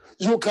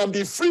 You can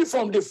be free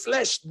from the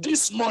flesh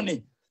this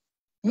morning,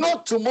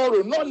 not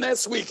tomorrow, not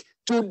next week,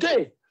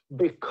 today,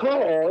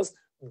 because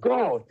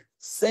God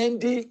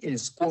sending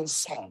his own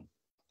son.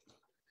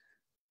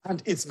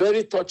 And it's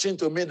very touching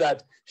to me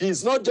that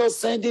he's not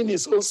just sending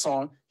his own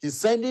son, he's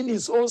sending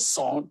his own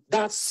son,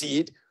 that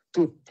seed,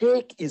 to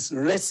take his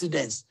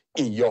residence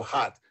in your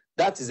heart.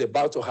 That is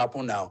about to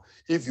happen now.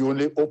 If you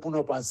only open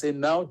up and say,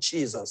 now,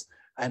 Jesus,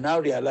 I now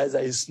realize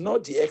that it's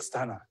not the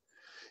external.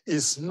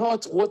 It's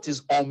not what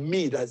is on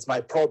me that's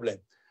my problem.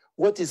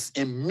 What is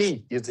in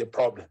me is the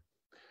problem.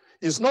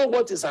 It's not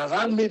what is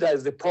around me that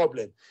is the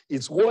problem.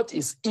 It's what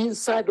is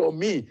inside of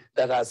me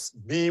that has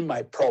been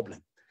my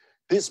problem.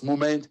 This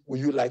moment, would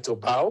you like to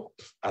bow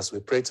as we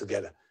pray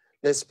together?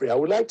 Let's pray. I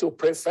would like to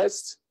pray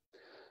first,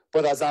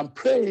 but as I'm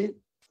praying,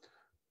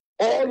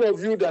 all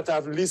of you that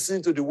have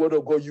listened to the word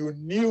of God, you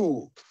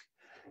knew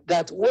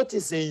that what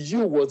is in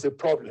you was the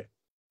problem.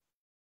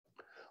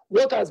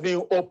 What has been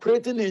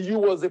operating in you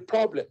was the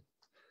problem.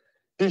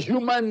 The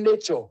human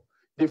nature,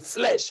 the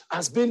flesh,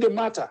 has been the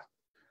matter.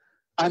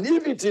 And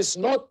if it is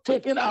not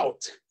taken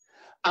out,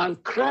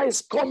 and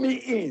Christ coming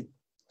in,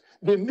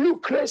 the new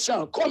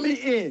creation coming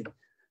in,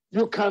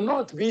 you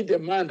cannot be the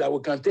man that we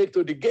can take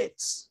to the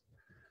gates.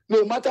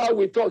 No matter how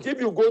we talk, if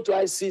you go to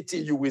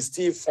ICT, you will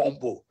still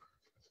fumble.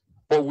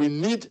 But we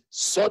need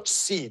such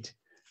seed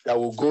that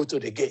will go to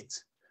the gate.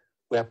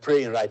 We are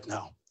praying right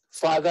now.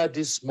 Father,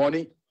 this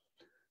morning,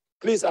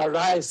 please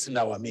arise in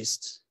our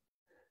midst.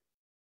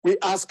 We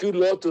ask you,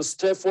 Lord, to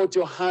stretch forth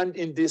your hand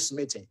in this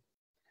meeting.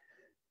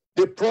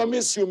 The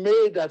promise you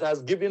made that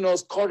has given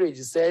us courage,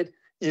 you said,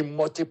 in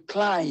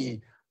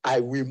multiplying, I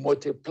will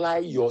multiply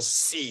your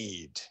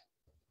seed.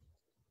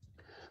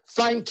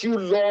 Thank you,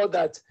 Lord,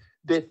 that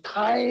the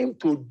time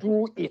to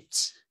do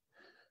it,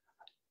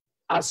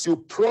 as you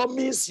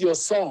promised your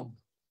son,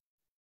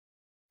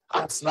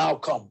 has now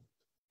come.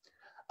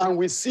 And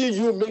we see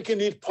you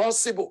making it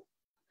possible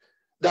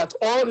that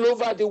all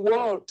over the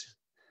world,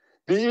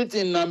 be it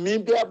in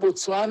Namibia,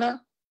 Botswana,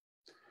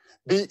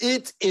 be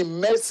it in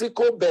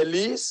Mexico,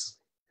 Belize,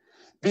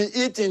 be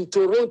it in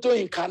Toronto,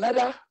 in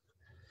Canada,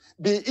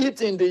 be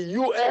it in the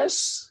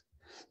US,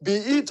 be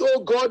it,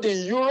 oh God,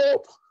 in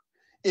Europe,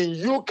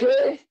 in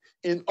UK,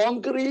 in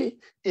Hungary,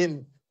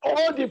 in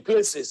all the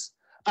places,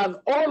 and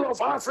all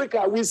of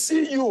Africa, we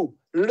see you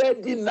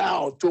ready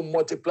now to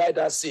multiply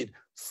that seed.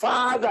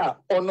 Father,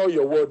 honor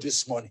your word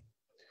this morning.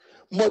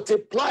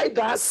 Multiply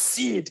that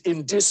seed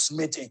in this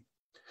meeting.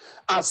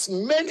 As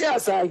many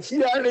as are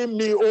hearing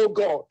me, oh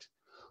God,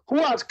 who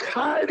have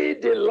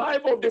carried the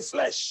life of the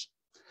flesh,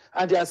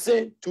 and they are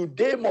saying,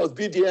 today must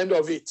be the end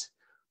of it.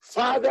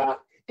 Father,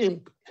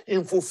 in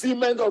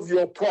fulfillment of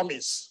your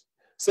promise,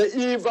 say,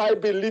 if I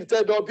be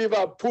lifted up, if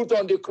I put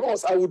on the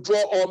cross, I will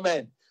draw all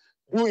men.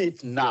 Do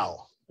it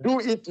now. Do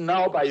it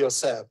now by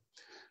yourself.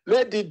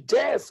 Let the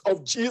death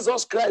of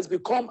Jesus Christ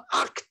become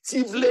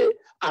actively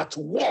at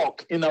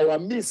work in our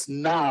midst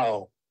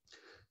now.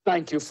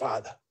 Thank you,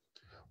 Father.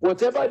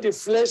 Whatever the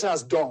flesh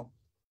has done,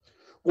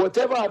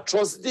 whatever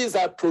atrocities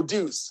are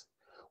produced,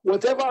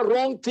 whatever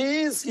wrong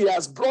things he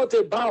has brought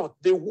about,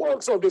 the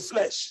works of the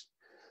flesh,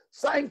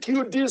 thank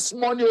you this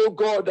morning, oh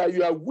God, that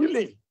you are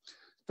willing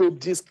to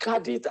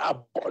discard it,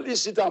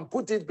 abolish it, and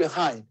put it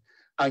behind,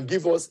 and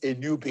give us a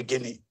new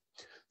beginning.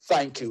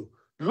 Thank you.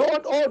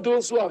 Lord, all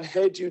those who have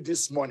heard you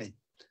this morning,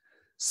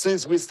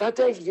 since we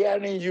started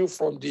hearing you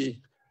from the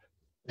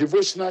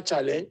devotional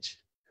challenge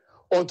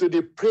onto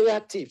the prayer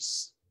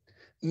tips,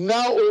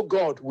 now, oh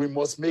God, we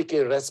must make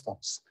a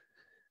response.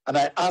 And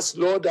I ask,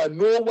 Lord, that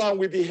no one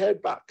will be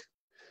held back.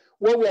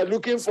 What we are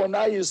looking for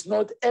now is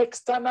not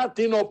external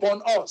thing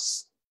upon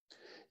us.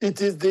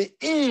 It is the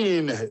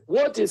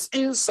what is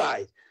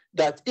inside,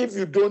 that if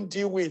you don't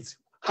deal with,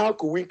 how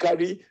could we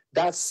carry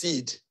that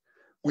seed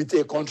with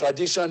a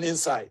contradiction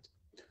inside?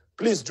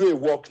 Please do a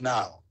work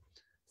now.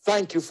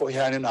 Thank you for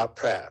hearing our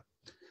prayer.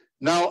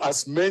 Now,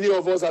 as many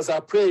of us as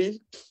are praying,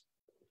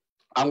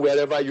 and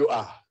wherever you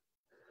are,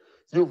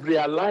 you've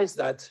realized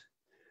that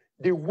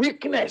the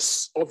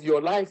weakness of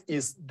your life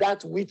is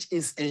that which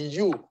is in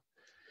you.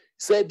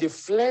 Say the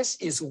flesh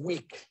is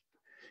weak.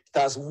 It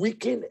has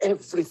weakened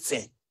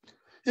everything.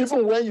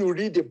 Even when you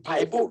read the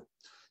Bible,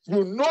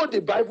 you know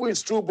the Bible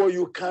is true, but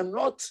you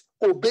cannot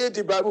obey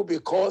the Bible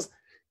because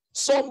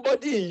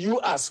somebody in you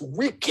has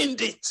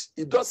weakened it.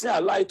 It doesn't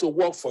allow it to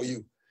work for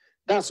you.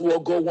 That's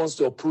what God wants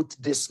to uproot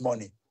this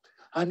morning.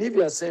 And if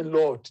you are saying,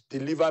 Lord,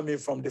 deliver me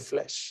from the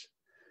flesh,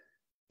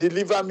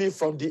 deliver me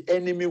from the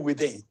enemy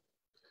within,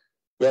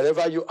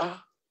 wherever you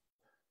are,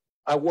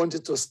 I want you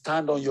to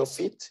stand on your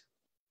feet.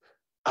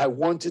 I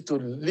want you to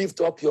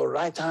lift up your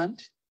right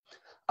hand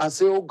and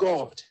say, oh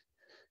God,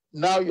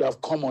 now you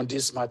have come on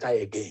this matter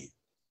again.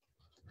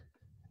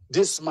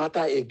 This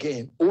matter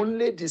again,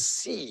 only the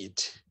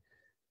seed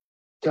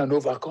can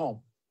overcome.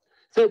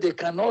 So they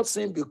cannot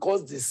sin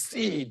because the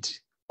seed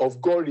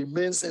of God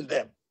remains in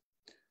them.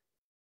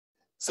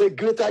 Say,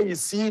 greater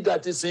is he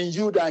that is in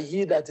you than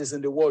he that is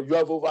in the world. You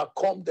have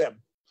overcome them.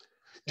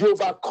 The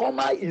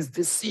overcomer is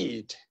the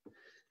seed.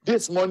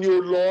 This morning, O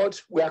Lord,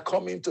 we are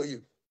coming to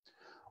you.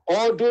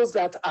 All those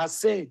that are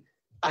saying,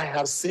 I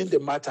have seen the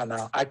matter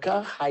now. I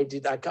can't hide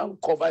it. I can't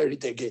cover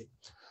it again.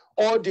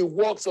 All the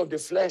works of the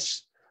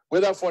flesh,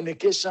 whether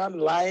fornication,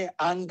 lying,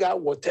 anger,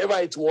 whatever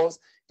it was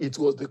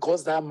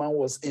because that man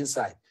was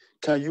inside.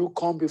 Can you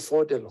come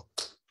before the Lord?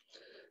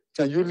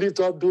 Can you lift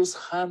up those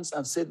hands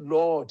and say,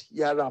 Lord,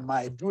 here am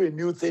I. Do a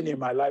new thing in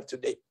my life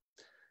today.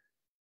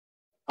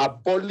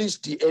 Abolish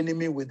the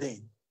enemy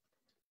within.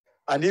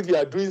 And if you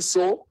are doing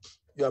so,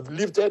 you have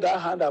lifted that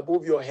hand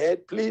above your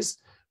head, please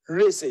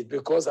raise it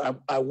because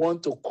I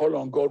want to call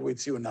on God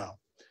with you now.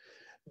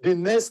 The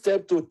next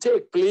step to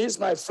take, please,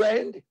 my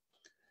friend,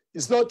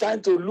 it's not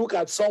time to look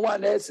at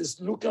someone else. It's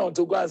looking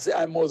unto God and say,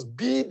 I must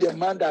be the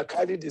man that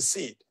carried the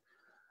seed.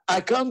 I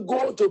can't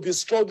go to be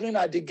struggling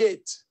at the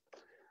gate.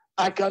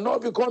 I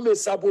cannot become a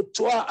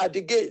saboteur at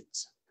the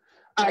gate.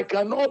 I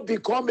cannot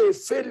become a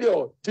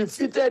failure,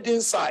 defeated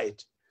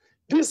inside.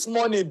 This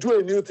morning, do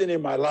a new thing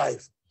in my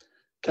life.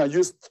 Can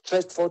you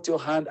stretch forth your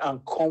hand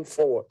and come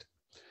forward?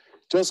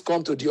 Just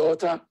come to the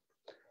altar.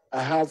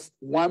 I have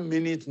 1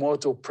 minute more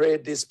to pray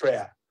this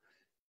prayer.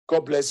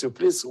 God bless you.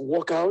 Please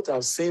walk out.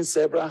 I've seen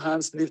several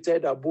hands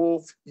lifted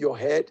above your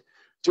head.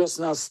 Just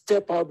now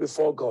step out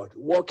before God.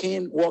 Walk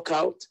in, walk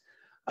out,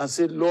 and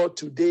say, Lord,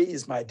 today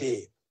is my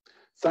day.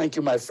 Thank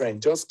you, my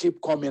friend. Just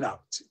keep coming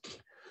out.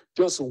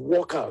 Just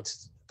walk out.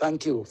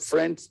 Thank you,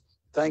 friend.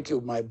 Thank you,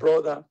 my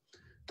brother.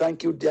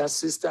 Thank you, dear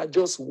sister.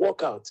 Just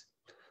walk out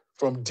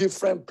from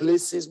different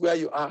places where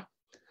you are.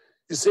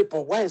 You say,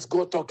 but why is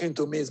God talking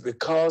to me? It's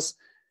because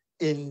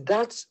in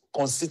that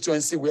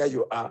constituency where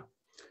you are,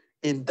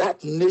 in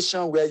that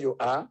nation where you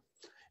are,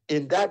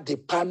 in that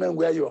department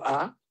where you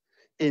are,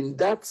 in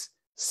that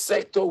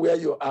sector where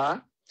you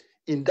are,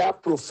 in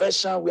that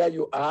profession where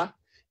you are,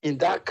 in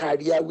that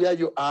career where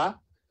you are,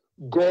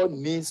 God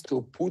needs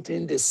to put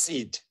in the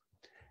seed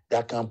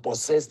that can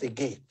possess the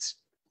gate.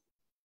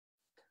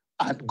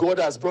 And God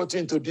has brought you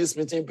into this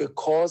meeting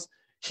because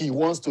he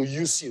wants to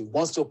use you,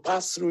 wants to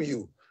pass through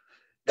you.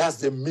 That's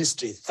the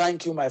mystery.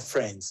 Thank you, my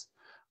friends.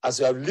 As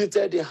you have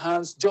lifted the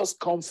hands,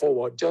 just come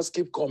forward. Just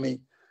keep coming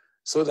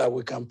so that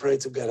we can pray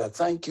together.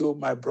 Thank you,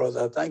 my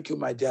brother. Thank you,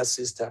 my dear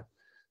sister.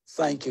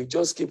 Thank you.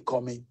 Just keep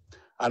coming.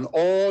 And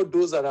all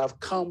those that have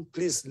come,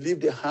 please leave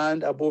the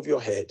hand above your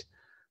head.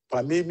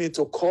 Permit me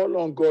to call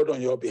on God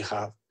on your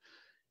behalf.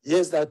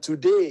 Yes, that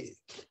today,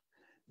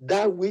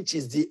 that which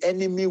is the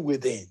enemy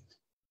within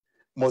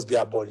must be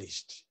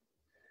abolished.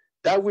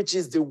 That which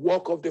is the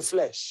work of the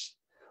flesh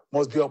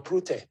must be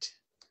uprooted.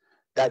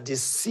 That the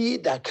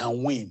seed that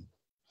can win.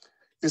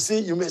 You see,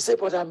 you may say,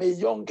 but I'm a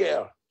young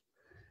girl.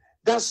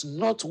 That's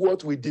not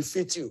what will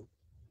defeat you.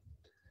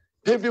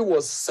 David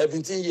was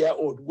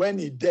 17-year-old when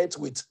he dealt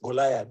with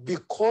Goliath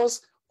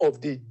because of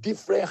the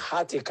different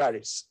heart he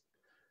carries.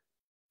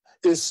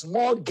 A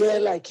small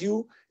girl like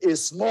you, a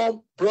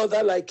small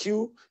brother like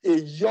you, a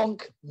young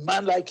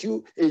man like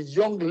you, a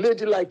young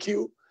lady like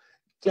you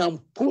can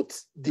put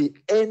the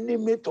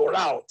enemy to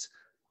rout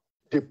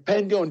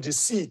depending on the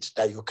seed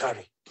that you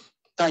carry.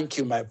 Thank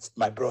you,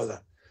 my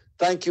brother.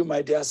 Thank you,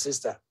 my dear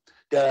sister.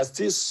 There are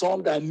still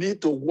some that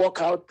need to walk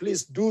out.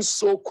 Please do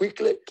so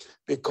quickly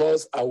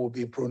because I will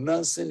be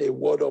pronouncing a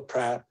word of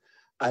prayer.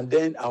 And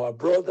then our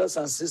brothers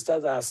and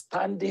sisters are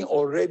standing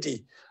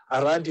already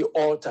around the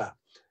altar.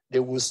 They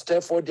will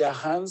stretch forth their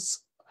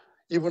hands,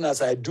 even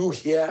as I do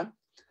here,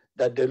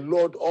 that the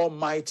Lord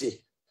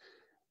Almighty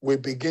will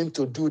begin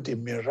to do the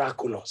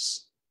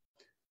miraculous.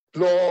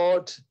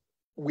 Lord,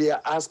 we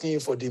are asking you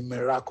for the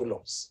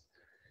miraculous.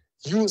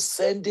 You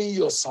sending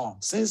your son,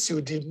 since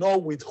you did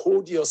not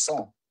withhold your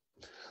son,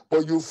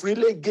 but you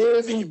freely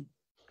gave him.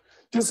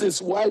 This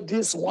is why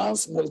these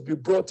ones must be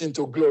brought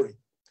into glory.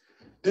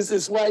 This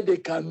is why they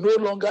can no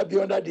longer be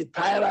under the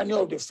tyranny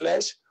of the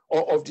flesh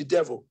or of the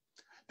devil.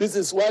 This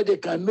is why they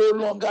can no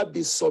longer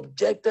be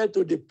subjected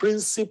to the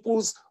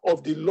principles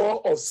of the law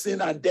of sin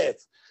and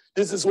death.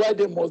 This is why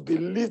they must be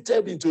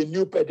lifted into a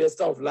new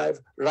pedestal of life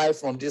right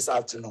from this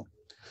afternoon.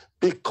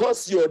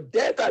 Because your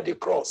death at the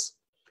cross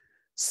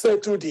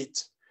settled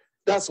it.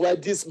 That's why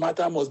this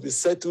matter must be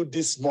settled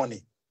this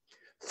morning.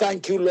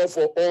 Thank you, Lord,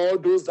 for all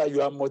those that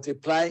you are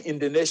multiplying in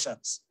the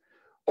nations.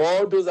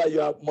 All those that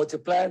you are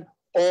multiplying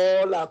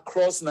all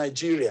across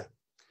Nigeria.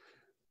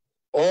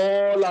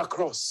 All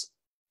across.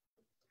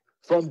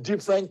 From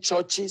different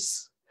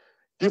churches,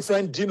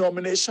 different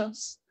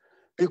denominations.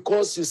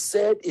 Because you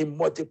said in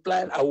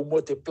multiplying, I will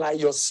multiply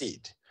your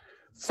seed.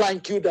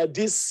 Thank you that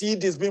this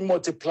seed is being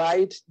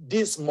multiplied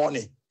this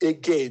morning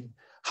again.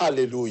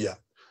 Hallelujah.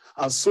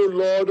 And so,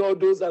 Lord, all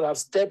those that have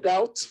stepped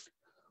out,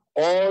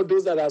 all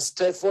those that have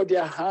stretched forth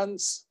their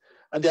hands,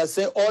 and they are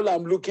saying, all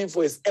I'm looking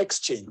for is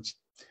exchange.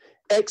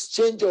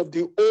 Exchange of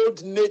the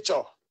old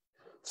nature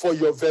for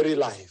your very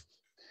life.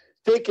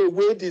 Take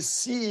away the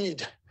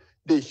seed,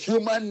 the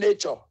human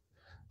nature,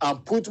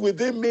 and put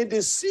within me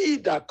the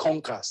seed that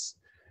conquers.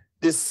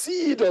 The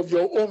seed of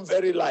your own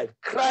very life,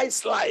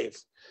 Christ's life.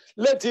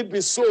 Let it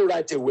be so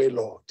right away,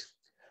 Lord.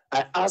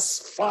 I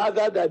ask,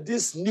 Father, that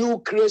this new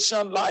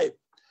creation life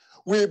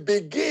will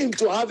begin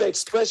to have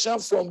expression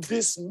from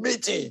this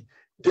meeting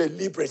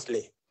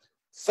deliberately.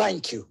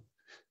 Thank you,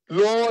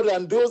 Lord,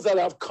 and those that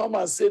have come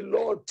and said,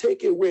 Lord,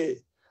 take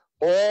away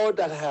all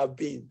that I have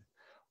been,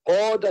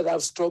 all that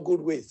I've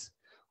struggled with,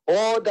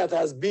 all that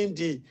has been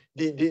the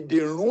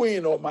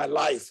ruin of my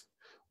life,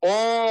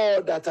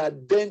 all that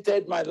had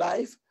dented my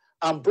life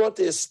and brought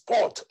a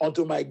spot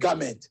onto my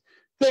garment.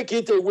 Take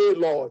it away,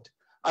 Lord.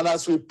 And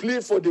as we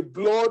plead for the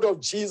blood of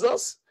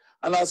Jesus,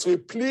 and as we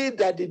plead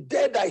that the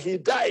day that he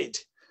died,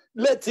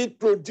 let it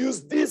produce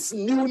this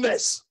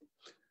newness.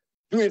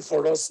 Do it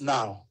for us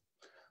now.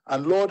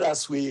 And Lord,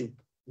 as we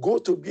go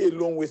to be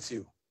alone with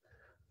you,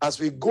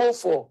 as we go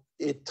for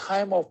a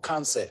time of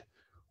counsel,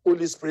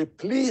 Holy Spirit,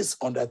 please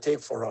undertake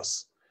for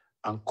us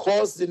and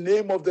cause the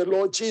name of the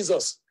Lord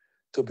Jesus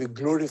to be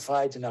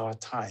glorified in our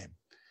time.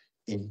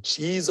 In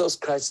Jesus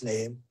Christ's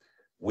name,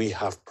 we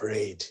have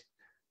prayed.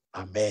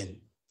 Amen.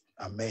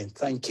 Amen.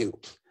 Thank you.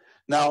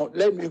 Now,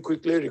 let me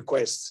quickly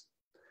request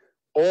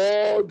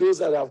all those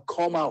that have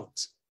come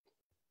out,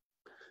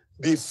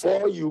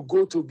 before you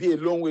go to be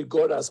alone with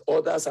God as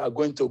others are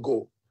going to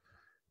go,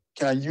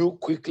 can you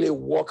quickly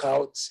walk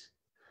out,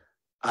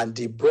 and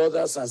the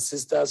brothers and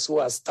sisters who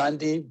are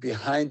standing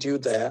behind you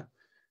there,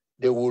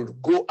 they will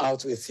go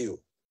out with you.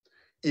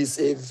 It's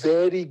a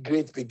very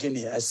great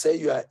beginning. I say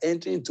you are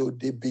entering into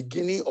the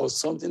beginning of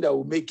something that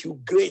will make you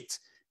great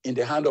in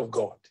the hand of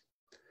God.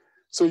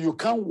 So you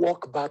can't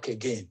walk back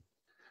again.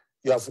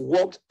 You have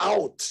walked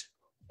out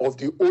of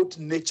the old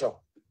nature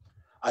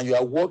and you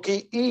are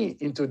walking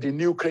into the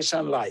new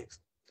Christian life.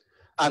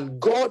 And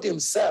God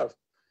himself,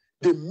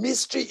 the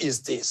mystery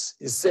is this.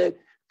 He said,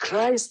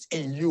 Christ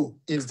in you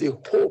is the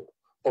hope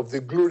of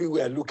the glory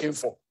we are looking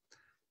for.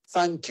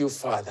 Thank you,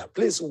 Father.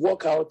 Please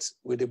walk out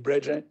with the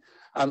brethren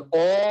and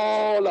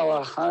all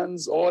our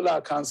hands, all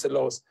our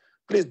counselors.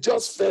 Please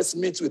just first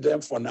meet with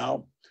them for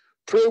now.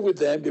 Pray with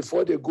them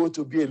before they go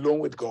to be alone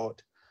with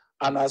God.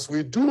 And as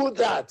we do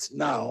that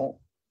now,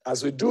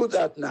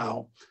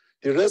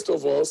 the rest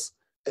of us,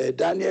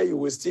 Daniel, you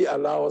will still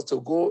allow us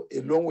to go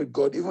alone with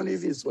God, even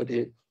if it's for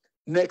the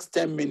next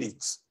 10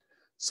 minutes,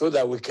 so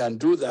that we can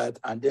do that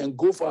and then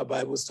go for a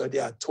Bible study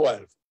at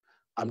 12.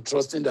 I'm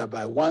trusting that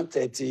by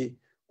 1:30,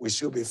 we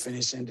should be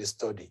finishing the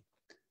study.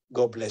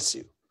 God bless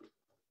you.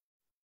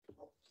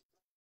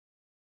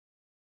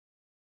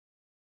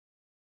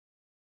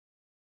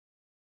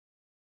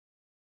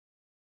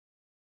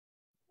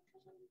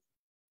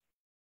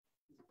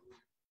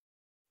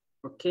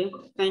 Okay,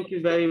 thank you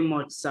very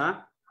much,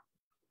 sir.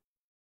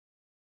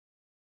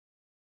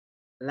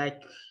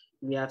 Like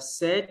we have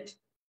said,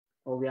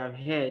 or we have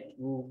heard,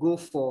 we'll go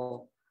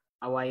for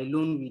our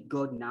alone with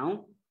God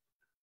now.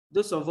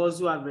 Those of us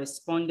who have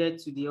responded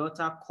to the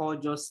altar call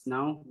just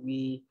now,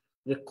 we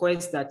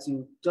request that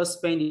you just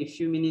spend a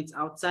few minutes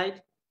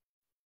outside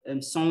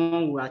and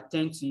someone will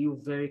attend to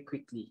you very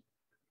quickly.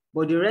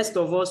 But the rest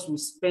of us will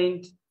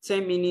spend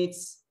 10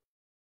 minutes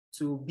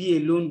to be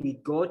alone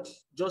with God,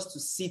 just to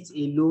sit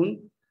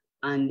alone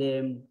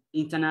and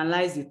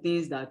internalize the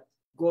things that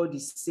God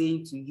is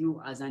saying to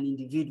you as an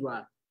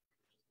individual.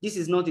 This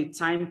is not a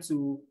time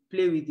to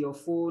play with your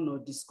phone or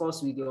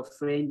discuss with your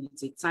friend.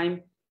 It's a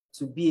time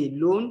to be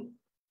alone,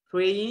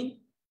 praying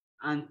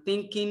and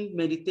thinking,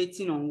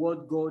 meditating on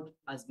what God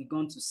has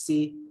begun to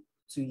say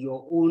to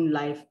your own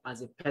life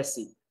as a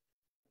person.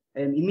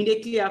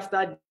 Immediately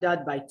after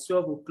that, by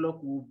 12 o'clock,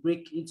 we'll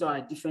break into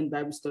our different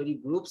Bible study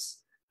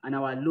groups and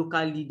our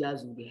local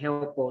leaders will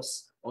help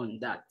us on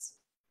that.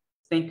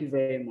 Thank you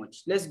very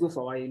much. Let's go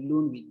for our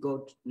alone with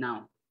God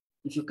now.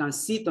 If you can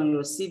sit on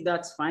your seat,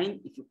 that's fine.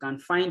 If you can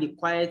find a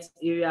quiet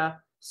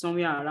area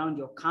somewhere around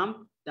your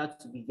camp, that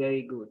would be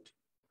very good.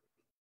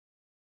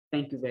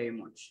 Thank you very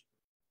much.